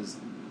because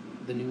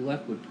the new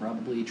left would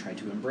probably try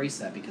to embrace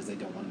that because they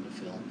don't want them to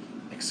feel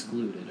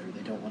excluded, or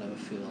they don't want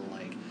to feel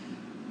like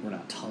we're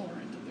not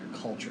tolerant of their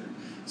culture.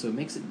 So it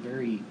makes it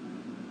very,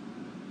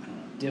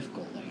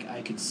 difficult. Like,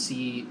 I could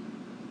see,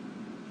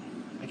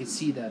 I could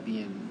see that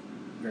being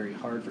very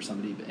hard for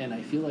somebody, and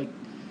I feel like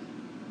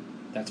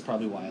that's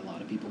probably why a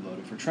lot of people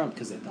voted for Trump,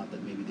 because they thought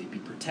that maybe they'd be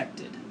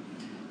protected.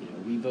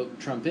 We vote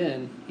Trump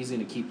in, he's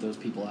going to keep those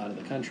people out of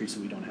the country, so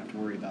we don't have to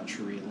worry about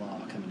Sharia law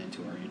coming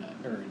into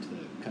into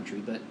the country.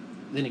 But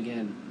then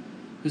again,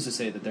 who's to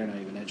say that they're not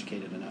even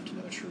educated enough to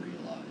know what Sharia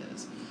law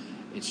is?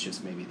 It's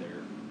just maybe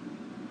they're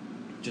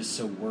just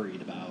so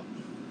worried about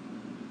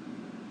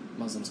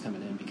Muslims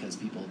coming in because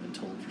people have been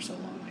told for so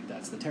long like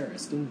that's the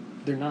terrorist, and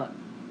they're not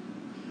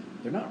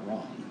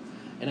wrong.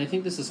 And I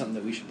think this is something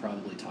that we should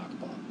probably talk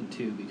about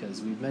too,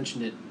 because we've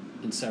mentioned it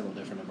in several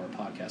different of our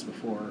podcasts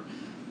before,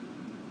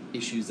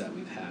 issues that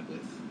we've had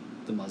with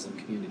the Muslim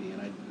community,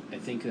 and I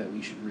think that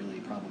we should really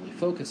probably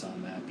focus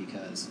on that,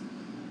 because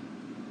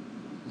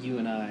you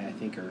and I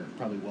think, are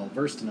probably well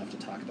versed enough to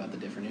talk about the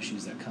different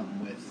issues that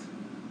come with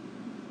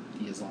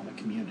the Islamic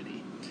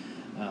community.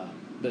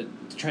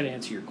 But to try to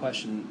answer your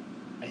question,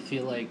 I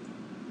feel like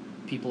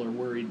people are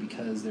worried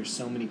because there's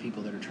so many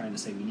people that are trying to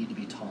say we need to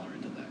be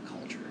tolerant of that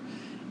culture.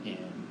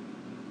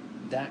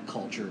 And that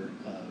culture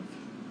of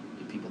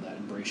the people that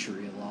embrace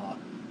Sharia law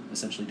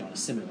essentially don't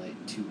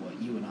assimilate to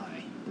what you and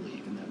I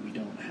believe, and that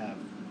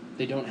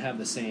they don't have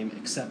the same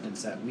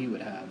acceptance that we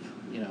would have,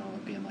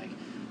 being like,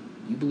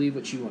 you believe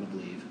what you want to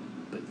believe,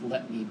 but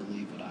let me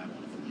believe what I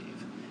want to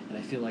believe. And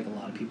I feel like a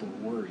lot of people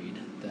are worried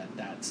that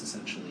that's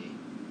essentially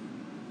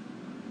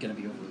going to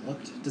be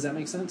overlooked. Does that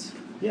make sense?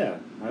 Yeah,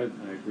 I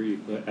agree.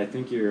 But I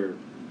think you're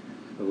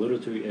a little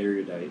too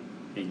erudite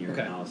in your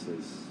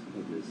analysis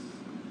of this.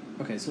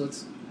 Okay, so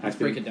let's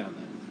break it down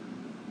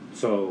then.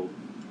 So,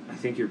 I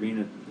think you're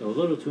being a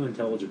little too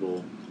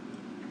intelligible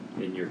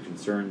in your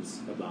concerns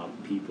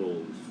about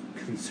people's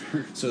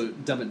concerns. So,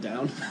 dumb it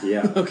down?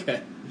 Yeah.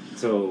 Okay.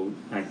 So,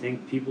 I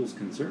think people's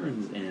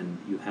concerns, and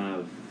you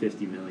have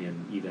 50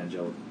 million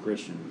evangelical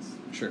Christians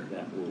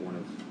that were one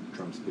of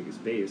Trump's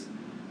biggest base,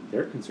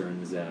 their concern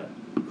is that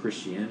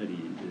Christianity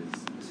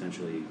is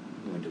essentially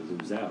going to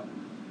lose out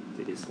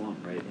to Islam,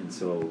 right? And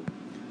so,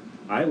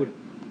 I would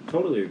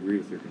totally agree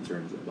with your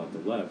concerns about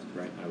the left,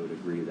 right? I would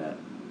agree that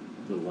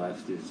the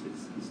left is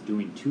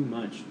doing too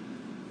much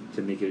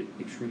to make it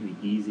extremely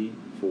easy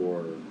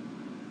for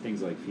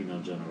things like female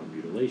genital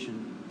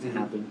mutilation to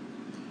happen,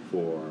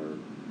 for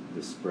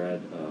the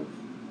spread of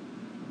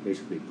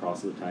basically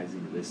proselytizing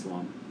of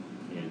Islam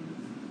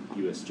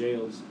in U.S.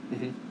 jails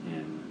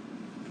and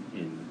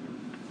in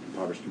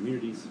impoverished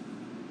communities,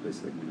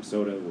 places like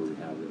Minnesota, where we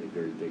have a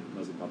very big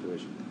Muslim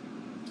population.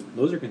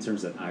 Those are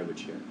concerns that I would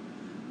share,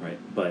 right?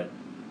 But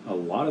a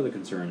lot of the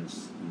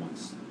concerns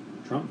amongst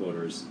Trump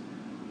voters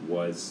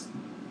was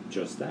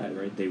just that,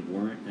 right? They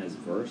weren't as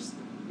versed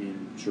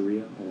in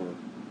Sharia or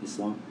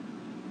Islam,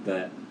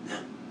 that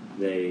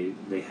they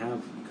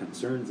have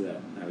concerns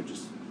that I would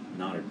just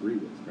not agree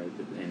with, right?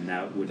 And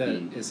that would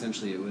be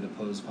essentially, it would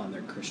oppose upon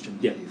their Christian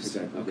beliefs. Yeah,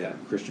 exactly. Okay. Yeah.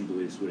 Christian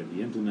beliefs wouldn't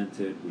be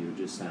implemented. We would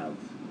just have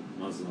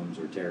Muslims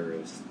or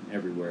terrorists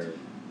everywhere.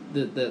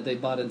 They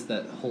bought into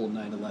that whole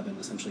 9/11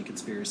 essentially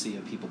conspiracy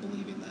of people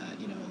believing that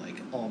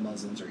like all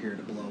Muslims are here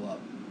to blow up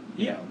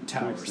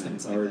towers,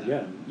 things like that.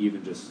 Yeah,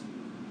 even just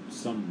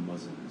some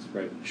Muslims,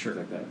 right? Sure.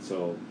 Things like that.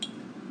 So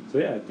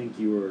yeah, I think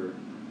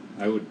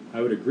I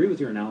would agree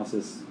with your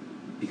analysis,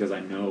 because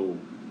I know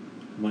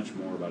much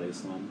more about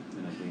Islam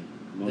than I think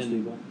most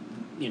people.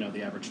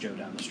 The average Joe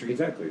down the street.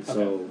 Exactly. Okay.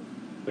 So,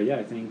 but yeah,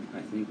 I think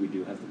we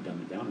do have to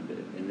dumb it down a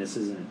bit, and this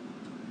isn't.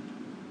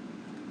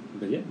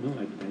 But yeah, no,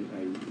 I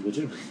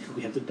legitimately think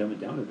we have to dumb it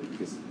down a bit,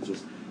 because it's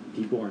just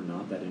people are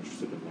not that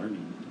interested in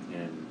learning,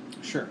 and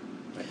sure.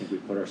 I think we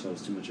put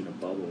ourselves too much in a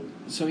bubble.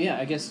 So yeah,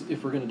 I guess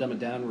if we're going to dumb it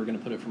down, we're going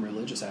to put it from a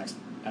religious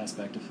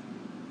aspect.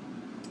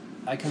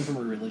 I come from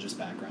a religious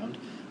background.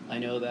 I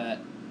know that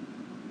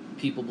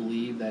people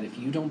believe that if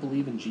you don't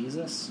believe in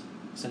Jesus,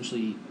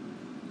 essentially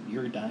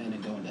you're dying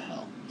and going to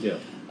hell. Yeah.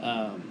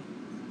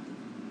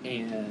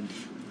 And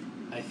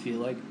I feel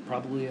like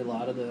probably a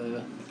lot of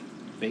the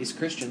base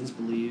Christians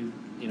believe,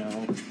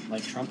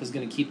 like Trump is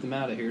going to keep them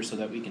out of here so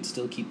that we can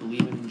still keep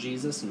believing in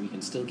Jesus and we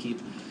can still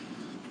keep...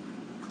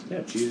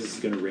 Yeah, Jesus is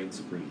going to reign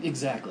supreme.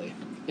 Exactly.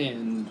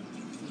 And,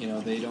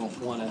 they don't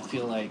want to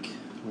feel like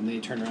when they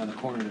turn around the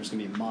corner, there's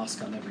going to be a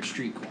mosque on every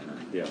street corner.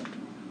 Yeah.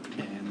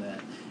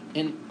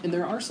 And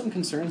there are some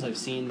concerns I've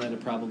seen that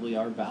probably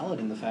are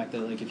valid in the fact that,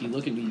 like, if you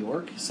look at New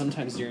York,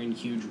 sometimes during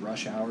huge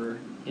rush hour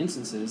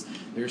instances,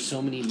 there's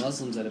so many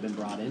Muslims that have been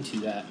brought into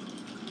that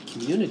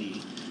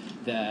community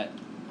that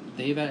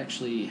they've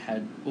actually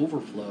had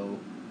overflow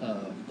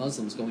of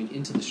Muslims going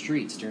into the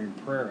streets during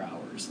prayer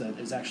hours that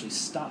has actually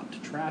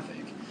stopped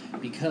traffic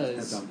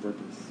because... That's on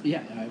purpose.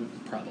 Yeah,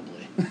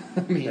 probably.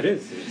 I mean, it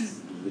is. It's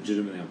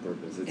legitimately on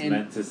purpose.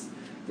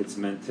 It's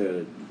meant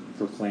to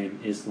proclaim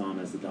Islam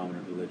as the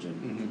dominant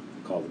religion,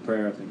 call to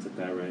prayer, things like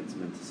that, right? It's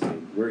meant to say,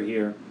 we're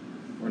here,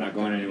 we're not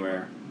going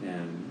anywhere,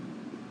 and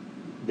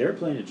they're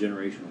playing a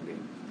generational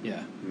game.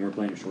 Yeah. And we're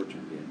playing a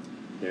short-term game.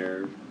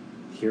 They're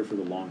here for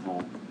the long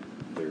haul.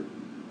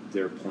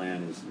 Their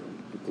plan is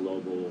a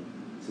global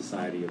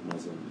society of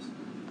Muslims,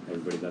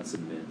 everybody that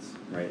submits,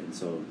 right? And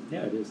so,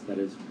 yeah, that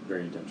is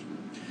very intentional.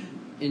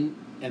 And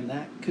And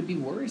that could be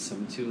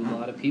worrisome to a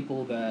lot of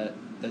people that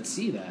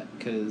see that,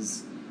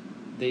 because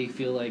they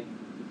feel like,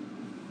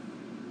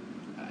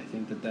 I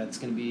think that that's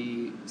going to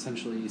be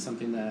essentially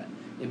something that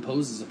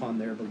imposes upon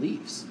their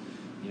beliefs.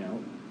 You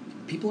know,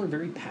 people are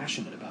very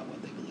passionate about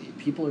what they believe.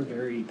 People are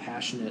very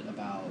passionate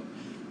about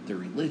their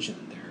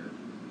religion,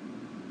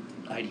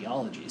 their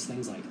ideologies,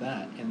 things like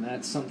that. And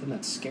that's something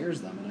that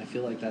scares them. And I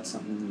feel like that's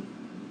something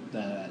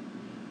that,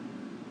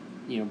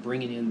 you know,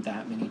 bringing in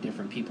that many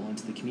different people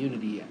into the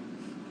community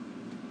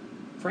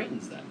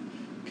frightens them.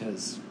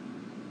 Because,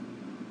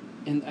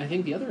 and I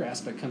think the other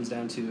aspect comes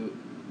down to,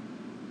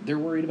 they're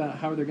worried about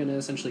how they're going to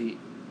essentially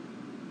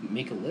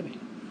make a living.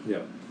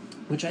 Yeah.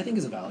 Which I think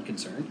is a valid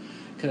concern,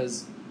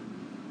 because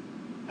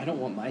I don't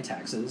want my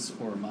taxes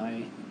or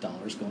my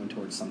dollars going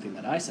towards something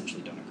that I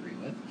essentially don't agree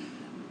with.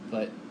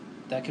 But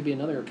that could be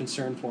another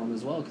concern for them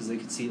as well, because they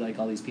could see like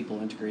all these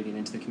people integrating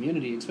into the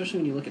community, especially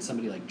when you look at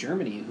somebody like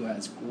Germany, who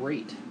has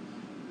great,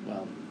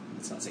 well,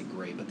 let's not say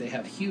great, but they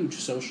have huge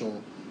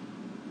social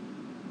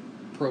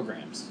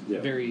programs.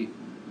 Yeah. Very,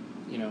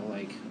 you know,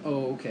 like,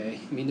 oh, okay.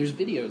 I mean, there's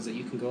videos that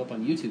you can go up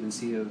on YouTube and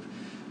see of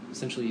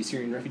essentially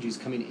Syrian refugees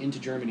coming into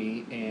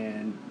Germany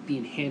and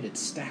being handed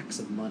stacks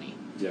of money.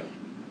 Yeah.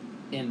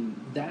 And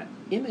that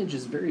image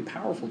is very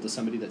powerful to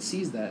somebody that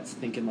sees that,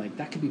 thinking like,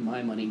 that could be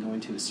my money going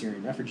to a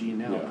Syrian refugee, and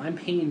now I'm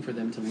paying for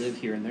them to live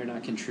here, and they're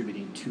not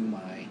contributing to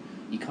my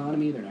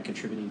economy, they're not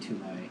contributing to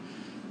my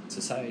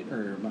society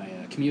or my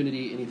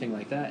community, anything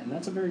like that. And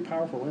that's a very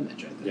powerful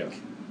image, I think. Yeah.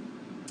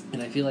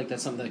 And I feel like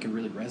that's something that can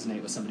really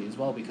resonate with somebody as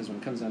well, because when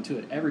it comes down to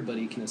it,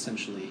 everybody can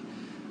essentially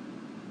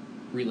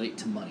relate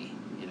to money.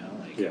 You know,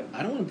 like,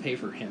 I don't want to pay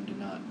for him to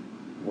not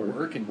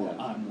work and while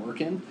I'm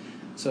working.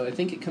 So I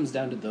think it comes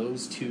down to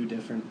those two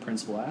different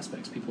principal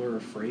aspects. People are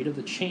afraid of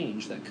the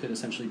change that could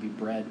essentially be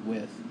bred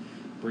with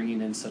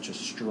bringing in such a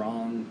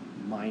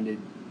strong-minded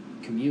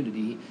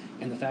community,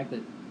 and the fact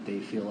that they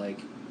feel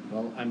like,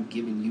 well, I'm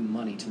giving you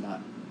money to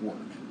not work.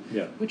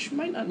 Yeah. Which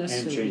might not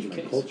necessarily be the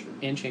case. Culture.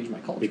 And change my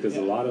culture. Because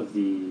a lot of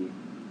the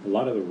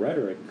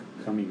rhetoric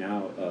coming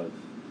out of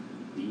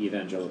the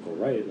evangelical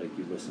right, like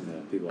you listen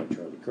to people like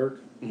Charlie Kirk,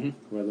 who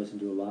I listen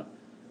to a lot,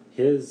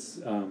 his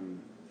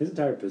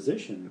entire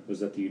position was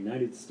that the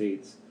United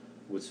States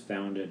was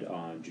founded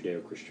on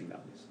Judeo-Christian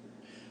values.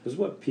 This is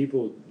what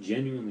people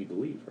genuinely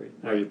believe,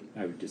 right?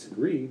 I would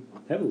disagree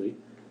heavily.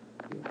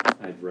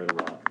 I've read a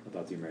lot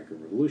about the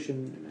American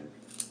Revolution, and I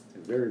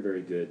have a very,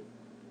 very good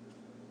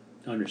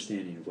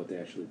understanding of what they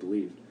actually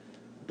believed.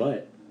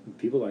 But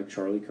people like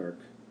Charlie Kirk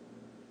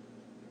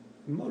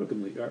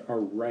modicumly are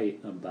right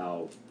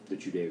about the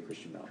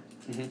Judeo-Christian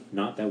values.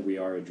 Not that we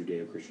are a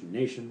Judeo-Christian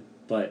nation,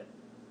 but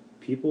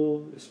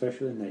people,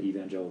 especially in that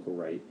evangelical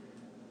right,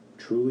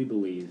 truly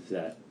believe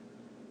that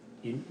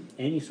in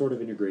any sort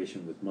of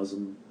integration with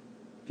Muslim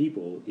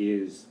people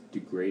is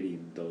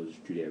degrading those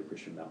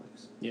Judeo-Christian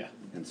values. Yeah.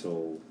 And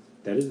so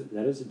that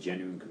is a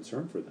genuine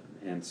concern for them.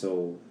 And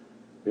so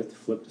we have to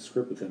flip the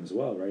script with them as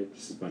well, right?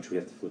 Just as much we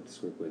have to flip the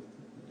script with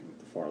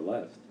the far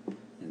left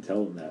and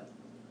tell them that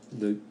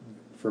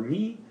for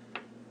me,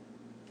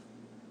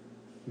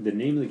 the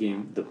name of the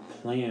game, the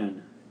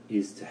plan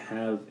is to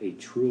have a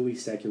truly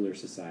secular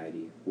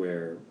society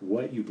where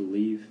what you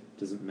believe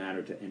doesn't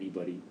matter to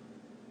anybody.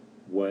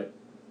 What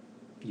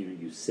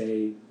you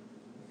say,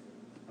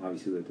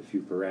 obviously with a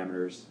few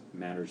parameters,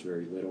 matters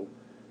very little,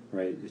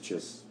 right? It's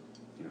just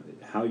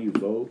how you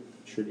vote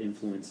should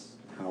influence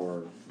how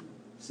our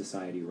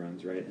society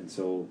runs, right? And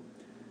so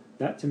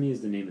that to me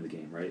is the name of the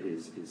game, right?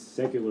 Is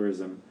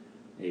secularism,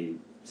 a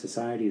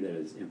society that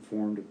is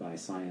informed by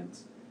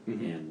science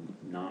and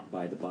not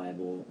by the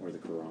Bible or the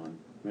Quran,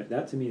 right?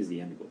 That to me is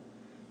the end goal,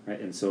 right?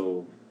 And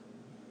so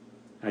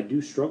I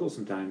do struggle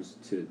sometimes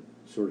to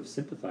sort of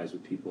sympathize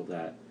with people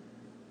that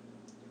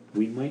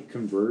we might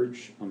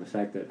converge on the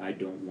fact that I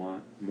don't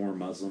want more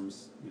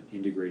Muslims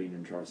integrating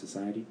into our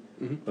society,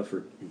 but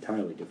for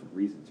entirely different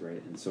reasons,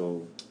 right? And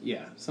so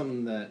yeah,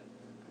 something that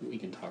we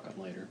can talk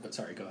on later. But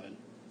sorry, go ahead.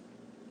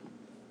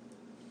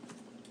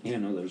 Yeah,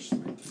 no, that was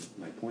just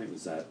my point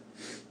was that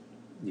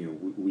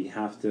we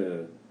have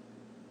to.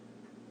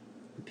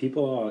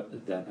 People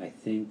that I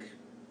think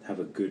have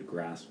a good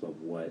grasp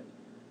of what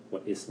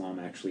Islam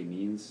actually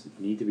means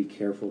need to be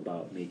careful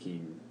about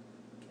making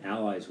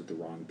allies with the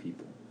wrong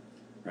people,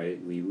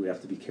 right? We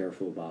have to be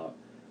careful about.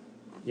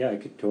 Yeah, I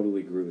could totally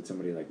agree with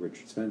somebody like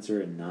Richard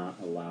Spencer and not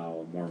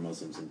allow more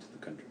Muslims into the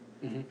country,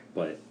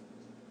 but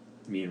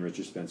me and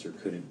Richard Spencer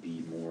couldn't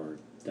be more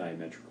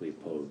diametrically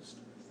opposed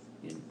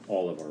in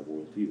all of our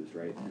worldviews,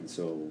 right? And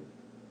so,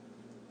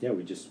 yeah,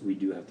 we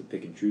do have to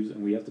pick and choose,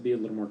 and we have to be a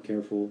little more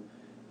careful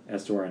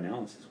as to our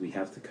analysis. We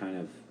have to kind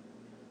of,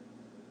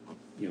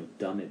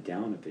 dumb it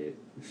down a bit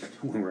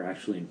when we're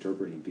actually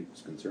interpreting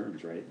people's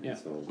concerns, right? And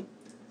so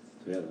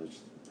yeah, that was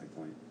just my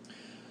point.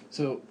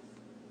 So,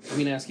 I'm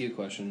going to ask you a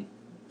question.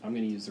 I'm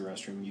going to use the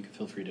restroom. You can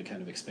feel free to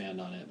kind of expand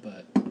on it,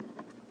 but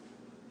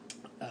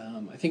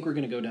I think we're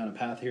going to go down a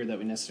path here that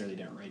we necessarily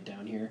didn't write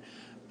down here,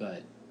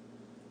 but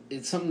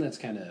it's something that's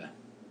kind of,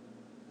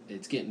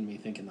 it's getting me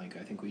thinking like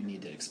I think we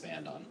need to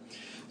expand on.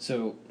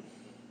 So,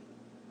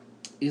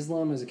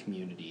 Islam as a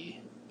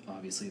community,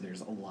 obviously,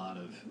 there's a lot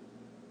of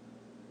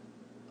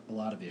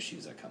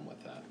issues that come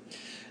with that.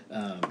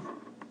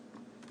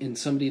 And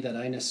somebody that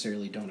I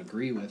necessarily don't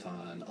agree with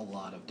on a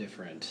lot of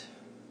different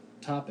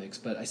topics,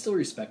 but I still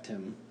respect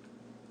him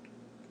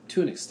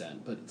to an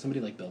extent. But somebody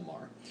like Bill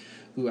Maher,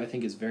 who I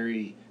think is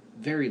very,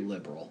 very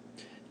liberal,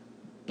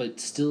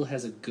 but still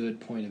has a good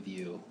point of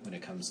view when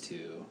it comes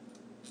to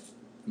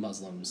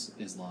Muslims,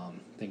 Islam,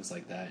 things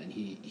like that. And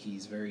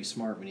he's very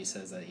smart when he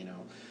says that,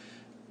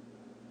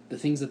 the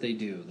things that they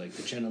do, like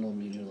the genital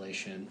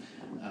mutilation,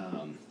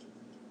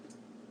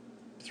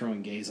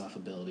 throwing gays off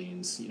of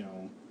buildings,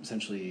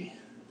 essentially,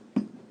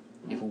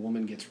 if a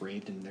woman gets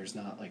raped and there's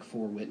not like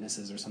 4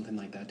 witnesses or something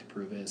like that to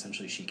prove it,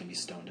 essentially she can be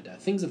stoned to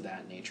death. Things of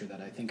that nature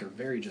that I think are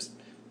very just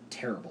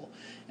terrible,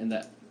 and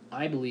that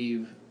I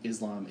believe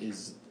Islam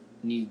is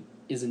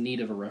in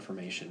need of a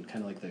reformation,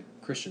 kind of like the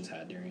Christians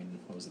had during,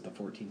 the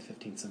 14th,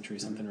 15th century,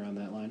 something around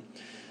that line.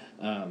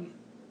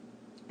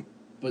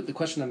 But the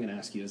question I'm going to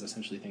ask you is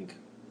essentially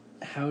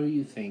how do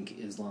you think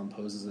Islam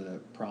poses a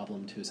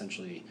problem to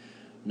essentially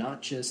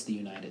not just the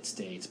United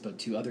States, but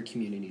to other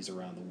communities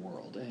around the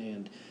world?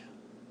 And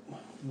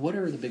what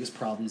are the biggest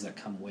problems that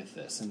come with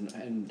this?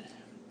 And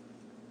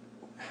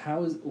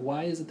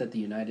why is it that the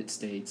United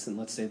States, and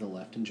let's say the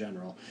left in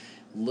general,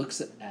 looks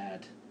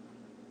at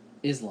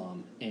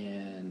Islam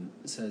and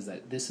says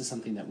that this is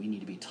something that we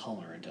need to be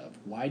tolerant of?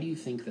 Why do you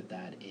think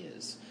that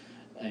is?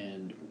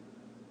 And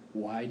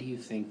why do you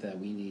think that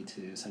we need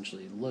to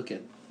essentially look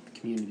at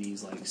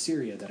communities like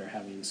Syria that are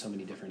having so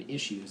many different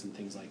issues and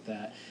things like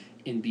that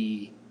and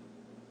be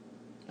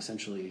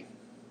essentially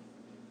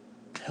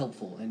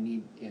helpful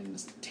and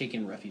take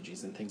in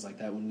refugees and things like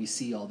that when we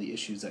see all the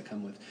issues that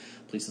come with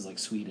places like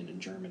Sweden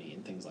and Germany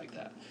and things like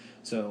that?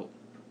 So,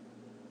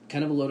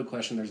 kind of a loaded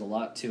question. There's a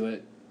lot to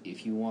it.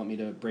 If you want me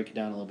to break it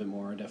down a little bit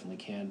more, I definitely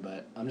can,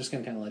 but I'm just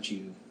going to kind of let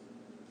you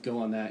go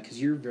on that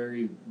because you're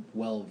very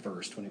well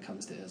versed when it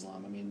comes to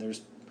Islam. I mean,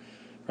 there's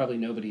probably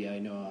nobody I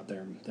know out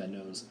there that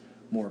knows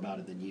more about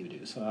it than you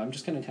do. So I'm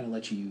just going to kind of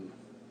let you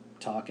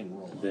talk and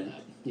roll on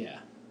that. Yeah.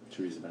 Should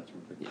we use the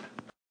bathroom quick? Yeah.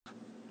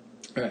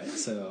 All right,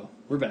 so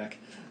we're back.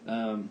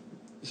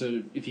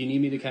 So if you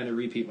need me to kind of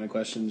repeat my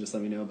question, just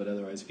let me know. But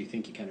otherwise, if you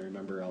think you kind of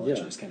remember, I'll let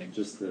you just kind of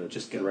just the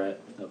threat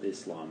of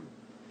Islam.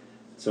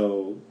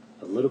 So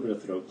a little bit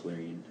of throat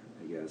clearing,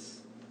 I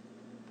guess.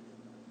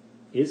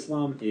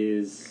 Islam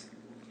is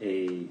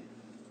a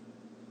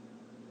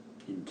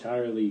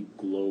entirely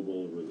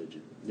global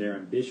religion. Their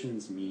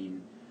ambitions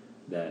mean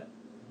that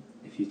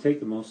if you take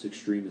the most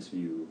extremist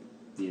view,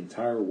 the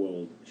entire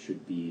world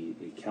should be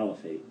a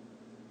caliphate,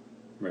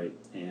 right?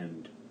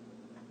 And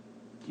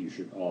you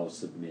should all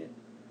submit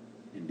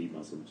and be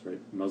Muslims, right?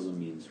 Muslim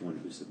means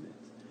one who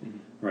submits,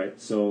 right?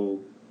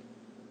 So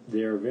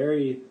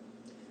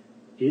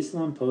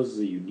Islam poses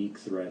a unique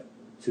threat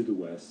to the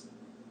West,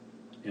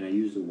 and I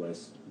use the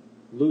West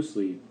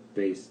loosely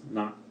based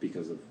not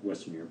because of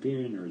Western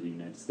European or the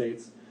United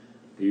States.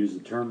 I use the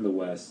term the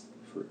West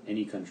for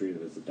any country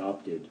that has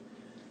adopted,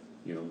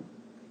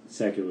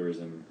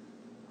 secularism,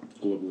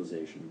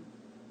 globalization,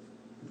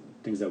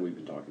 things that we've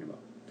been talking about.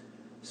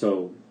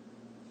 So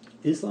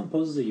Islam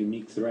poses a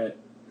unique threat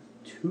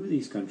to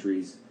these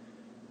countries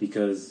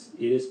because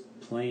it is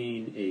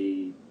playing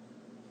a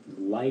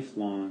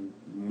lifelong,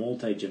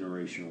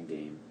 multi-generational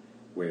game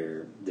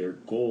where their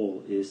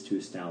goal is to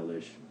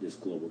establish this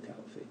global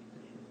caliphate.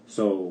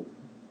 So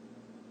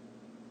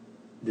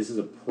this is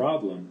a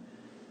problem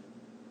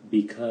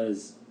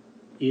because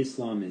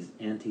Islam is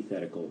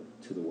antithetical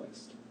to the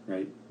West,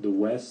 right? The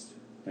West,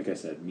 like I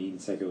said,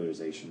 means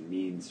secularization,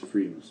 means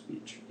freedom of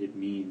speech. It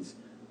means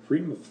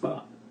freedom of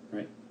thought,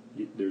 right?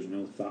 There's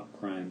no thought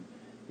crime.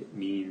 It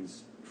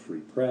means free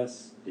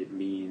press. It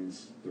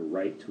means the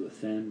right to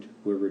offend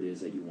whoever it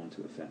is that you want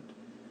to offend.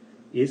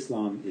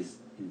 Islam is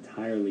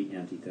entirely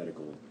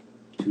antithetical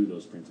to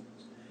those principles.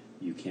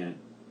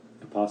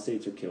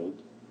 Apostates are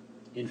killed.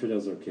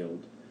 Infidels are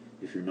killed.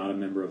 If you're not a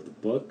member of the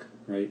book,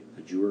 right,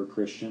 a Jew or a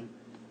Christian,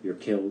 you're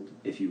killed.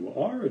 If you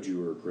are a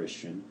Jew or a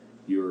Christian,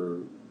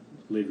 you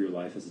live your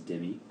life as a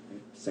dhimmi,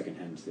 right,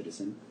 second-hand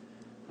citizen.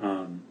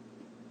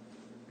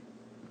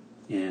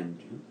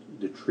 And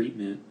the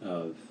treatment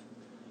of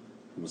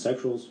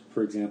homosexuals,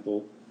 for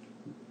example,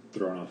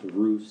 thrown off of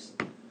roofs,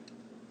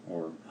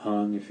 or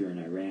hung if you're in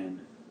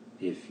Iran.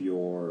 If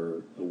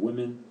you're a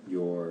woman,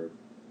 your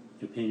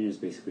opinion is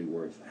basically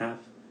worth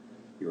half.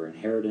 Your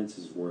inheritance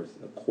is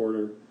worth a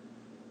quarter,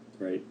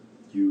 right?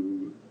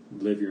 You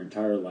live your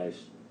entire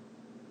life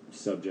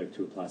subject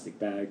to a plastic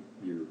bag.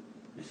 You're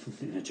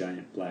in a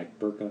giant black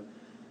burqa.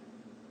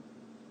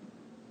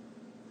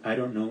 I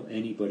don't know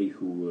anybody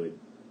who would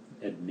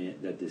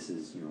admit that this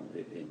is,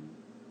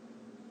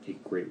 a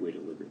great way to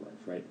live your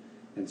life, right?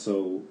 And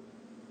so,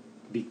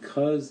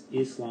 because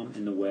Islam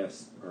and the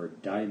West are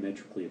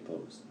diametrically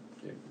opposed,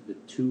 the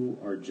two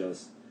are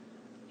just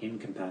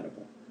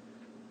incompatible.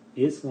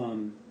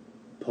 Islam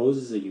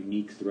poses a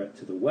unique threat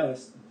to the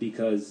West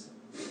because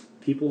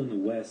people in the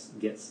West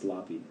get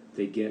sloppy,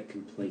 they get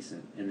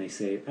complacent, and they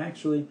say,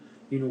 actually,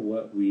 you know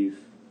what, we've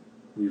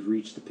we've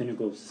reached the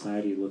pinnacle of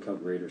society, look how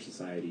great our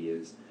society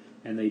is.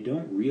 And they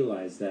don't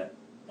realize that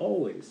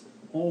always,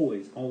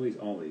 always, always,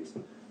 always,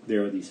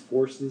 there are these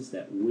forces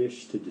that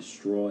wish to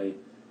destroy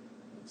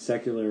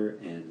secular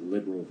and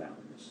liberal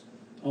values.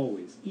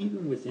 Always.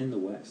 Even within the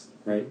West,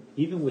 right?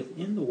 Even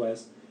within the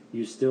West,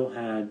 you still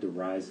had the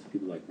rise of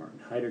people like Martin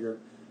Heidegger,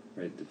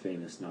 right? The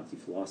famous Nazi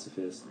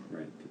philosophist,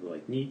 right? People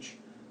like Nietzsche,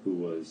 who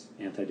was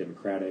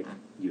anti-democratic.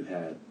 You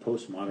had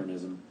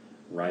postmodernism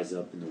rise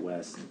up in the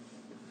West,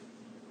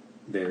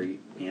 very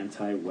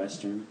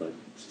anti-Western, but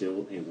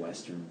still a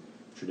Western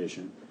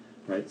tradition,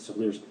 right? So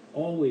there's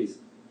always,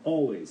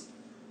 always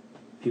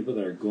people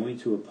that are going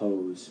to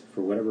oppose,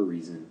 for whatever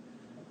reason,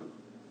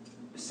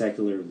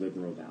 secular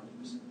liberal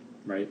values,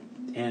 right?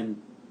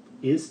 And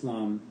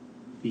Islam,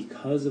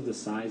 because of the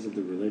size of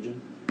the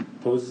religion,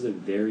 poses a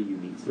very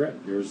unique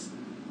threat. There's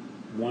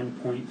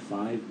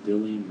 1.5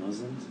 billion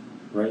Muslims,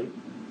 right?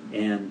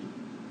 And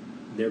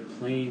they're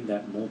playing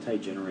that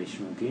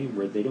multi-generational game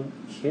where they don't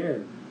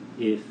care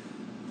if,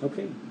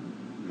 okay,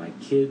 my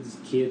kids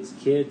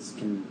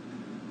can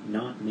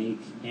not make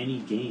any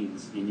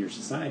gains in your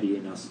society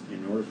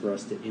in order for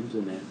us to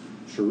implement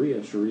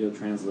Sharia. Sharia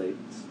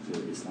translates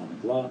to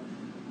Islamic law.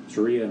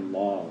 Sharia and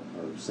law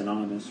are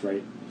synonymous,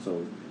 right?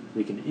 So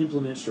we can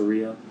implement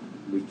Sharia.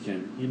 We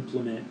can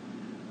implement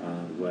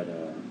I'm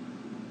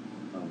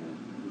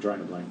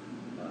drawing a blank.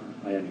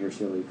 Ayan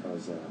Hirsi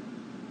calls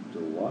the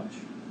watch.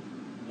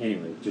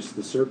 Anyway, just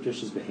the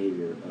surreptitious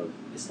behavior of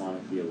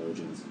Islamic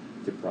theologians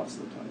to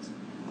proselytize,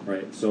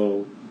 right?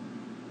 So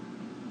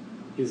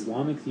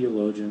Islamic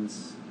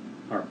theologians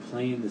are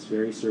playing this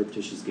very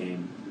surreptitious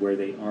game where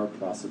they are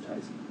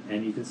proselytizing.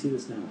 And you can see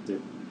this now. They're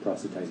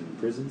proselytizing in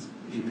prisons.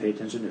 If you pay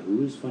attention to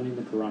who's funding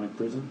the Quranic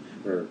prison,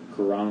 or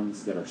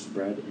Qurans that are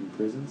spread in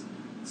prisons,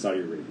 Saudi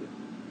Arabia.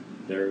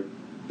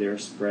 They're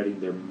spreading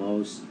their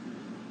most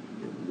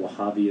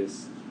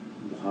Wahhabist,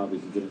 we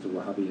could get into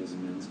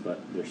Wahhabism,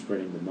 but they're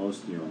spreading the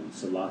most,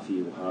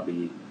 Salafi,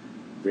 Wahhabi,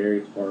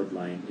 very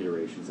hard-line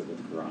iterations of what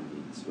the Quran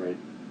means, right?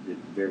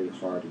 Very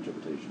hard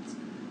interpretations,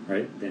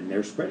 right? And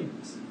they're spreading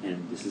this.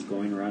 And this is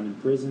going around in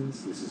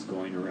prisons. This is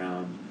going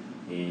around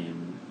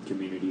in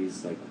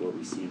communities like what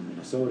we see in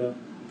Minnesota,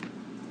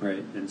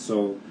 right? And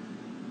so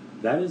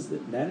that is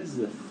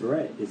the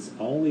threat. It's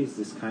always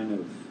this kind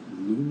of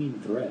looming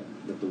threat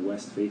that the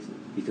West faces.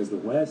 Because the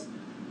West,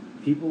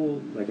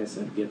 people, like I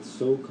said, get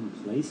so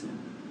complacent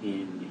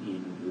in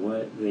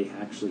what they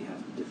actually have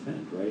to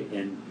defend, right?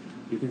 And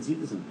you can see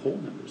this in poll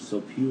numbers.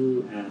 So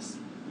Pew asked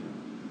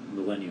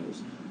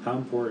millennials, how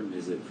important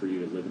is it for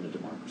you to live in a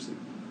democracy?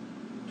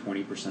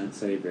 20%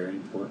 say very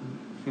important.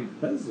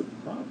 That is a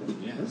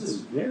problem. Yeah, this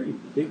is a very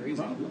big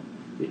crazy problem.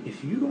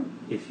 If you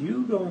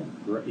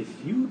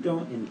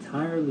don't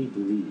entirely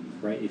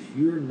believe, right? If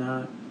you're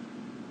not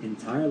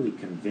entirely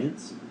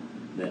convinced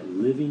that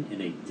living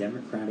in a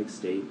democratic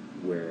state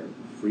where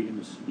freedom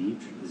of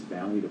speech is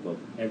valued above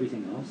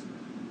everything else,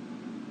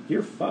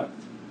 you're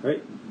fucked,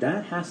 right?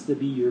 That has to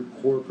be your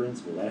core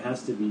principle. That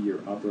has to be your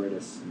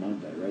operatus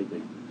mundi, right?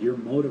 Like your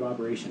mode of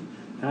operation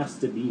has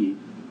to be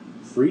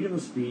freedom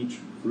of speech,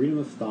 freedom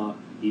of thought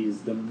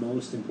is the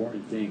most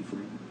important thing.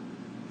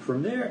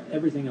 From there,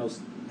 everything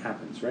else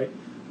happens, right?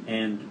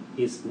 And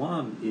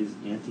Islam is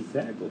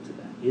antithetical to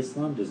that.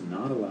 Islam does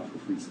not allow for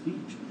free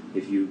speech.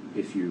 If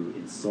you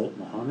insult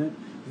Muhammad,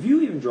 if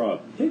you even draw a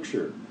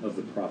picture of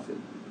the Prophet,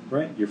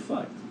 right, you're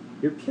fucked.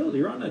 You're killed.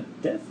 You're on a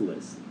death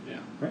list. Yeah.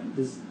 Right?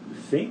 This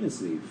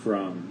famously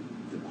from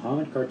the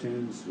Muhammad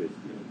cartoons with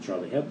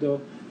Charlie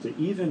Hebdo to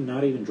even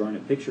not even drawing a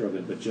picture of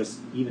it, but just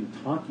even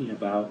talking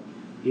about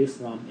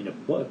Islam in a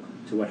book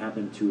to what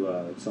happened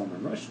to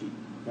Salman Rushdie,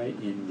 right,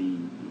 in the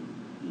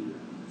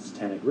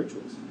Satanic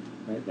Rituals,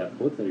 right, that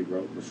book that he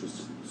wrote, which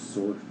was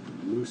sort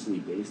of loosely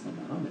based on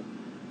Muhammad,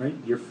 right?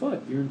 You're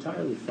fucked. You're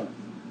entirely fucked.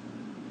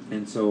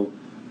 And so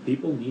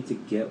people need to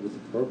get with the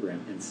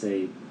program and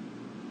say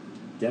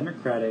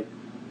democratic,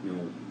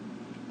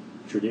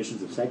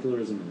 traditions of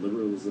secularism and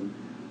liberalism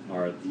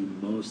are the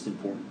most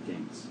important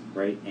things,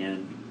 right?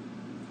 And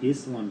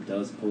Islam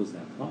does pose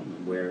that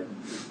problem where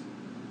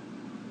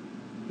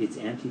it's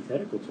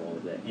antithetical to all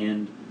of that.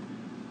 And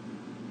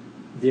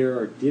there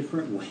are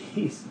different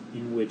ways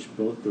in which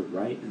both the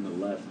right and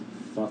the left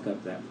fuck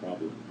up that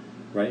problem,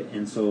 right?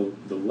 And so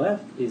the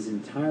left is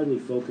entirely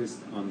focused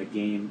on the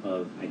game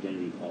of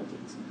identity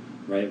politics,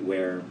 right?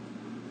 Where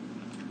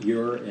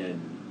you're a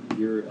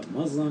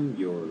Muslim,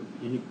 you're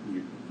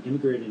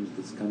immigrated into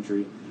this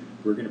country,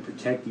 we're going to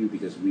protect you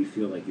because we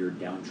feel like you're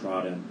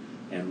downtrodden,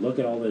 and look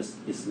at all this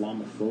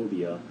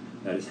Islamophobia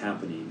that is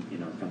happening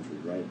in our country,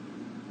 right?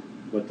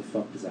 What the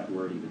fuck does that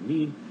word even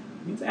mean?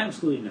 It means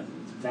absolutely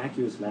nothing. It's a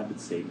vacuous, vapid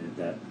statement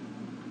that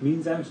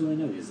means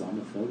absolutely nothing.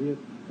 Islamophobia?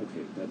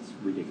 Okay, that's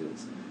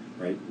ridiculous,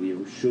 right? We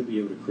should be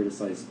able to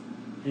criticize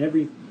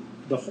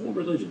the whole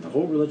religion. The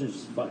whole religion is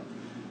just fucked.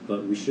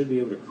 But we should be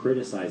able to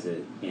criticize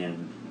it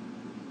and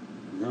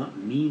not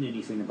mean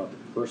anything about the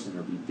person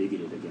or be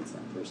bigoted against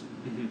that person,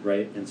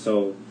 right? And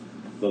so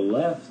the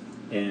left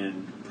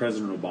and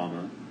President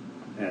Obama,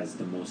 as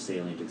the most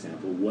salient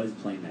example, was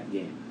playing that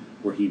game,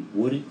 where he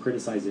wouldn't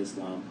criticize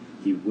Islam,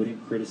 he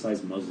wouldn't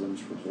criticize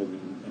Muslims for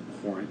holding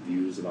abhorrent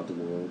views about the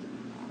world,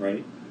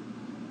 right?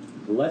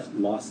 The left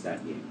lost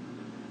that game.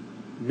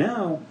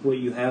 Now, what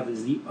you have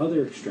is the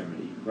other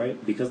extremity,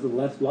 right? Because the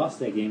left lost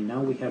that game,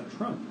 now we have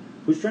Trump,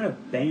 who's trying to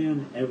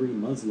ban every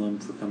Muslim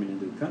for coming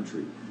into the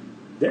country.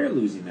 They're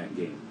losing that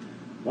game.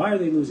 Why are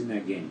they losing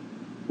that game?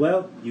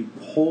 Well, you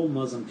poll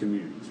Muslim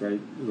communities, right?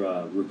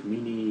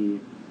 Rukmini,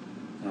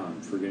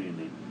 I'm forgetting her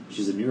name.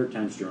 She's a New York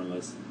Times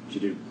journalist. She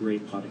did a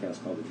great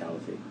podcast called The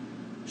Caliphate.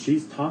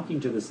 She's talking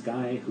to this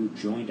guy who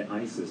joined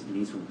ISIS, and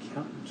he's from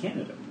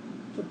Canada.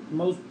 The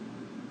most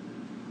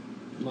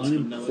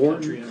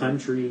unimportant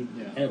country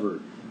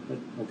ever. But,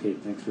 okay,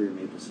 thanks for your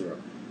maple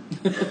syrup.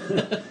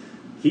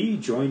 He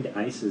joined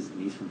ISIS,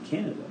 and he's from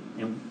Canada.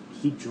 And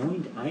he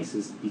joined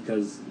ISIS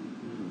because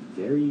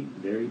very,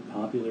 very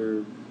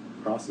popular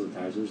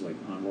proselytizers like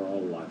Anwar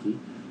al-Awlaki,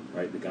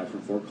 right, the guy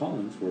from Fort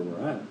Collins, where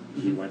we're at,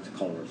 he went to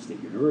Colorado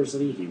State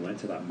University, he went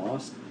to that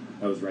mosque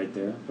that was right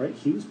there, right?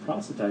 He was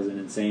proselytizing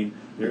and saying,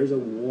 there's a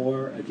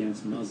war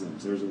against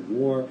Muslims, there's a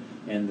war,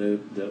 and the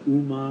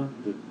Ummah,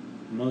 the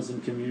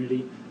Muslim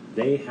community,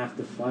 they have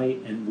to fight,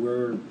 and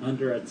we're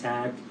under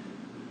attack.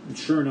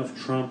 Sure enough,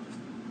 Trump,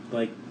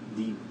 like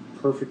the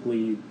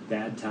perfectly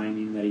bad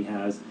timing that he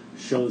has,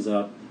 shows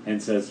up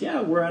and says, yeah,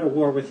 we're at a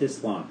war with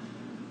Islam.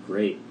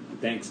 Great.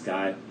 Thanks,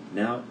 guy.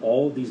 Now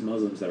all these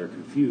Muslims that are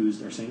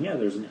confused are saying, yeah,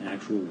 there's an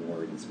actual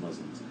war against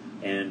Muslims.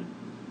 And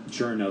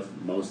sure enough,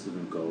 most of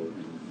them go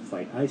and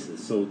fight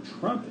ISIS. So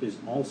Trump is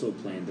also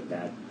playing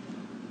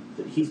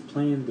he's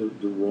playing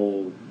the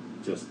role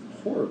just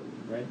horribly,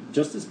 right?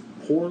 Just as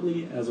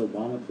poorly as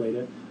Obama played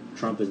it,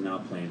 Trump is now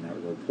playing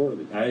that role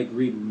poorly. I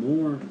agree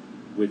more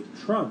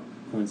with Trump,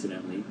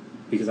 coincidentally,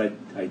 because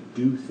I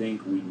do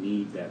think we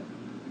need that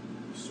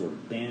sort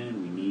of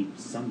ban. We need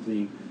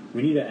something.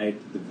 We need to,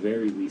 at the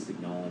very least,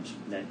 acknowledge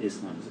that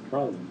Islam is a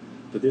problem.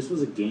 But this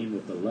was a game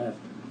that the left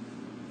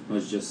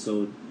was just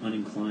so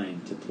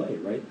uninclined to play,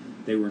 right?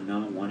 They were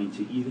not wanting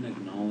to even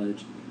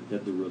acknowledge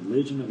that the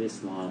religion of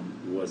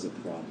Islam was a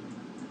problem,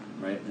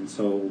 right? And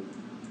so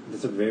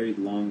that's a very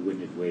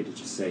long-winded way to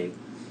just say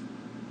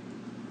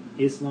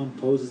Islam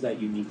poses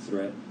that unique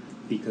threat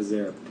because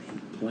they're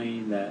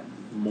playing that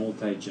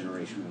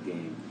multi-generational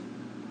game.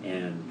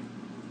 And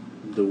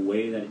the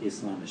way that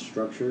Islam is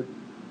structured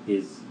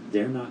is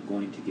they're not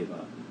going to give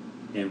up.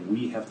 And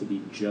we have to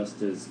be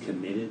just as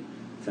committed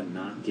to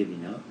not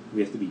giving up.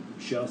 We have to be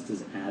just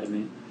as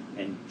adamant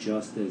and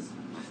just as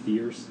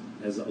fierce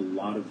as a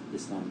lot of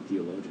Islamic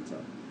theologians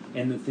are.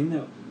 And the thing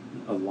that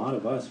a lot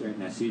of us, right,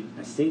 and I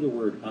say the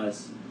word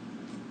us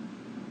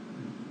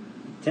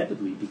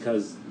tepidly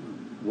because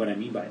what I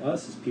mean by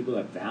us is people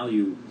that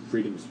value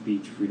freedom of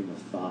speech, freedom of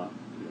thought,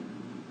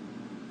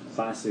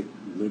 classic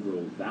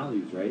liberal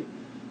values, right?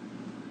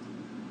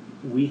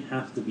 We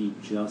have to be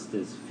just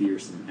as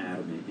fierce and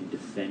adamant in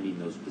defending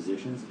those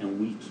positions, and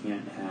we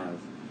can't have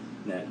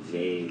that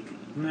vague,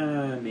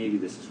 maybe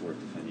this is worth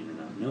defending or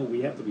not. No,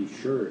 we have to be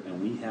sure,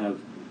 and we have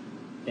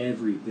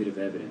every bit of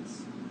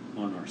evidence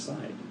on our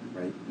side,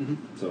 right? Mm-hmm.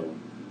 So,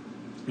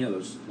 yeah,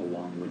 there's a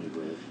long-winded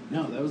way.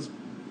 No, that was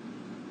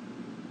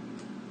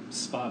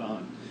spot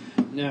on.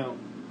 Now,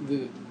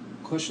 the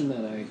question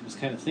that I was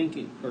kind of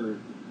thinking, or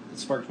it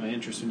sparked my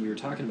interest when you were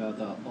talking about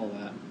all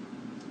that,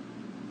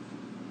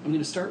 I'm going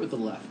to start with the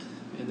left,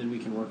 and then we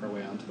can work our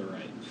way on to the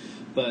right.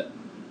 But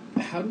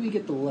how do we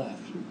get the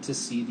left to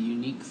see the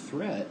unique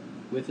threat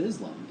with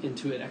Islam and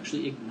to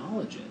actually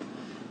acknowledge it?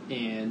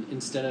 And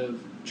instead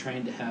of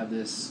trying to have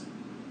this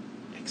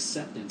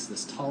acceptance,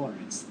 this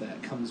tolerance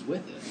that comes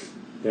with it.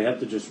 They have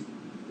to just,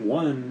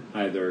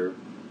 either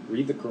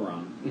read the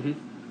Quran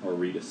or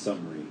read a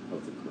summary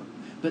of the Quran.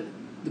 But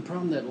the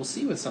problem that we'll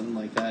see with something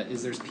like that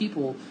is there's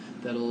people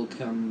that'll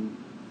come,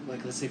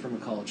 like let's say from a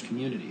college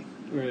community,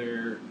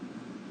 where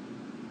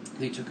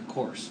they took a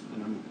course,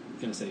 and I'm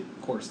going to say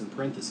course in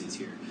parentheses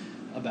here,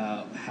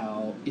 about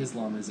how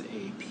Islam is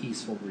a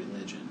peaceful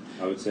religion.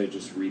 I would say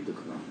just read the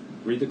Quran.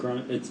 Read the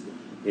Quran.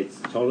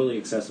 It's totally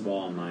accessible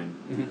online.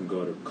 You can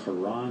go to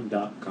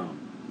Quran.com.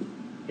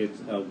 It's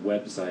a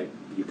website.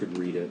 You can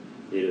read it.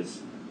 It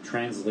is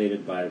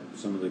translated by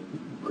some of the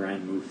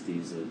Grand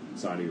Muftis of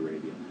Saudi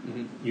Arabia.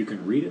 You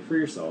can read it for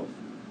yourself,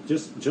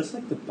 just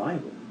like the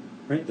Bible,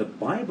 right? The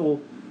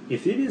Bible,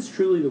 if it is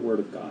truly the Word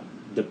of God,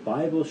 the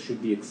Bible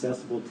should be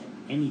accessible to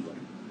anybody.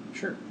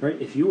 Sure. Right?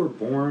 If you were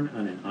born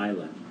on an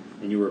island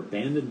and you were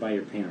abandoned by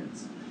your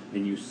parents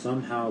and you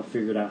somehow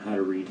figured out how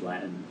to read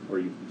Latin, or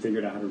you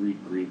figured out how to read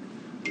Greek,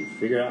 or you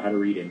figured out how to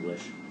read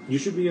English, you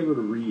should be able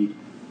to read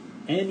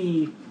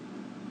any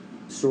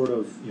sort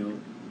of,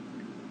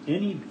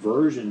 any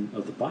version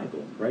of the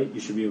Bible, right? You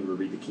should be able to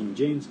read the King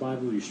James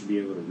Bible. You should be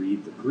able to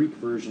read the Greek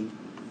version.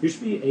 You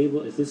should be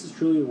able, if this is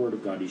truly the Word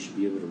of God, you should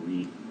be able to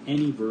read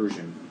any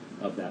version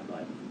of that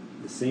Bible.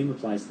 The same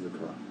applies to the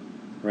Quran,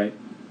 right?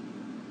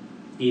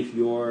 If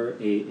you're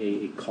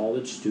a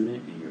college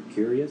student and you're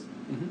curious,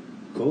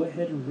 go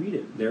ahead and read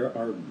it. There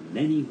are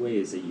many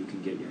ways that you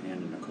can get your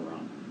hand in the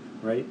Quran,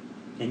 right?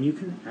 And you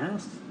can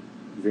ask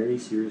very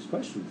serious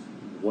questions.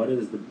 what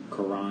does the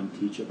Quran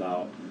teach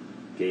about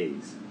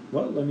gays?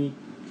 Well, let me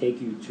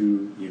take you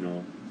to,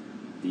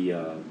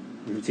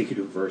 let me take you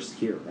to a verse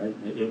here, right?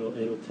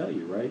 It'll tell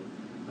you, right?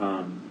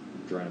 I'm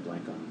drawing a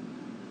blank on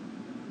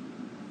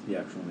the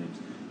actual names.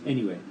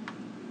 Anyway,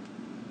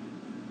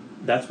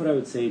 that's what I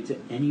would say to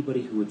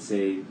anybody who would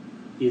say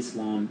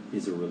Islam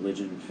is a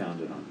religion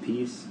founded on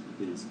peace.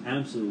 It is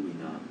absolutely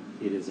not.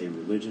 It is a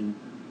religion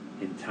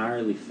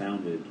entirely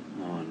founded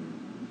on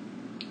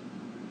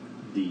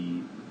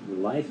the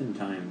life and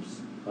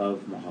times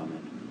of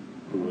Muhammad,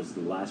 who was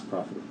the last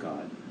prophet of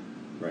God,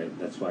 right?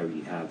 That's why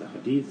we have the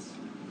hadiths.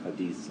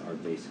 Hadiths are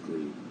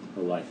basically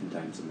the life and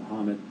times of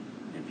Muhammad,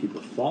 and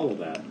people follow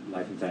that,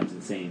 life and times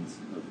and sayings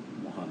of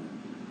Muhammad.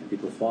 And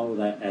people follow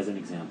that as an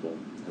example,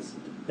 as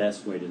the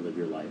best way to live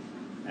your life,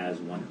 as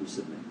one who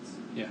submits.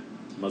 Yeah.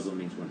 Muslim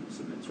means one who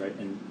submits, right?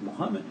 And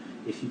Muhammad,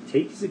 if you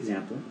take his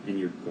example and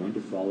you're going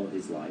to follow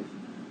his life,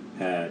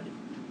 had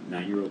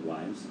 9-year-old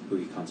wives who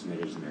he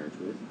consummated his marriage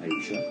with,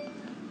 Aisha.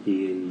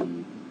 He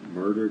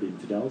murdered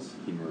infidels.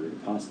 He murdered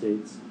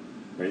apostates.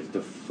 Right?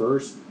 The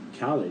first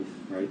caliph,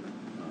 right,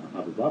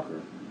 Abu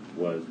Bakr,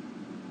 was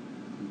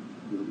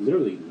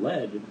literally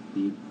led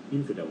the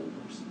infidel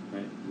wars,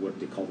 right? What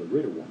they call the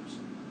Ridda Wars,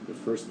 the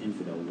first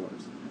infidel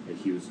wars. That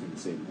he was going to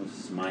say, well,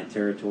 "This is my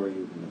territory.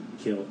 We're going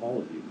to kill all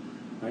of you,"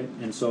 right?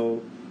 And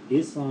so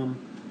Islam,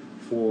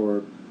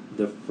 for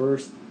the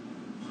first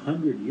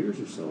 100 years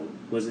or so,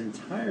 was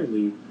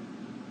entirely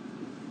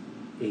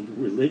a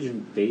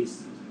religion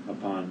based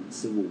upon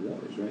civil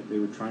wars, right? They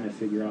were trying to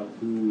figure out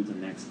who the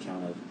next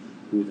caliph,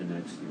 who the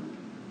next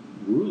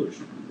ruler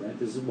should be, right?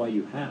 This is why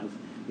you have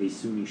a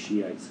Sunni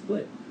Shiite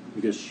split,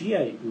 because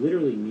Shiite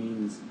literally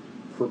means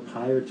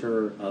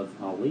proprietor of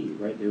Ali,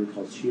 right? They were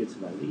called Shiites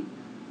of Ali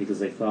because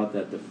they thought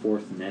that the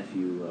fourth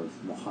nephew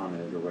of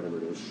Muhammad or whatever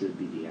it is should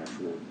be the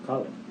actual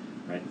caliph,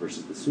 right?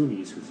 Versus the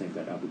Sunnis who think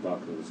that Abu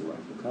Bakr was the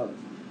rightful caliph,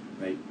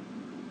 right?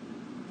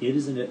 It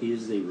is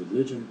a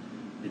religion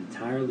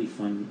entirely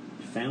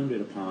founded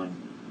upon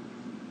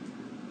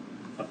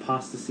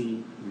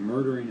apostasy,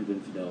 murdering of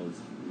infidels,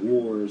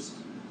 wars,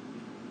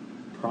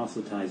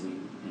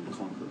 proselytizing, and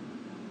conquering.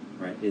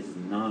 Right? It is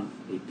not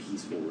a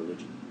peaceful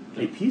religion.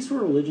 A peaceful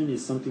religion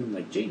is something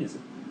like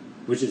Jainism,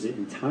 which is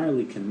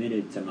entirely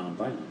committed to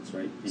nonviolence.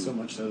 Right? And so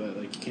much so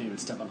that you can't even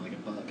step on like a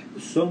bug.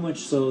 So much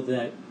so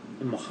that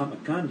Mahatma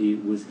Gandhi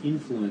was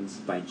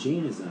influenced by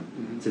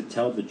Jainism to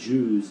tell the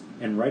Jews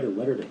and write a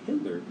letter to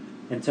Hitler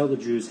and tell the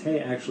Jews, hey,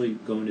 actually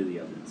go into the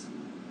ovens.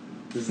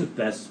 This is the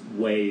best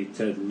way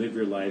to live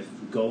your life.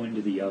 Go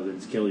into the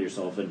ovens, kill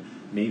yourself, and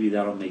maybe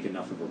that'll make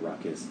enough of a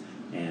ruckus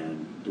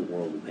and the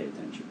world will pay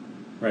attention.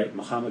 Right?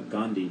 Mahatma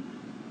Gandhi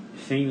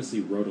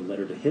famously wrote a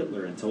letter to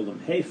Hitler and told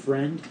him, hey,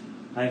 friend,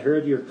 I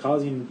heard you're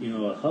causing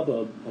a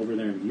hubbub over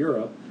there in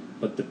Europe,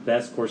 but the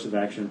best course of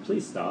action,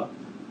 please stop.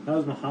 That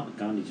was Mahatma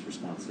Gandhi's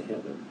response to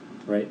Hitler.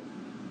 Right?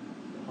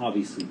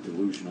 Obviously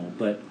delusional,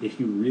 but if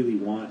you really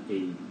want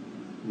a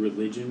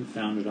religion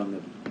founded on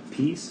the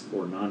peace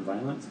or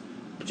nonviolence,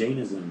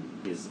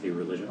 Jainism is a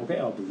religion. Okay,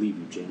 I'll believe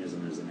you.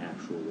 Jainism is an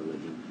actual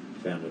religion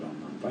founded on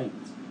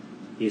nonviolence.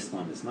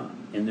 Islam is not.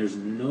 And there's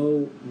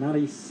not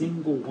a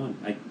single one.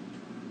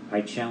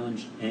 I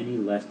challenge any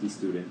lefty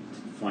student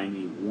to find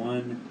me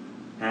one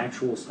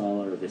actual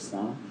scholar of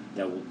Islam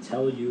that will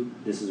tell you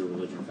this is a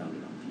religion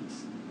founded on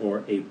peace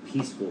or a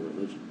peaceful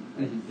religion.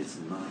 Right? It's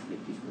not a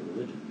peaceful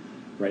religion.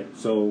 Right?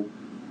 So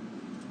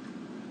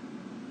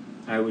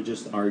I would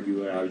just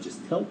argue, I would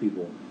just tell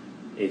people,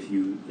 if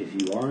you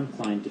are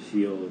inclined to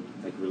feel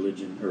like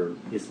religion or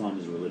Islam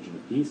is a religion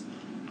of peace,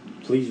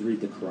 please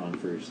read the Quran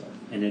for yourself.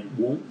 And it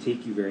won't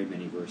take you very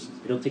many verses.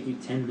 It'll take you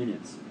 10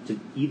 minutes to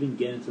even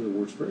get into the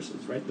worst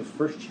verses, right? The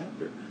first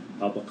chapter,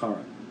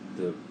 Al-Baqarah,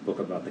 the book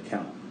about the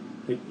cow.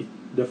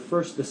 The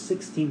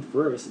 16th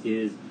verse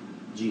is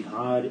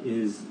jihad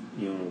is,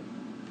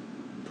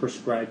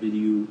 prescribed to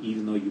you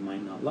even though you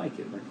might not like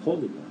it, right?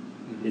 Holy war.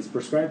 It's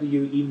prescribed to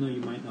you even though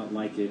you might not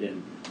like it,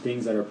 and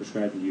things that are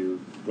prescribed to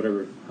you,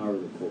 however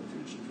the quote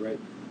finishes, right?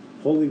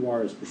 Holy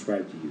war is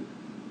prescribed to you.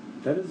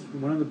 That is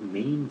one of the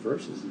main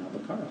verses in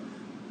Al-Baqarah.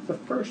 The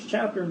first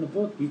chapter in the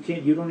book, you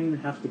don't even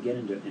have to get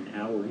into an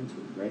hour into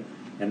it, right?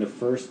 And the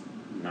first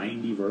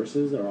 90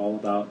 verses are all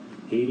about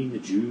hating the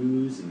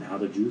Jews and how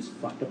the Jews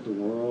fucked up the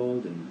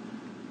world and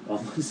all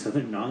this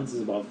other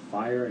nonsense about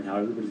fire and how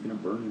everybody's going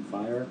to burn in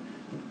fire.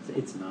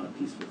 It's not a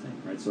peaceful thing,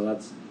 right? So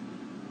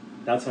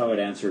that's how I'd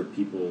answer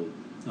people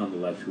on the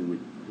left who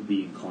would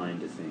be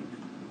inclined to think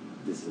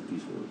this is a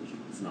peaceful religion.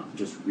 It's not.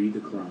 Just read the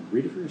Quran.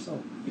 Read it for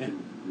yourself. You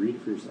can read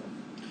it for yourself.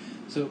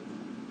 So,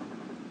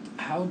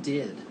 how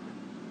did,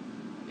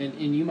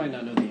 and you might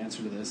not know the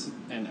answer to this,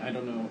 and I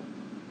don't know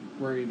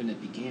where even it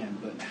began,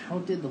 but how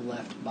did the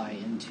left buy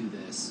into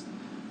this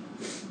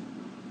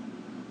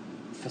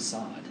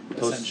facade,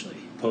 essentially?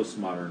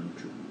 Postmodern.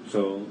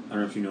 So, I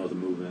don't know if you know the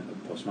movement of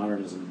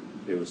postmodernism.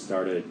 It was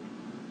started,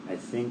 I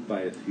think,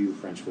 by a few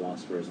French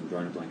philosophers. I'm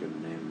drawing a blank on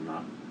the name. I'm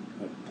not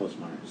a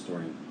postmodern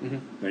historian.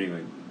 But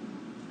anyway,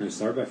 it was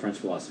started by French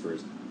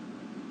philosophers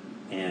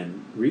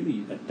and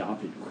really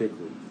adopted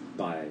quickly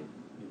by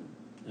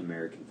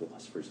American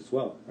philosophers as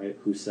well, right?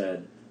 Who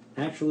said,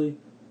 actually,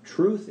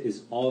 truth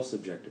is all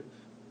subjective.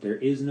 There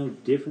is no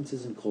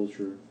differences in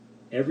culture.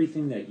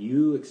 Everything that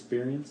you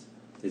experience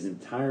is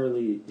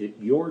entirely,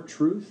 your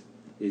truth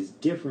is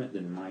different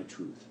than my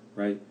truth,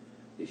 right?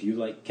 If you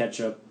like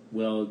ketchup,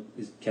 well,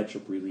 is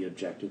ketchup really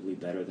objectively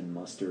better than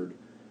mustard,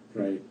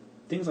 right?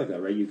 Things like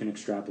that, right? You can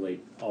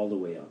extrapolate all the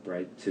way up,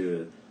 right?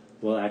 To,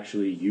 well,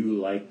 actually, you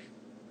like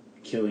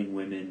killing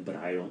women, but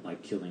I don't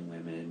like killing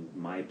women.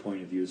 My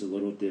point of view is a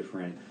little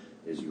different.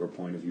 Is your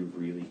point of view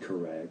really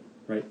correct,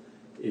 right?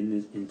 In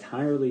this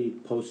entirely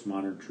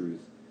postmodern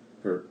truth,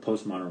 or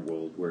postmodern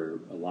world, where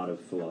a lot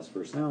of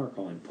philosophers now are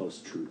calling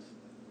post-truth,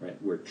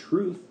 right? Where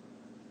truth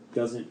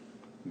doesn't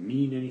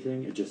mean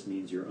anything, it just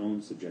means your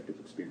own subjective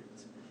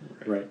experience,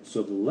 right?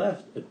 So the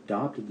left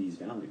adopted these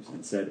values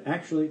and said,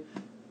 actually,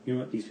 you know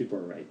what, these people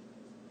are right.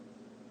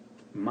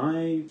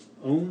 My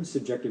own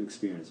subjective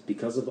experience,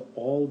 because of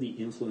all the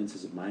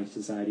influences of my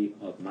society,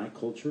 of my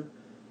culture,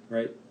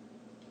 right?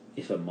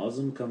 If a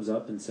Muslim comes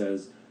up and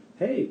says,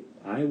 hey,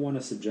 I want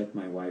to subject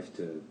my wife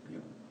to,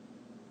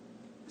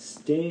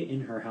 stay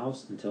in her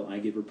house until I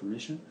give her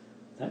permission,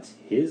 that's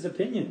his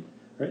opinion,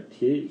 right?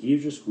 He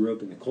just grew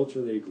up in the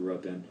culture that he grew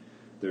up in.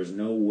 There's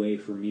no way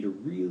for me to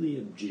really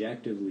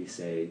objectively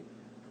say,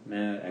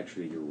 nah,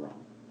 actually you're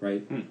wrong,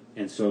 right?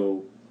 And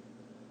so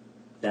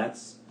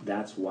that's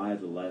why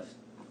the left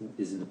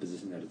is in the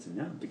position that it's in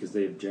now, because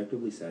they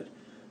objectively said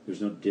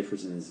there's no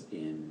differences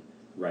in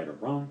right or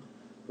wrong.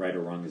 Right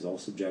or wrong is all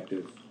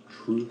subjective.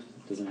 Truth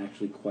doesn't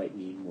actually quite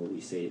mean what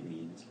we say it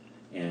means.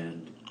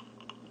 And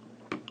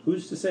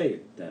who's to say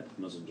that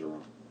Muslims are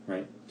wrong,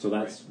 right? So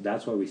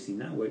that's why we see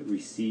now. We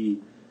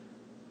see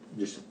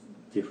just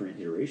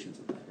different iterations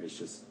of that. It's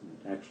just,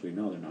 actually,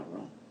 no, they're not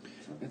wrong.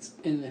 So.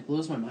 And it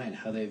blows my mind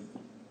how they've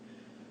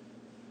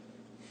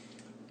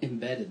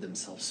embedded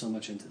themselves so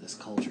much into this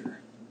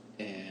culture,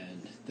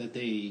 and that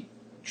they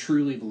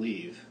truly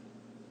believe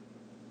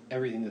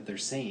everything that they're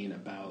saying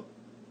about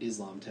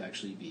Islam to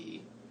actually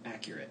be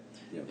accurate.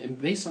 Yep.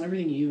 And based on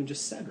everything you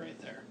just said right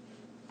there.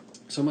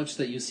 So much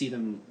that you see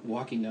them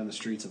walking down the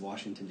streets of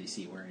Washington,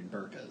 D.C. wearing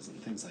burqas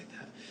and things like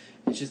that.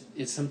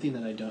 It's something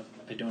that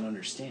I don't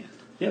understand.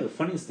 Yeah, the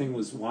funniest thing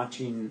was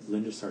watching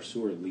Linda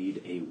Sarsour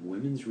lead a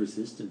women's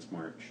resistance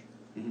march,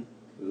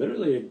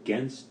 literally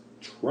against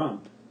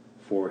Trump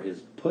for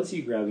his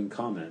pussy-grabbing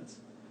comments,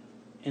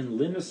 and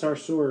Linda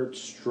Sarsour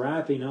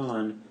strapping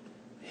on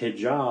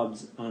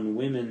hijabs on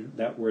women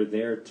that were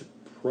there to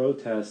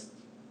protest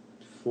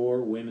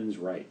for women's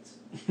rights.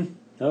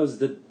 That was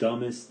the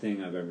dumbest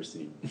thing I've ever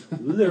seen.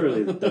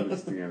 Literally the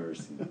dumbest thing I've ever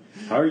seen.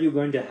 How are you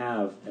going to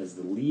have, as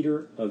the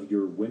leader of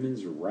your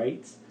women's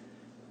rights,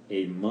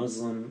 a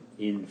Muslim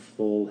in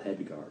full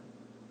head guard?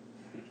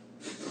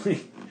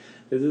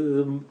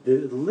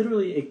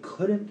 Literally, it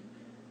couldn't...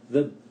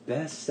 The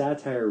best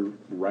satire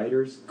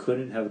writers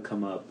couldn't have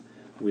come up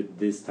with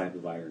this type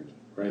of irony,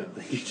 right? Yeah.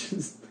 Like, you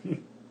just...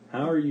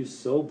 How are you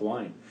so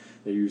blind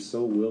that you're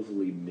so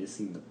willfully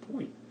missing the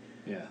point?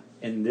 Yeah.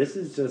 And this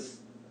is just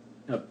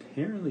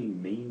apparently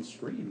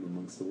mainstream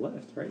amongst the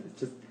left, right?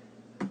 It's just,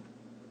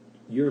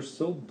 you're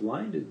so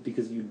blinded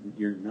because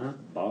you're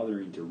not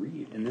bothering to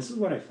read. And this is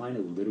what I find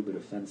a little bit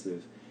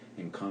offensive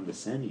and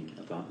condescending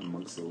about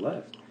amongst the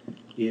left,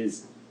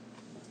 is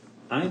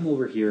I'm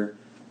over here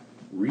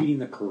reading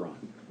the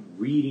Quran,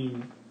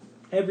 reading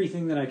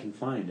everything that I can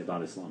find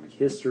about Islamic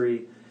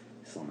history,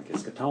 Islamic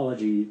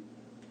eschatology,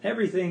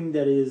 everything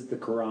that is the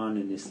Quran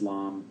and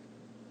Islam,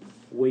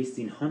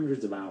 wasting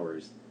hundreds of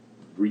hours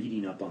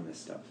reading up on this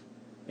stuff.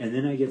 And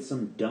then I get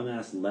some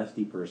dumbass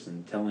lefty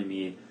person telling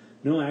me,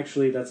 no,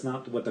 actually, that's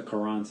not what the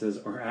Quran says,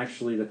 or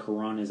actually the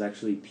Quran is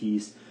actually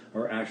peace,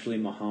 or actually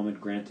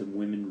Muhammad granted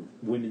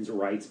women's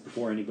rights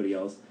before anybody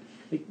else.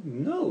 Like,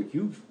 no,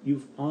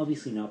 you've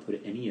obviously not put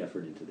any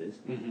effort into this,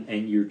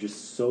 and you're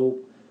just so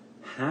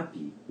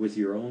happy with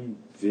your own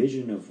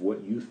vision of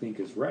what you think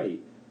is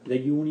right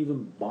that you won't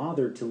even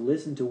bother to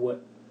listen to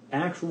what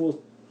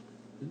actual...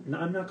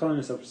 I'm not calling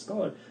myself a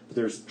scholar, but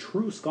there's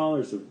true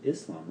scholars of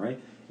Islam, right?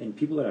 And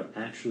people that have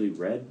actually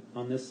read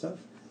on this stuff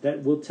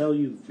that will tell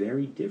you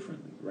very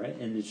differently, right?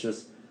 And it's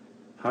just,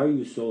 how are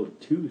you so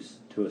obtuse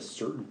to a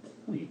certain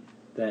point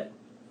that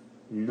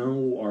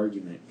no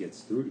argument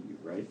gets through to you,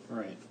 right?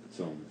 Right.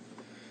 So,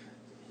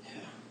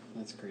 yeah,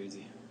 that's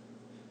crazy.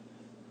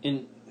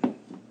 And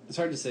it's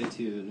hard to say,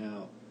 too,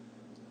 now,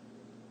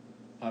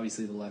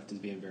 obviously the left is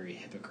being very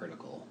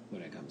hypocritical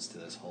when it comes to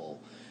this whole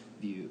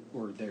view,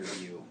 or their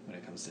view when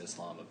it comes to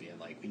Islam, of being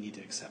like, we need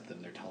to accept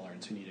them, their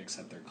tolerance, we need to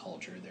accept their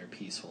culture, they're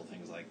peaceful,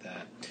 things like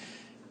that.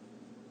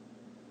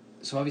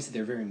 So obviously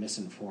they're very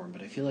misinformed,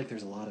 but I feel like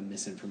there's a lot of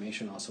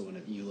misinformation also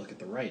when you look at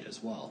the right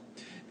as well,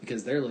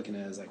 because they're looking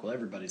at it as like, well,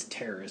 everybody's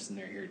terrorists and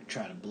they're here to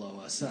try to blow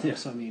us up. Yeah.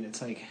 So I mean,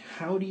 it's like,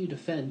 how do you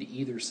defend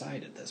either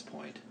side at this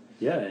point?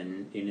 Yeah,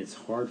 and it's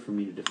hard for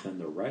me to defend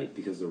the right,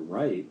 because the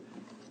right,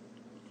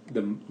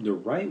 the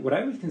right, what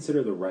I would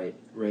consider the right,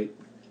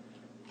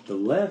 the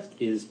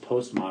left is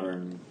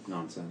postmodern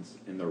nonsense,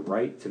 and the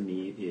right to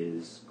me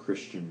is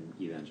Christian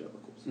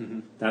evangelicals.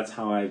 That's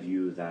how I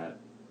view that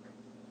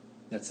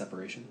That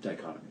separation.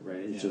 dichotomy, right?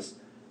 It's Yeah. just,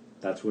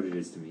 that's what it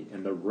is to me.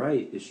 And the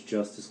right is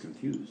just as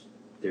confused.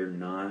 They're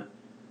not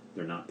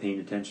paying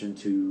attention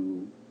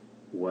to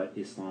what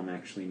Islam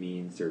actually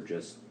means.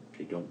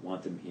 They don't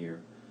want them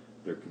here.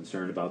 They're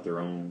concerned about their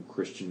own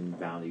Christian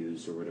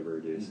values or whatever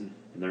it is. Mm-hmm.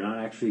 And they're not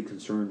actually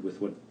concerned with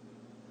what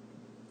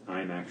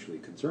I'm actually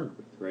concerned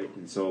with, right?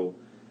 And so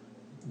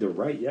the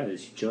right, yeah,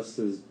 is just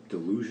as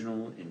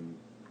delusional and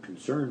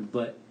concerned,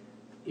 but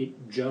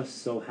it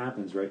just so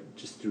happens, right,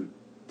 just through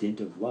dint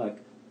of luck,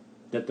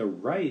 that the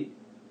right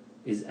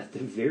is at the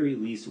very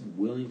least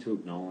willing to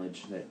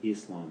acknowledge that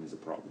Islam is a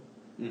problem,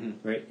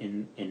 Mm-hmm. right?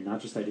 And not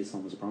just that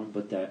Islam is a problem,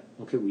 but that,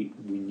 okay, we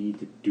need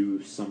to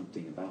do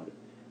something about it.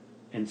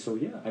 And so,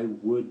 yeah, I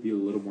would be a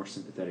little more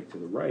sympathetic to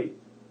the right,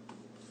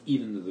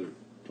 even though they're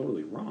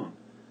totally wrong,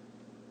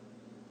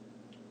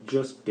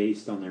 just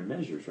based on their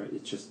measures, right?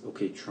 It's just,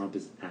 okay, Trump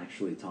is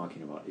actually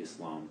talking about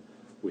Islam,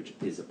 which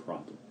is a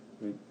problem,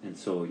 right? And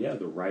so, yeah,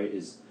 the right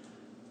is,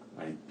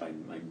 I'm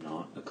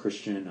not a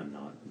Christian, I'm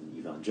not an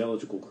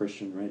evangelical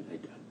Christian, right? I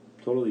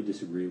totally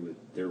disagree with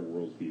their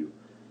worldview.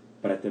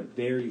 But at the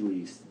very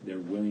least, they're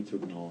willing to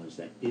acknowledge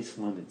that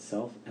Islam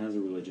itself as a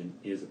religion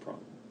is a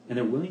problem. And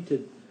they're willing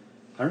to,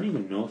 I don't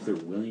even know if they're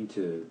willing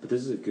to, but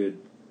this is a good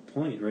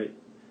point, right?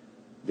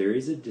 There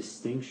is a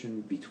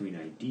distinction between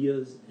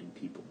ideas and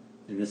people.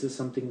 And this is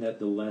something that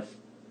the left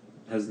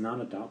has not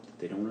adopted.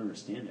 They don't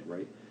understand it,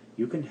 right?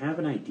 You can have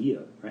an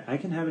idea, right? I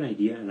can have an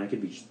idea and I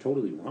could be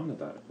totally wrong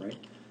about it, right?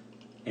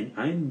 And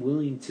I'm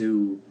willing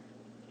to,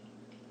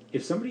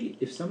 if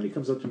somebody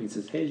comes up to me and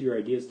says, hey, your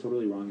idea is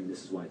totally wrong and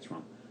this is why it's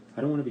wrong,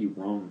 I don't want to be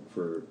wrong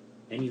for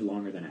any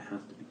longer than I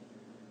have to be,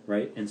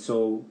 right? And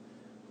so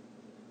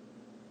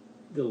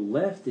the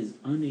left is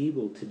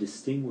unable to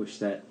distinguish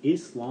that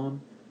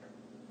Islam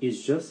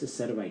is just a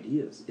set of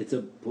ideas. It's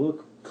a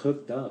book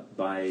cooked up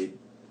by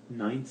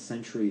 9th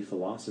century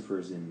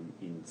philosophers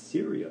in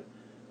Syria,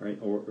 right?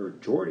 Or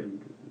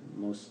Jordan,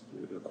 most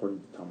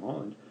according to Tom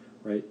Holland,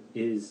 right?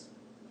 Is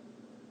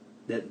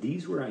that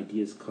these were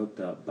ideas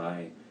cooked up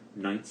by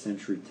 9th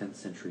century, 10th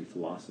century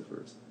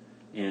philosophers.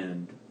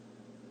 And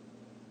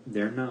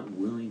they're not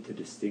willing to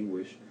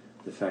distinguish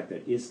the fact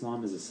that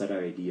Islam is a set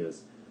of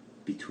ideas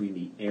between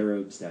the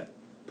Arabs that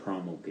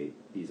promulgate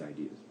these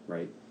ideas,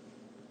 right?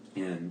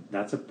 And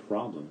that's a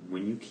problem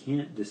when you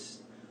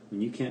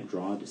can't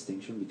draw a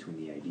distinction between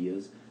the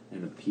ideas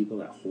and the people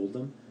that hold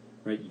them,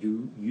 right?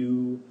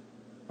 You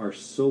are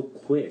so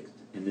quick,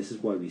 and this is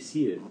why we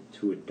see it,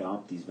 to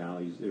adopt these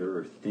values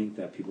or think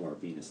that people are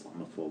being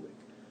Islamophobic,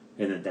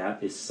 and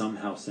that is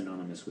somehow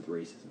synonymous with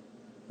racism,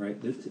 right?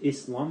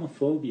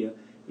 Islamophobia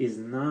is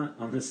not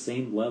on the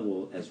same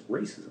level as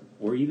racism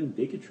or even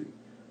bigotry,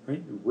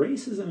 right?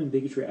 Racism and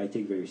bigotry I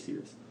take very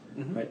seriously,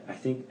 Mm-hmm. right? I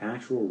think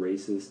actual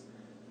racists,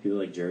 people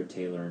like Jared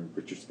Taylor and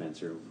Richard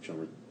Spencer, which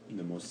are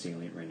the most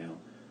salient right now,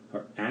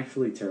 are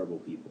actually terrible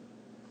people.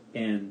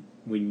 And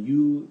when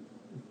you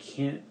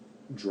can't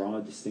draw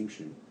a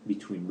distinction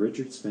between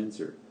Richard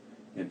Spencer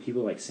and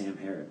people like Sam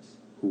Harris,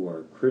 who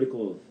are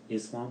critical of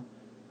Islam,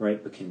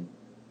 right, but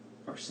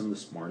are some of the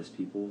smartest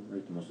people,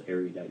 right, the most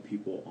erudite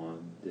people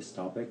on this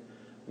topic,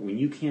 when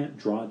you can't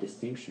draw a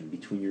distinction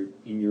between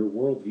in your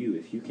worldview,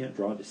 if you can't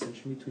draw a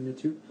distinction between the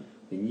two,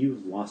 then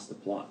you've lost the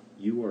plot.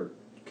 You are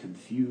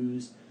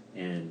confused,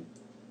 and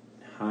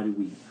how do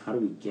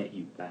we get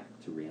you back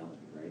to reality,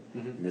 right?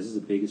 Mm-hmm. And this is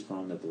the biggest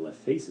problem that the left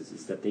faces,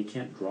 is that they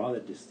can't draw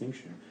that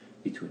distinction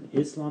between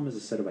Islam as a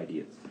set of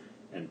ideas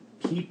and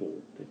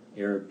people, the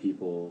Arab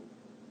people,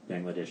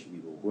 Bangladeshi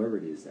people, whoever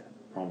it is that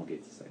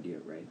promulgates this idea,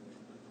 right?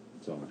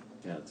 So,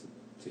 yeah,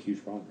 it's a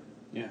huge problem.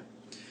 Yeah.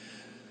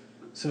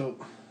 So,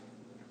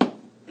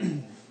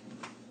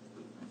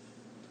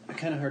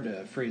 kind of hard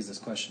to phrase this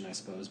question, I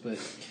suppose, but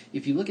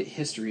if you look at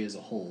history as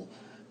a whole,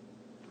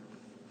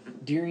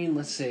 during,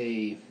 let's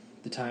say,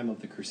 the time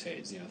of the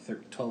Crusades,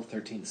 12th,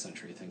 13th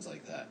century, things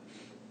like that,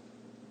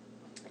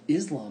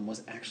 Islam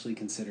was actually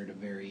considered a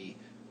very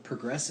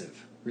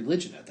progressive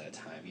religion at that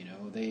time.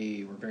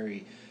 They were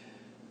very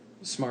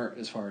smart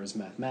as far as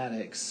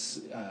mathematics,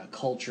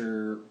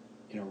 culture,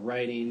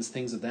 writings,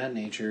 things of that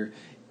nature.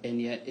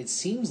 And yet it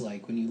seems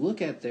like when you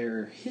look at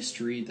their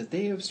history that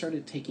they have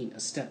started taking a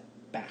step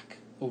back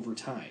over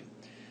time.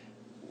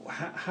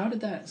 How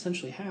did that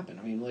essentially happen?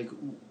 I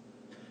mean,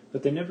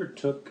 But they never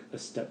took a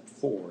step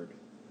forward.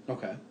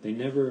 Okay. They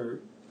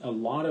never. A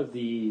lot of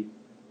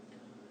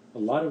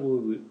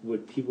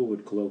what people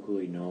would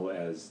colloquially know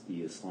as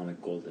the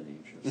Islamic golden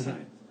age of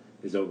science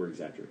is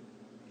over-exaggerated.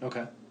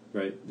 Okay.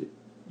 Right?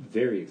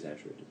 Very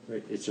exaggerated.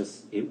 Right? It's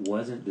just, it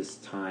wasn't this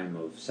time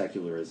of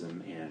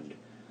secularism and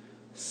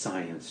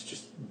science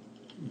just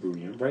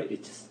brilliant, right?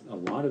 It just, a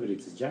lot of it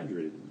is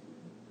exaggerated.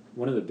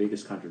 One of the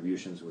biggest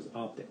contributions was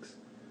optics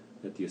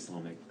that the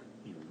Islamic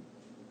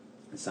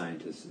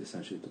scientists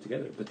essentially put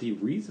together. But the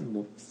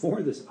reason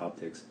for this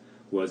optics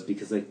was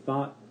because they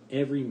thought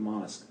every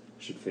mosque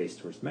should face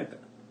towards Mecca.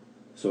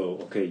 So,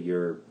 okay,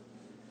 you're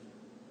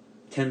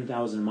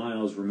 10,000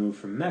 miles removed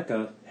from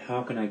Mecca,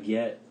 how can I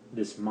get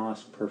this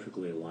mosque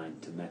perfectly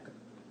aligned to Mecca,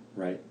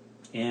 right?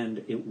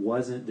 And it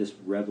wasn't this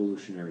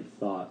revolutionary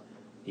thought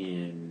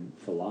in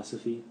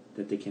philosophy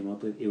that they came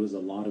up with. It was a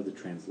lot of the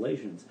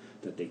translations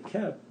that they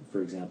kept,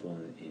 for example,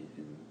 in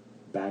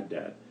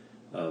Baghdad,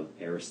 of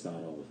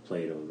Aristotle, of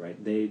Plato,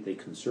 right? They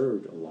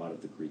conserved a lot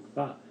of the Greek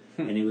thought.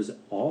 And it was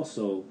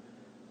also,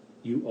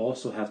 you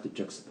also have to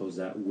juxtapose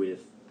that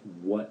with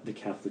what the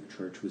Catholic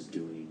Church was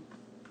doing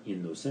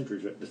in those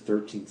centuries, right? The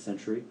 13th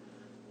century,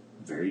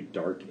 very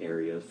dark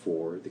area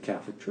for the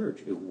Catholic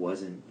Church. It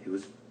was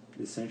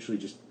essentially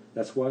just,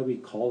 that's why we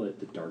call it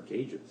the Dark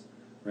Ages,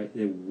 right?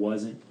 There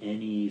wasn't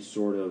any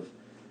sort of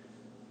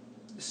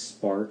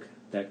spark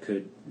that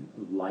could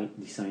light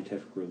the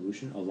scientific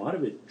revolution. A lot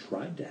of it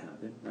tried to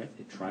happen, right?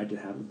 It tried to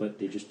happen, but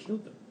they just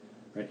killed them,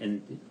 right?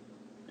 And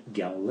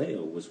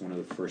Galileo was one of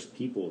the first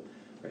people,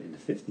 right, in the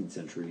 15th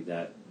century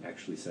that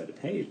actually said,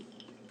 hey,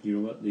 you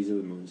know what? These are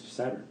the moons of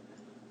Saturn.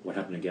 What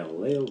happened to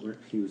Galileo?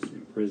 He was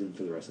in prison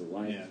for the rest of his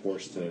life,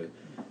 forced to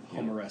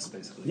home arrest,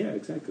 basically. Yeah,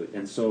 exactly.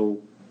 And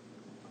so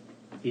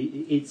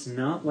it's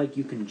not like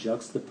you can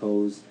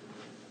juxtapose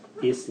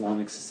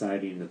Islamic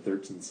society in the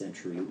 13th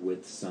century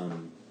with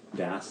some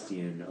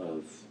bastion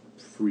of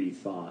free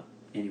thought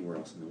anywhere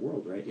else in the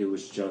world, right? It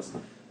was just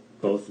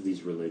both of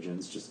these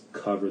religions just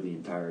cover the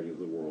entirety of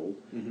the world,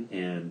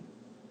 and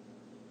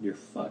you're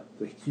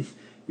fucked. Like,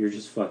 you're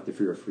just fucked if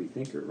you're a free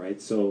thinker,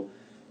 right? So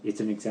it's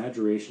an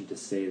exaggeration to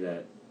say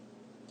that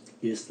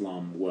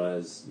Islam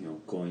was,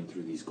 going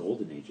through these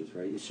golden ages,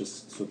 right? It's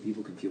just so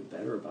people can feel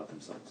better about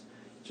themselves.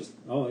 Just,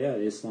 oh yeah,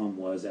 Islam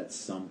was at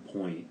some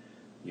point,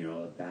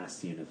 a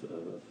bastion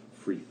of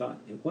free thought.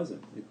 It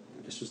wasn't.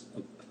 It's just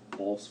a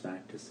false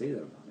fact to say that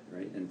about it,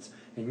 right?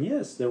 And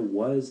yes, there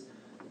was,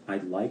 I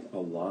like a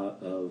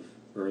lot of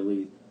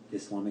early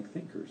Islamic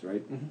thinkers,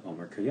 right?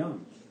 Omar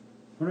Khayyam,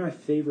 one of my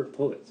favorite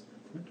poets.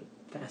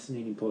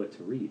 Fascinating poet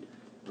to read,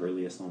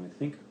 early Islamic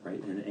thinker,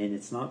 right? And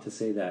it's not to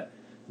say that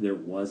there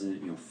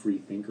wasn't, free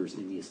thinkers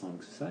in the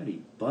Islamic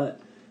society,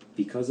 but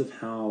because of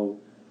how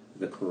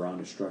the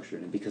Quran is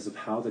structured and because of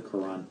how the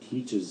Quran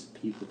teaches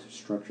people to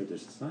structure their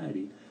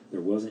society,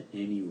 there wasn't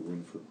any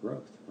room for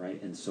growth,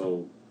 right? And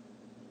so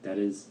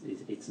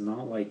it's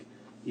not like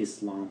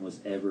Islam was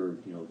ever,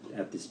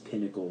 at this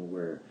pinnacle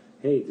where,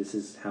 hey, this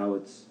is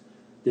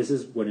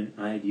what an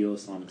ideal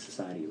Islamic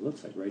society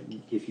looks like, right?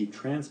 If you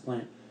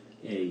transplant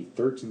a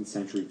 13th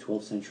century,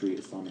 12th century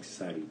Islamic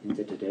society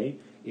into today,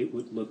 it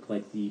would look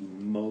like the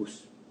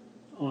most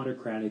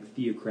autocratic,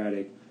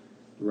 theocratic,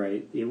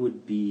 right? It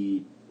would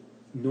be,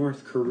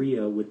 North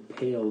Korea would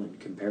pale in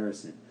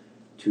comparison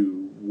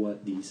to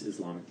what these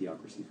Islamic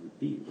theocracies would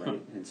be,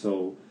 right? And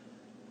so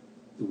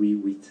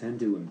we tend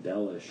to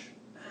embellish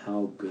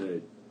how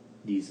good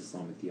these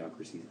Islamic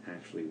theocracies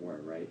actually were,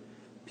 right?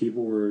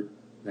 People were,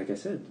 like I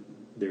said,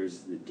 there's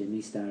the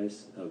dhimmi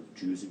status of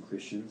Jews and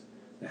Christians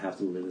that have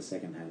to live as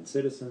second-hand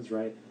citizens,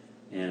 right?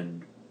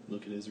 And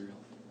look at Israel.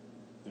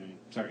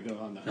 Sorry, go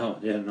on. Oh,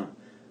 yeah, no.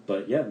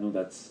 But yeah, no,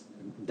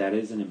 that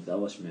is an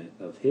embellishment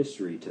of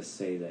history to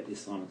say that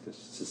Islamic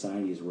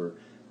societies were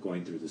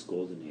going through this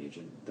golden age,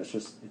 and that's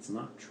just, it's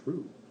not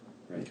true,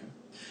 right? Okay.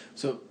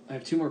 So I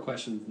have two more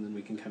questions, and then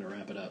we can kind of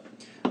wrap it up.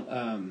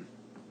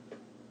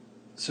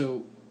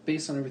 So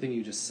based on everything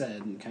you just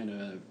said, and kind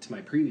of to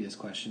my previous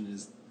question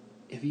is,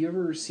 have you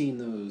ever seen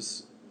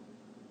those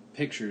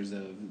pictures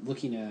of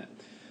looking at,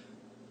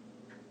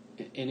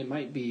 and it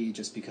might be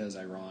just because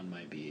Iran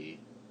might be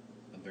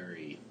a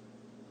very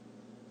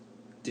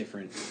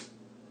different,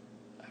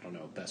 I don't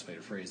know best way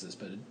to phrase this,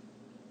 but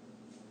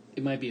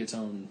it might be its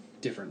own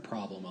different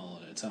problem all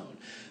on its own.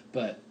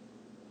 But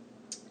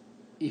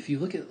if you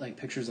look at like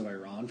pictures of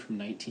Iran from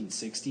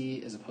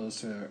 1960 as opposed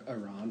to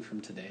Iran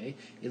from today,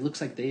 it looks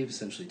like they've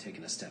essentially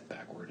taken a step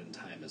backward in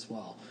time as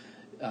well.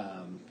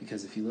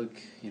 Because if you look,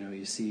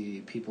 you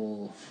see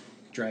people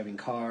driving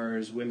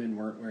cars, women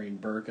weren't wearing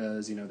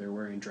burqas, they're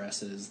wearing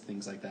dresses,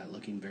 things like that,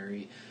 looking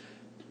very,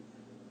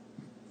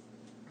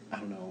 I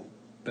don't know,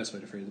 best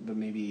way to phrase it, but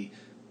maybe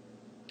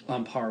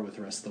on par with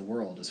the rest of the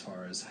world as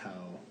far as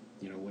how,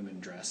 women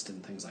dressed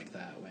and things like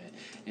that.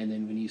 And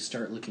then when you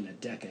start looking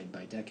at decade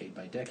by decade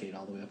by decade,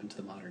 all the way up into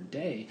the modern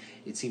day,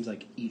 it seems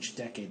like each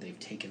decade they've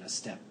taken a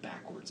step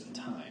backwards in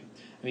time.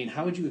 I mean,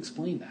 how would you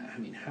explain that? I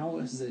mean, how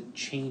has it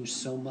changed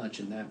so much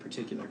in that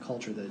particular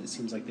culture that it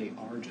seems like they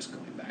are just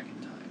going back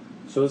in time?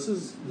 So this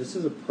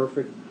is a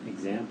perfect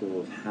example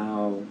of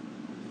how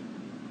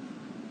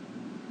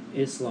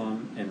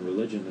Islam and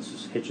religion, this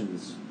is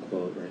Hitchens'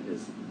 quote, right,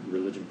 is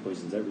religion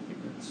poisons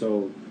everything. Right?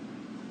 So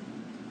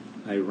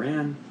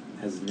Iran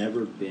has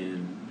never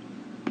been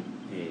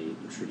a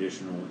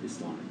traditional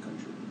Islamic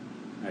country.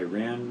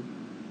 Iran,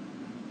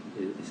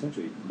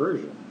 essentially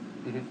Persia,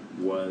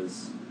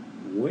 was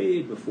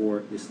way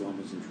before Islam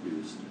was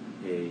introduced,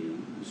 a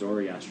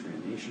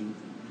Zoroastrian nation.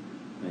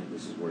 And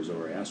this is where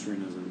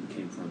Zoroastrianism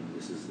came from.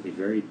 This is a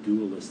very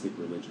dualistic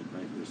religion,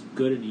 right? There's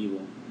good and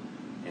evil,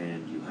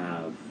 and you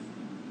have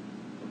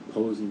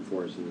opposing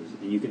forces,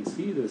 and you can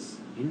see this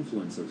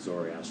influence of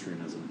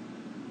Zoroastrianism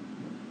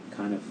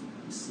kind of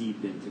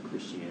seep into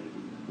Christianity,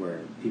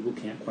 where people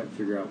can't quite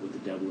figure out what the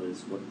devil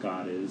is, what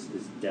God is.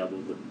 Is devil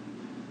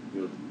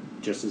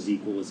just as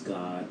equal as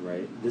God,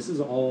 right? This is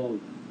all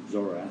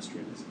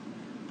Zoroastrianism,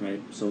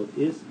 right? So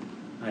if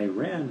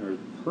Iran or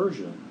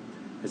Persia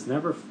has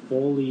never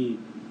fully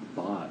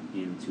bought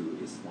into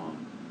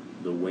Islam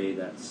the way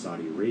that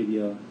Saudi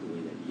Arabia, the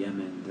way that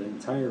Yemen, the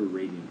entire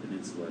Arabian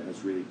Peninsula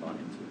has really bought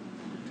into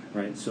it,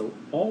 right? So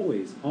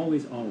always,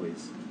 always,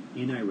 always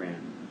in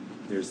Iran,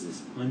 there's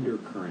this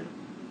undercurrent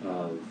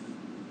of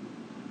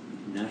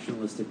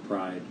nationalistic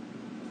pride,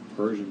 of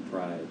Persian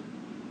pride,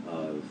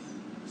 of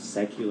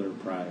secular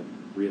pride,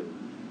 really.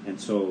 And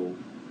so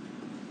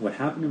what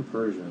happened in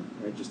Persia,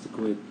 right, just a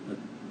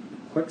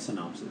quick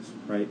synopsis,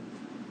 right?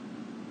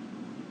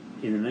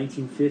 In the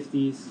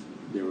 1950s,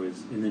 there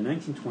was, in the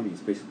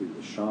 1920s, basically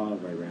the Shah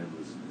of Iran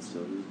was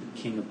the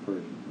king of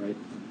Persia, right?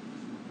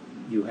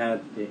 You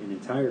had an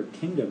entire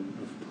kingdom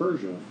of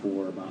Persia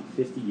for about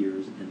 50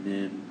 years, and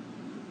then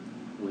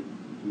what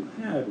you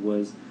had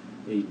was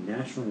a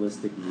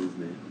nationalistic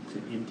movement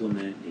to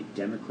implement a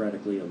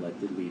democratically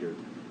elected leader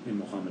in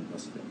Mohammad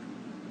Mossadegh.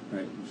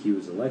 Right? He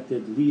was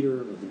elected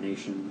leader of the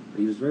nation, but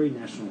he was very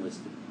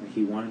nationalistic. Right?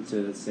 He wanted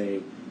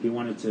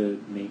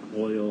to make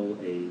oil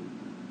a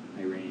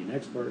Iranian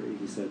export.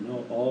 He said,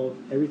 no,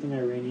 everything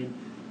Iranian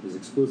is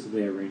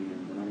exclusively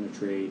Iranian. We're not going to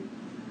trade.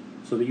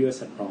 So the U.S.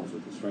 had problems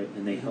with this, right?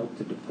 And they helped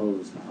to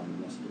depose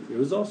Mohammad Mossadegh. There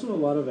was also a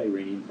lot of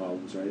Iranian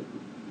problems, right?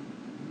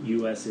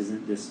 U.S.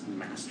 isn't this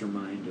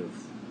mastermind of,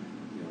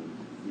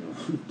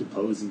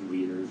 deposing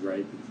leaders,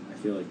 right? I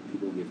feel like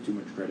people give too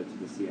much credit to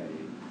the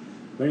CIA.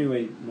 But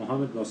anyway,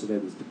 Mohammad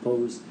Mossadegh was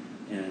deposed,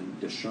 and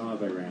the Shah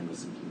of Iran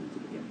was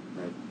implemented again,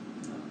 right?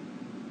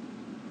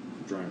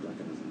 I'm drawing a blank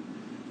on his name.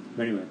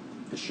 But anyway,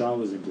 the Shah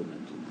was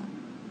implemented.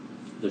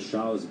 The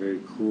Shah was a very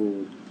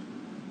cruel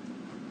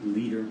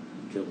leader,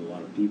 killed a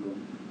lot of people,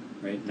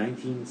 right?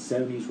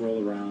 1970s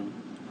roll around.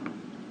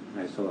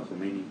 Ayatollah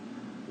Khomeini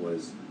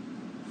was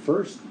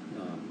first.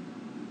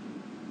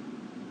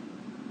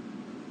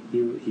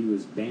 He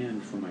was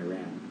banned from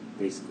Iran,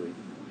 basically,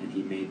 and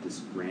he made this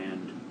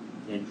grand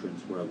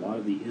entrance where a lot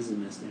of the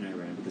Islamists in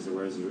Iran, because there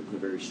was a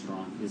very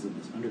strong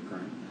Islamist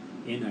undercurrent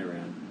in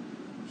Iran,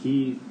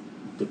 he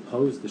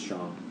deposed the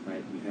Shah,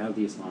 right? You have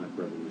the Islamic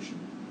Revolution.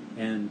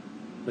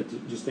 But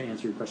just to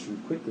answer your question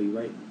quickly,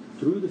 right,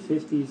 through the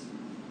 50s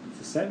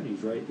to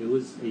 70s, right, it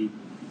was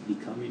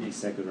becoming a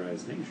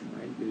secularized nation,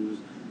 right?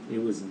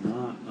 It was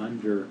not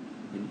under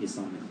an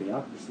Islamic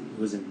theocracy.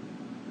 It was an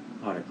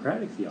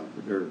autocratic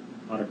theocracy, or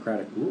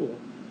autocratic rule,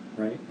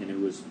 right? And it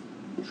was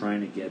trying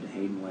to get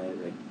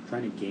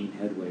trying to gain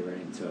headway,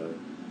 right, into,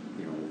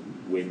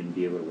 women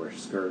be able to wear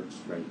skirts,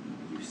 right?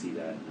 You see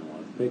that in a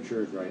lot of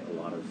pictures, right? A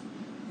lot of,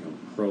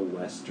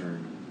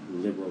 pro-Western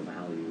liberal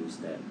values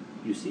that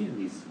you see in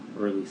these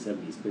early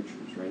 70s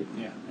pictures, right?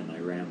 Yeah. And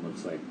Iran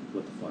looks like,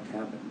 what the fuck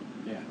happened?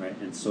 Yeah. Right?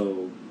 And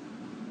so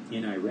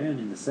in Iran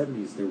in the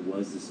 70s, there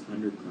was this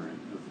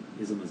undercurrent of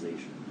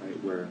Islamization, right?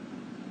 Where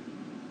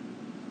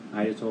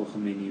Ayatollah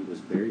Khomeini was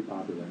very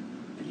popular,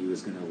 and he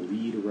was going to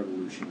lead a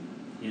revolution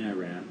in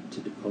Iran to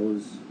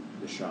depose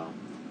the Shah,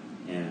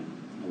 and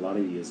a lot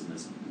of the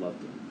Islamists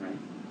loved him, right?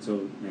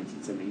 So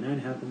 1979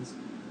 happens,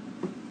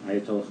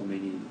 Ayatollah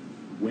Khomeini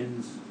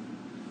wins,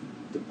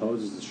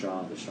 deposes the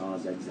Shah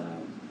is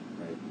exiled,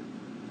 right?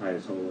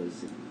 Ayatollah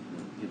is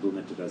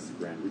implemented as the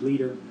Grand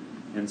Leader,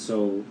 and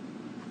so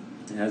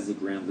as the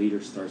Grand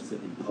Leader starts to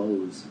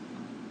impose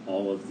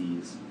all of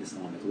these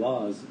Islamic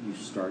laws, you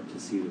start to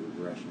see the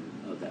regression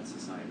of that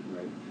society,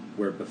 right?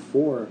 Where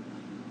before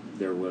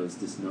there was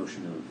this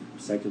notion of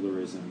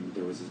secularism,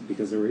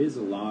 because there is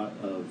a lot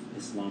of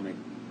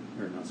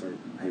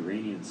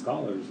Iranian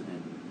scholars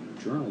and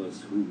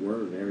journalists who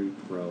were very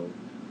pro,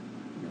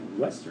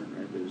 Western,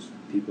 right? There's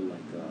people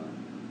like I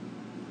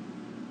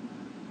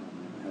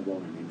have all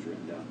their names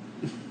written down.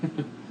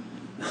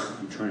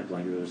 I'm trying to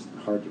blank it. It's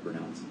hard to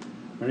pronounce.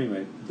 But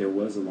anyway, there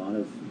was a lot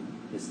of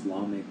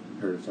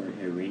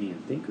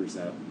Iranian thinkers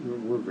that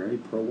were very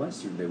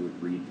pro-Western. They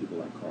would read people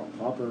like Karl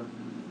Popper,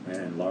 right?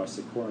 And Laura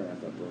Sikora had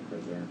that book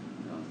right there,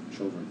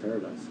 Children of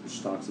Paradise,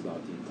 which talks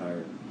about the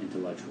entire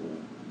intellectual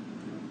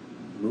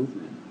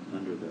movement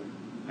under the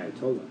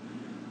Ayatollah,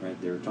 right?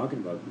 They were talking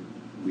about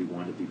we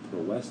want to be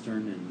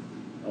pro-Western, and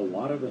a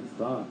lot of them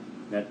thought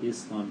that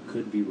Islam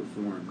could be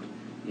reformed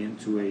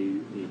into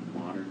a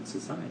modern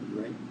society,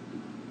 right?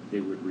 They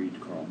would read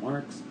Karl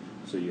Marx,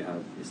 so you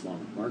have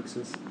Islamic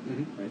Marxists,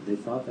 right? They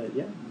thought that,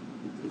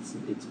 it's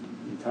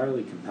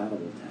entirely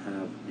compatible to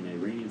have an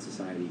Iranian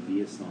society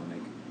be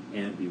Islamic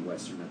and be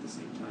Western at the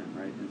same time,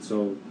 right? And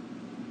so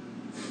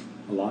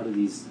a lot of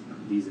these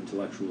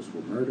intellectuals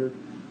were murdered,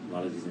 a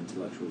lot of these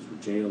intellectuals were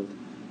jailed,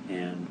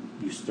 and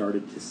you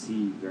started to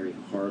see very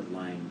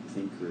hardline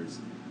thinkers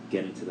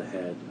get into the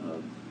head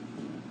of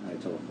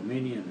Ayatollah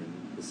Khomeini and then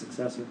his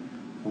successor,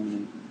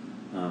 Khomeini.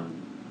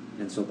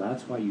 And so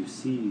that's why you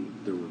see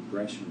the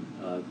regression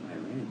of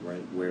Iran,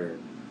 right? Where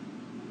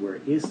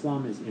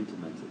Islam is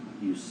implemented,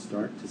 you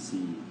start to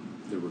see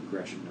the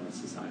regression of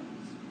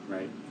societies,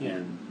 right? Yeah.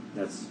 And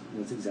that's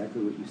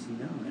exactly what you see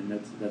now, and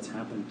that's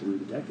happened through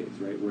the decades,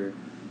 right? Where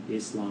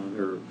Islam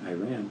or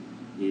Iran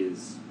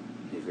is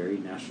a very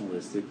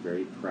nationalistic,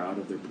 very proud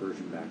of their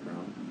Persian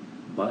background,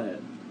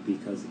 but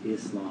because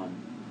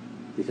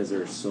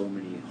there are so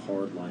many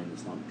hardline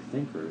Islamic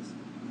thinkers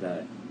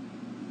that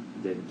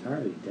they've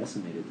entirely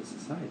decimated the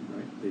society,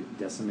 right?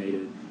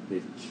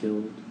 They've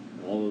killed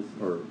or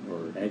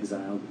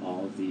exiled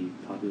all of the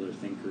popular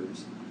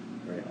thinkers,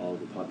 right? All of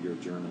the popular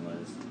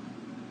journalists.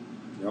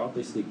 They're all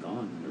basically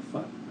gone. They're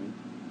fucked,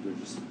 right?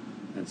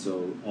 And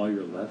so all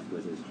you're left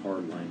with is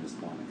hardline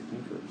Islamic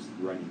thinkers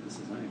running the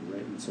society,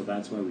 right? And so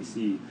that's why we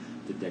see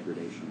the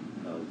degradation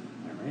of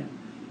Iran.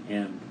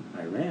 And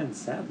Iran,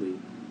 sadly,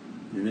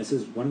 and this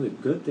is one of the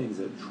good things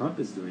that Trump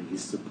is doing,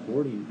 he's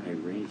supporting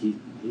Iran.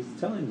 He's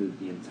telling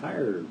the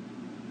entire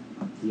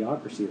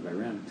theocracy of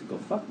Iran to go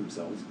fuck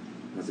themselves.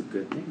 That's a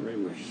good thing, right?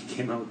 Where he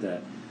came out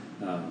that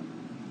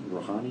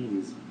Rouhani, he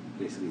was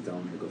basically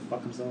telling him to go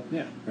fuck himself.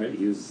 Yeah. Right?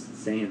 He was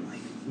saying, like,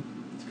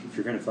 if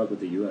you're going to fuck with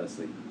the U.S.,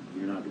 like,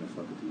 you're not going to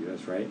fuck with the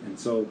U.S., right? And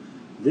so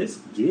this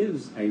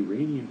gives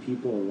Iranian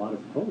people a lot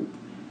of hope.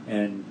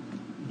 And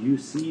you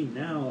see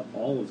now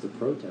all of the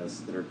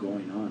protests that are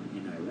going on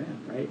in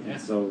Iran, right? Yeah,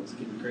 and so it's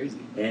getting crazy.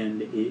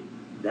 And if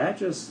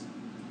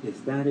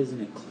that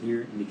isn't a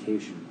clear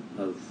indication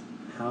of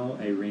how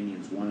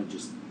Iranians want to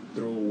just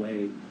throw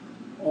away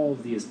all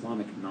of the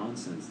Islamic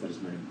nonsense that has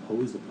been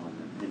imposed upon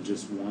them and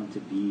just want to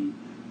be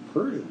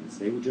Persians.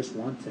 They would just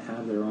want to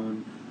have their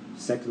own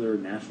secular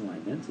national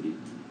identity,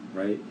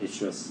 right? It's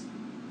just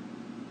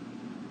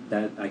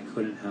that I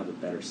couldn't have a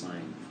better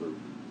sign for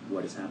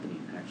what is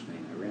happening actually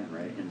in Iran,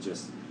 right? And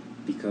just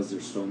because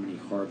there's so many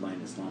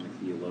hardline Islamic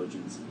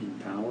theologians in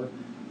power,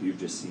 you've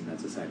just seen that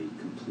society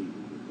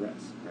completely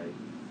regress, right?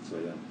 So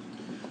yeah.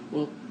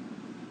 Well,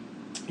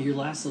 your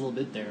last little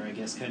bit there, I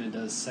guess, kind of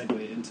does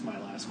segue into my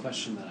last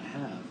question that I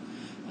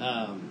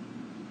have.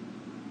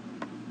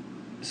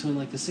 So in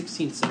like the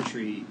 16th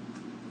century,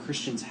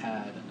 Christians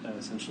had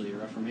essentially a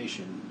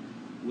reformation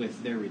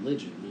with their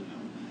religion, you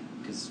know,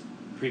 because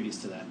previous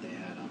to that they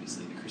had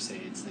obviously the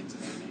Crusades, things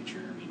of that nature.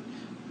 I mean,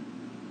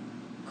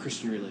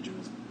 Christian religion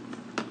was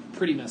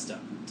pretty messed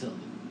up until,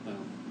 well,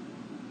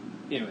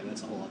 anyway,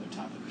 that's a whole other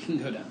topic we can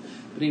go down.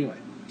 But anyway,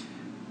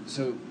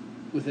 so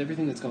with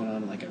everything that's going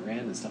on in like Iran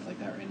and stuff like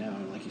that right now,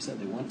 and like you said,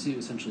 they want to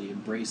essentially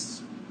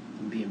embrace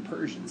and be in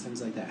Persians,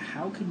 things like that.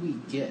 How could we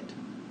get,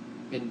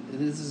 and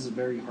this is a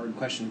very hard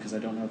question because I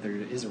don't know if there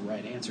is a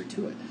right answer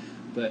to it,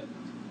 but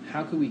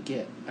how could we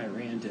get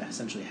Iran to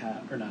essentially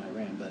have, or not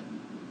Iran, but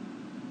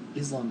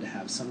Islam to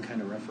have some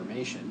kind of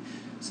reformation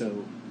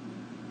so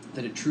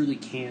that it truly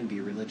can be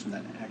a religion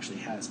that actually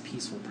has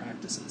peaceful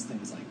practices,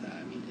 things like that?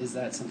 I mean, is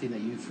that something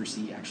that you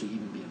foresee actually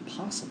even being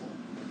possible?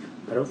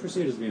 I don't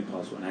foresee it as being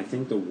possible, and I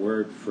think the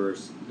word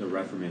first, the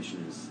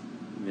Reformation, is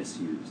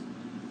misused.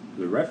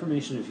 The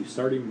Reformation, if you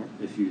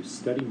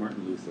study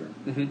Martin Luther,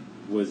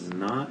 was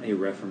not a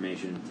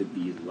Reformation to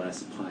be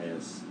less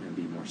pious and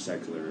be more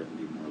secular and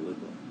be more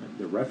liberal.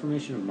 The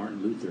Reformation of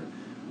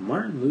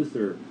Martin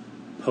Luther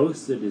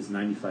posted his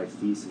 95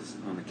 Thesis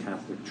on the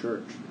Catholic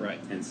Church, right,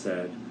 and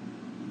said,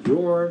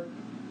 "You're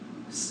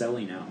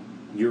selling out.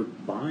 You're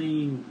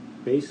buying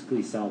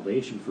basically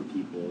salvation for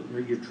people.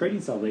 You're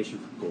trading salvation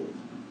for gold."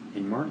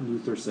 And Martin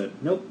Luther said,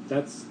 "Nope,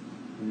 that's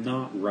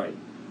not right.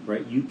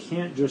 Right? You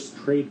can't just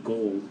trade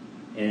gold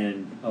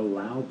and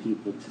allow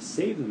people to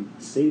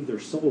save their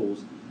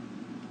souls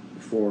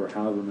for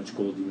however much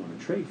gold you want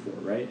to trade for."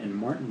 Right? And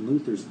Martin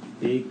Luther's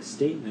big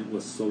statement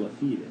was sola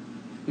fide.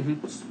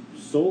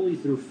 Solely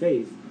through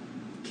faith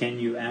can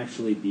you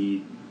actually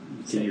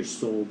can your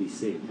soul be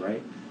saved,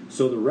 right?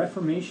 So the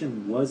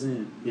Reformation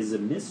is a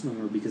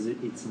misnomer because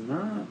it's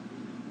not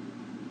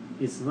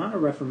a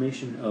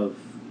Reformation of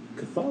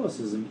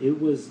Catholicism.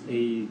 It was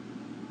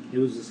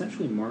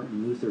essentially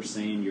Martin Luther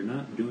saying, you're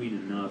not doing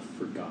enough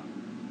for God,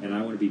 and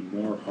I want to be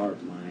more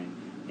hardline.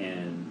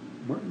 And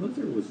Martin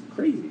Luther was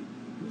crazy.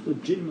 He was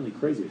legitimately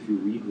crazy if you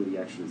read what he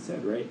actually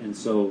said, right? And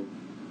so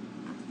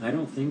I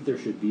don't think there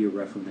should be a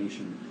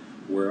Reformation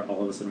where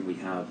all of a sudden we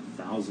have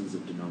thousands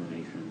of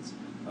denominations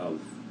of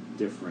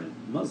different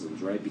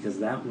Muslims, right? Because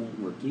that won't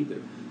work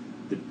either.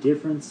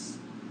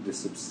 The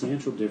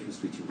substantial difference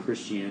between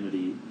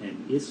Christianity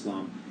and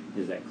Islam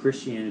is that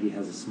Christianity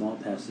has a small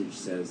passage that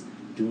says,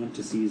 do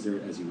unto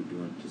Caesar as you would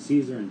do unto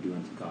Caesar, and do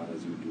unto God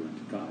as you would do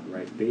unto God,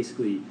 right?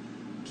 Basically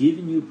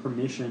giving you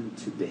permission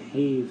to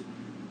behave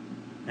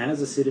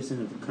as a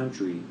citizen of a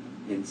country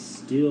and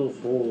still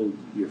hold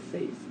your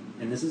faith.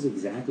 And this is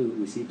exactly what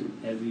we see through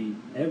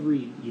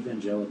every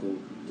evangelical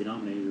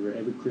denomination or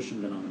every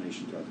Christian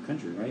denomination throughout the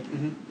country, right?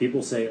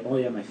 People say, oh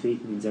yeah, my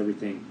faith means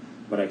everything,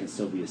 but I can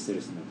still be a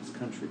citizen of this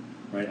country,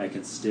 right? I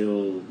can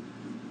still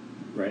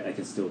vote, I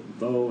can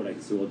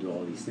still do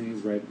all these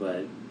things, right?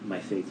 But my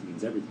faith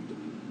means everything to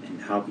me.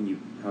 And how can you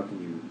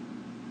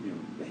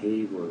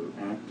behave or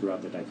act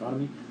throughout the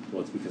dichotomy?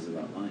 Well, it's because of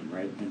that line,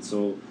 right? And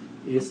so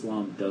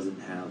Islam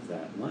doesn't have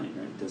that line,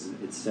 right?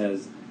 It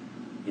says,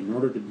 in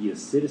order to be a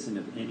citizen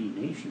of any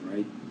nation,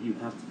 right, you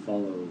have to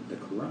follow the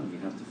Quran, you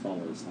have to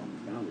follow Islamic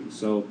values.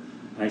 So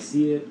I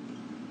see it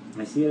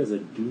as a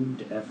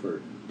doomed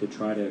effort to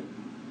try to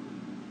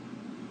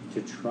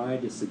to try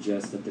to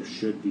suggest that there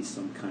should be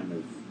some kind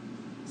of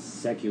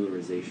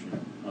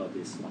secularization of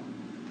Islam.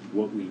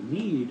 What we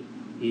need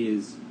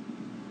is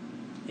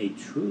a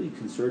truly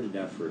concerted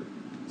effort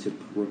to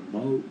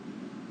promote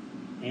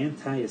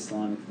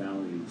anti-Islamic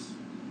values,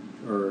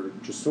 or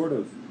just sort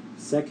of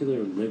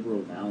secular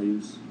liberal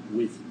values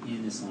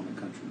within Islamic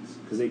countries,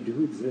 because they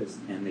do exist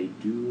and they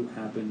do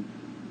happen.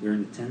 They're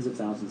in the tens of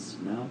thousands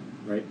now,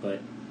 right?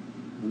 But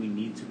we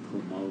need to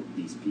promote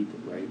these people,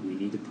 right? We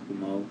need to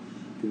promote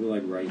people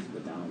like Raif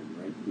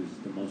Badawi, right? Who's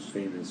the most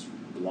famous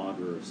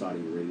blogger of Saudi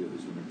Arabia,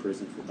 who's been in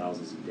prison for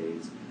thousands of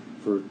days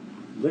for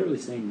literally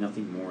saying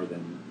nothing more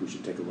than we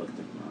should take a look at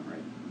the Quran,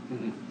 right?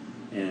 Mm-hmm.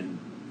 And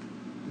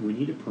we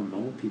need to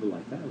promote people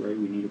like that, right?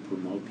 We need to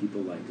promote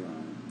people like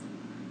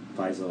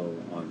Faisal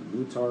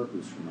al-Mutar,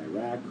 who's from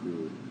Iraq,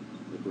 who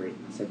is a great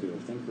secular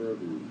thinker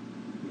who,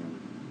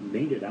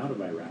 made it out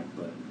of Iraq,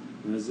 but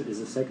is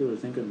a secular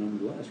thinker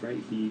nonetheless,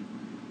 right?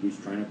 He's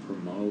trying to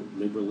promote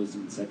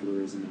liberalism and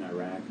secularism in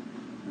Iraq,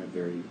 a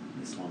very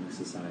Islamic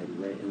society,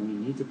 right? And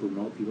we need to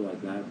promote people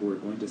like that who are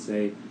going to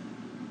say,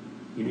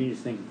 you need to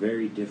think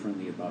very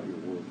differently about your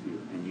worldview,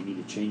 and you need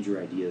to change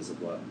your ideas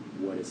of what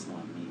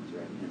Islam means,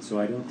 right? And so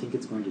I don't think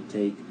it's going to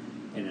take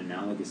an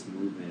analogous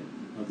movement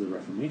of the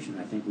Reformation.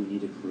 I think we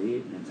need to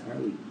create an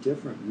entirely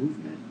different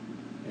movement,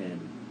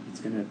 and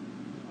it's going to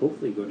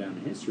hopefully go down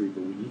in history,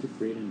 but we need to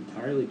create an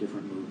entirely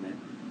different movement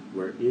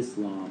where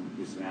Islam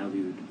is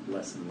valued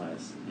less and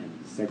less, and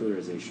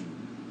secularization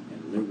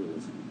and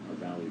liberalism are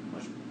valued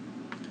much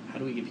more. How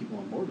do we get people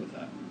on board with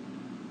that?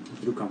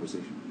 Through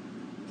conversation.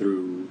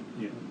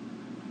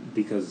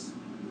 Because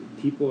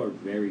people are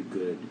very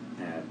good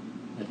at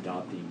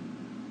adopting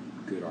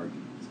good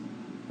arguments,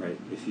 right?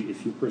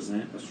 If you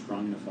present a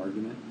strong enough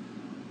argument,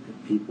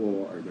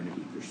 people are going to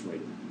be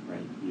persuaded,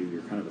 right?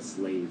 You're kind of a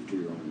slave to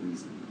your own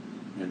reason.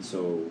 And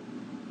so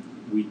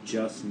we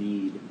just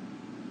need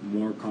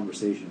more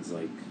conversations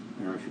like,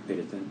 I don't know if you paid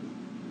attention,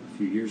 a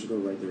few years ago,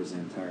 right, there was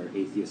an entire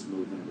atheist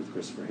movement with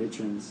Christopher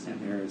Hitchens, Sam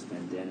Harris,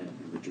 Dan Dennett,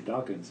 and Richard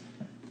Dawkins,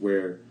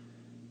 where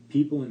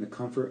people in the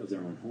comfort of their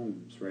own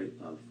homes, right,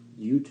 of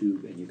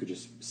YouTube, and you could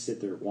just sit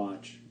there,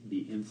 watch, be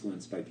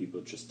influenced by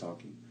people just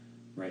talking,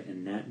 right?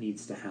 And that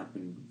needs to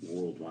happen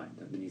worldwide.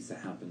 That needs to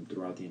happen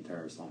throughout the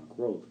entire Islamic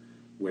world,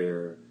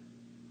 where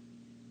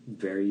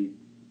very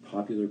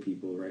popular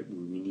people, right,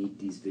 we need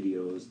these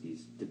videos,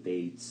 these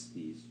debates,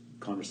 these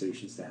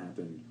conversations to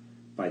happen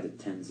by the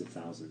tens of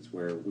thousands,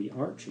 where we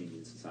are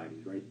changing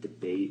societies, right?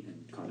 Debate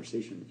and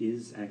conversation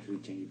is actually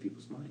changing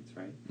people's minds,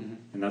 right? Mm-hmm.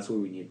 And that's what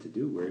we need to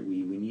do, where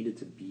we need it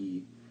to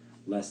be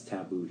less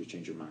taboo to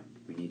change your mind.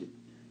 We need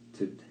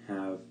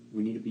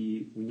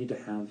to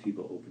have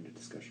people open to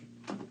discussion,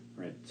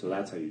 right? So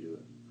that's how you do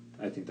it.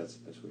 I think that's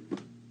the best way to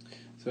do it.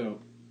 So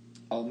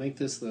I'll make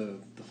this the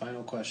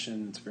final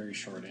question. It's a very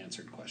short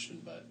answered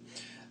question, but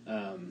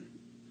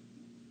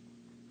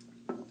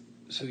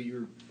so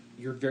you're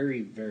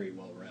very, very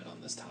well read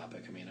on this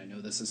topic. I mean, I know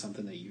this is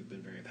something that you've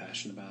been very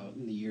passionate about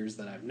in the years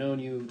that I've known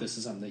you. This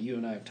is something that you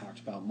and I have talked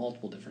about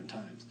multiple different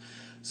times.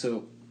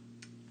 So,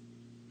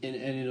 and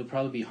it'll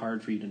probably be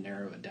hard for you to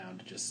narrow it down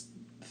to just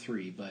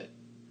 3, but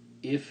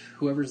if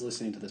whoever's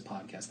listening to this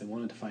podcast, they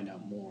wanted to find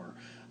out more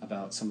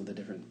about some of the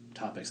different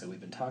topics that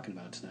we've been talking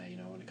about tonight,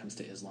 when it comes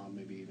to Islam,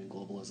 maybe even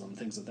globalism,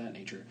 things of that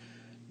nature,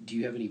 do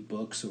you have any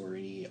books or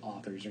any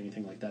authors or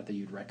anything like that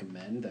you'd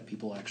recommend that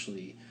people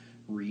actually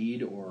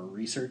read or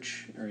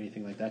research or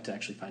anything like that to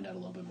actually find out a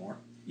little bit more?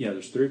 Yeah,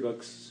 there's 3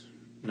 books,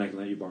 and I can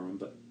let you borrow them,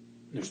 but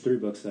there's 3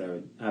 books that I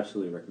would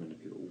absolutely recommend to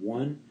people.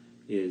 One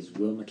is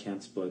Will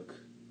McCant's book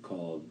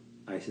called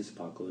ISIS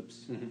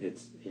Apocalypse. Mm-hmm.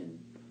 It's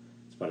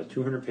about a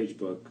 200-page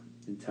book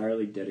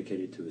entirely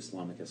dedicated to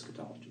Islamic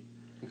eschatology.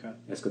 Okay.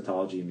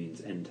 Eschatology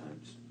means end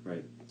times,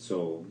 right?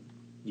 So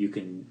you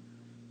can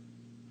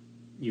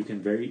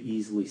very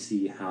easily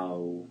see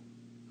how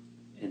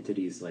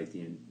entities like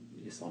the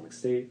Islamic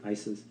State,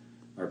 ISIS,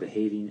 are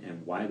behaving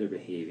and why they're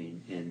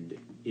behaving, and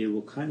it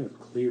will kind of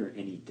clear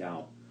any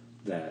doubt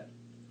that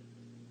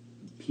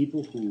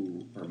people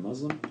who are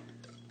Muslim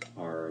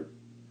are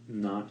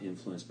not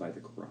influenced by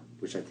the Quran,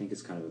 which I think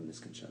is kind of a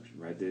misconception,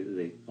 right?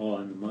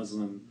 I'm a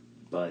Muslim,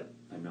 but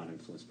I'm not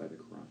influenced by the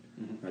Quran,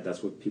 mm-hmm. right?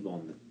 That's what people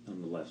on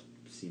the left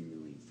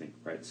seemingly think,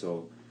 right?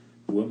 So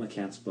Will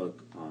McCant's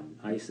book on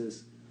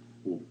ISIS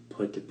will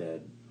put to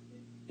bed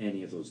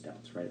any of those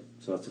doubts, right?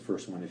 So that's the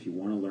first one if you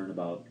want to learn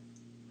about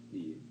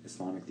the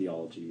Islamic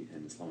theology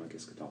and Islamic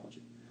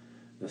eschatology.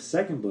 The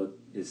second book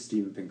is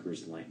Steven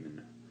Pinker's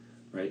Enlightenment,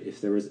 right?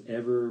 If there was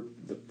ever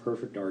the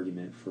perfect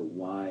argument for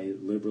why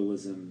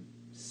liberalism,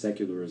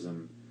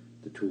 secularism,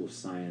 the tool of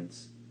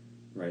science,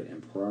 right,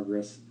 and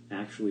progress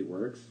actually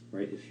works,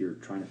 right? If you're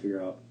trying to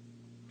figure out,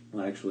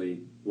 well,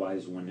 actually, why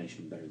is one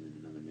nation better than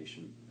another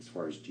nation as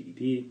far as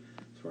GDP,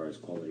 as far as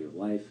quality of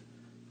life,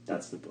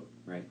 that's the book,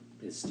 right?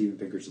 It's Steven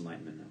Pinker's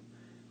Enlightenment now.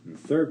 And the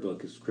third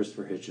book is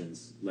Christopher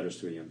Hitchens' Letters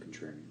to a Young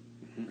Contrarian,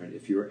 mm-hmm. right?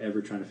 If you're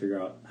ever trying to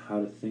figure out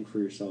how to think for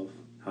yourself,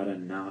 how to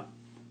not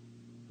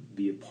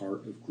be a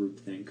part of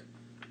groupthink,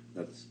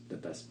 that's the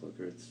best book.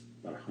 It's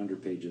about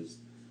 100 pages.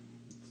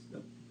 It's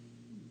a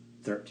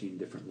 13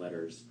 different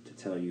letters to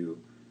tell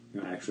you,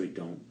 actually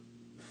don't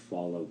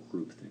follow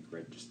groupthink,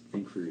 right? Just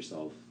think for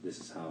yourself. This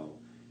is how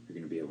you're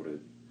going to be able to.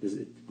 It's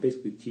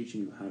basically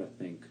teaching you how to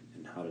think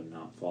and how to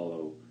not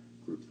follow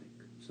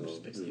groupthink. So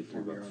just basically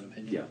form your own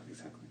opinion. Yeah,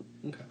 exactly.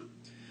 Okay.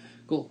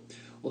 Cool.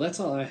 Well, that's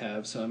all I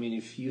have. So, I mean,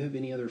 if you have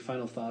any other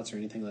final thoughts or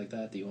anything like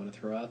that you want to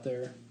throw out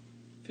there,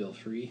 feel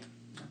free.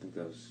 I think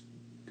that was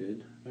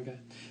good. Okay.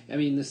 I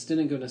mean, this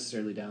didn't go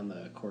necessarily down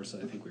the course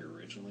that I think we were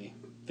originally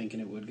thinking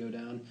it would go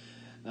down,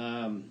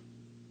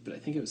 but I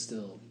think it was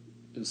still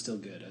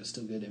good. It was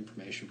still good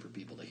information for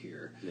people to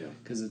hear. Yeah.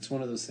 Because it's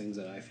one of those things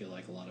that I feel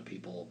like a lot of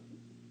people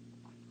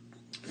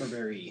are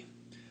very,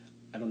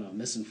 I don't know,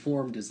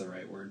 misinformed is the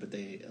right word, but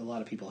a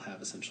lot of people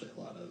have essentially a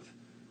lot of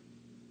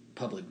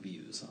public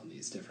views on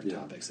these different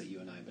topics that you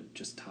and I have been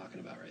just talking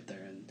about right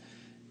there,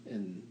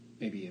 and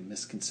maybe a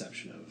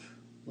misconception of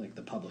like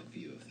the public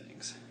view of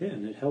things. Yeah,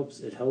 and it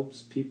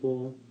helps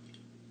people.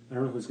 I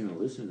don't know who's going to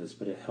listen to this,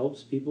 but it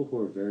helps people who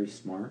are very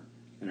smart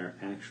and are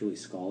actually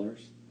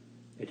scholars.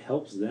 It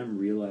helps them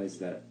realize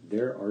that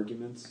their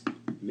arguments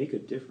make a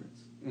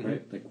difference,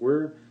 right? Like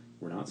we're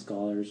not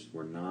scholars.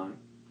 We're not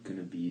going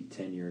to be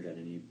tenured at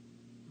any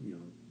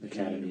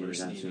academy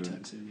university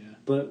anytime soon. Yeah.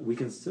 But we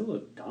can still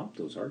adopt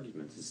those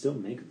arguments and still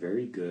make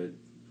very good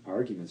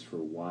arguments for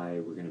why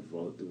we're going to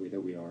vote the way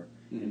that we are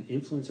and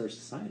influence our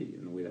society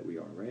in the way that we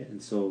are, right?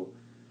 And so,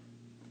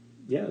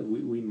 yeah,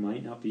 we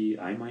might not be,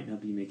 I might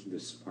not be making the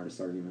smartest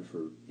argument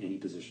for any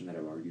position that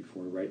I've argued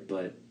for, right?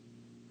 But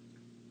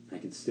I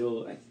can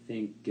still, I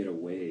think, get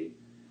away,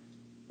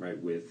 right,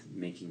 with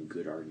making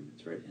good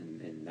arguments, right?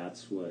 And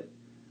that's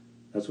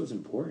what's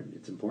important.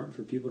 It's important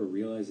for people to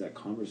realize that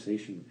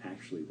conversation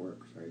actually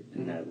works, right?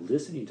 And that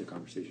listening to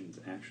conversations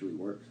actually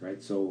works,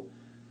 right? So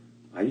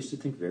I used to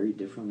think very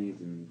differently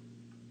than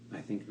I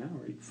think now,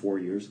 right? 4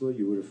 years ago,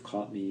 you would have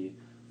caught me,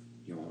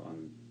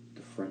 on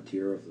the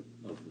frontier of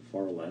the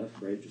far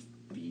left, right? Just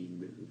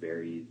being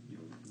very,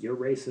 you're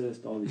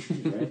racist, all these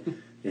things, right?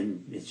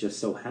 And it just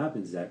so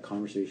happens that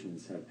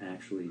conversations have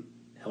actually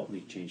helped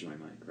me change my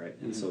mind, right?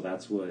 And so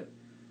that's what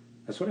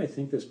I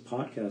think this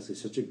podcast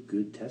is such a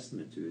good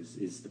testament to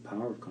is the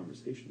power of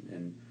conversation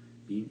and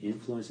being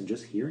influenced and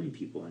just hearing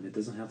people. And it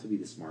doesn't have to be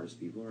the smartest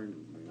people, or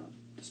I'm not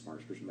the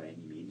smartest person by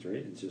any means, right?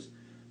 It's just,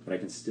 but I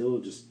can still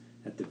just,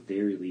 at the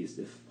very least,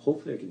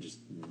 hopefully I can just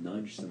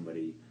nudge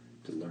somebody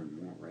to learn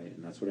more, right?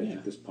 And that's what I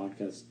think this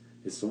podcast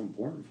is so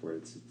important for.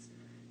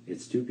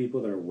 It's two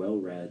people that are well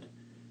read,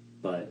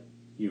 but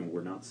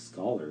we're not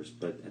scholars,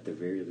 but at the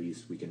very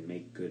least we can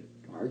make good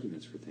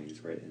arguments for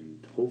things, right?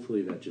 And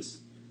hopefully that just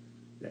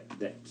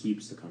that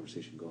keeps the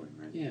conversation going,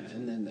 right? Yeah,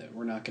 and then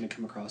we're not going to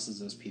come across as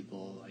those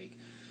people like,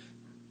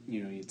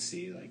 you'd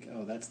see like,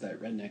 oh, that's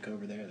that redneck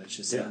over there that's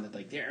just saying that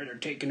like they're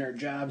taking our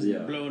jobs and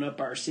they're blowing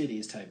up our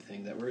cities type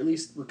thing. That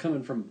we're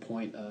coming from a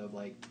point of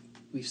like,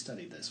 we've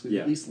studied this. We've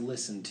at least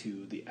listened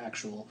to the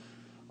actual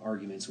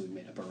arguments. We've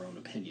made up our own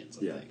opinions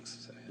of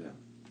things. So, yeah,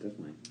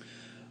 definitely.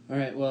 All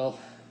right, well,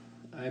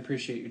 I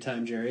appreciate your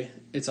time, Jerry.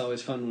 It's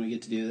always fun when we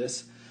get to do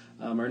this.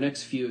 Our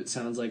next few, it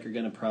sounds like, are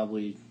going to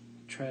probably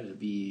try to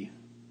be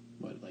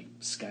like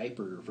Skype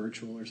or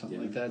virtual or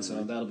something like that.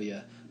 So that'll be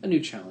a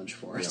new challenge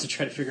for us to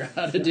try to figure out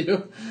how to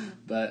do.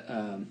 But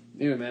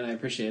anyway, man, I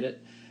appreciate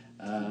it.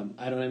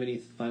 I don't have any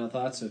final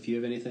thoughts, so if you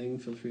have anything,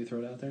 feel free to throw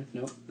it out there.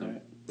 Nope? All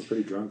right. I'm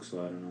pretty drunk, so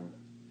I don't know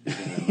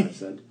what I've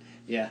said.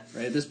 Yeah,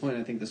 right. At this point,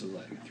 I think this was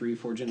like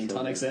 3-4 gin and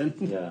tonics in.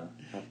 Yeah,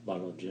 half a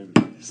bottle of gin.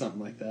 Something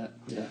like that.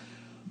 Yeah.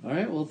 All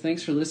right, well,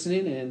 thanks for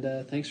listening,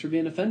 and thanks for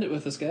being offended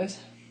with us, guys.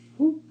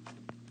 Woo.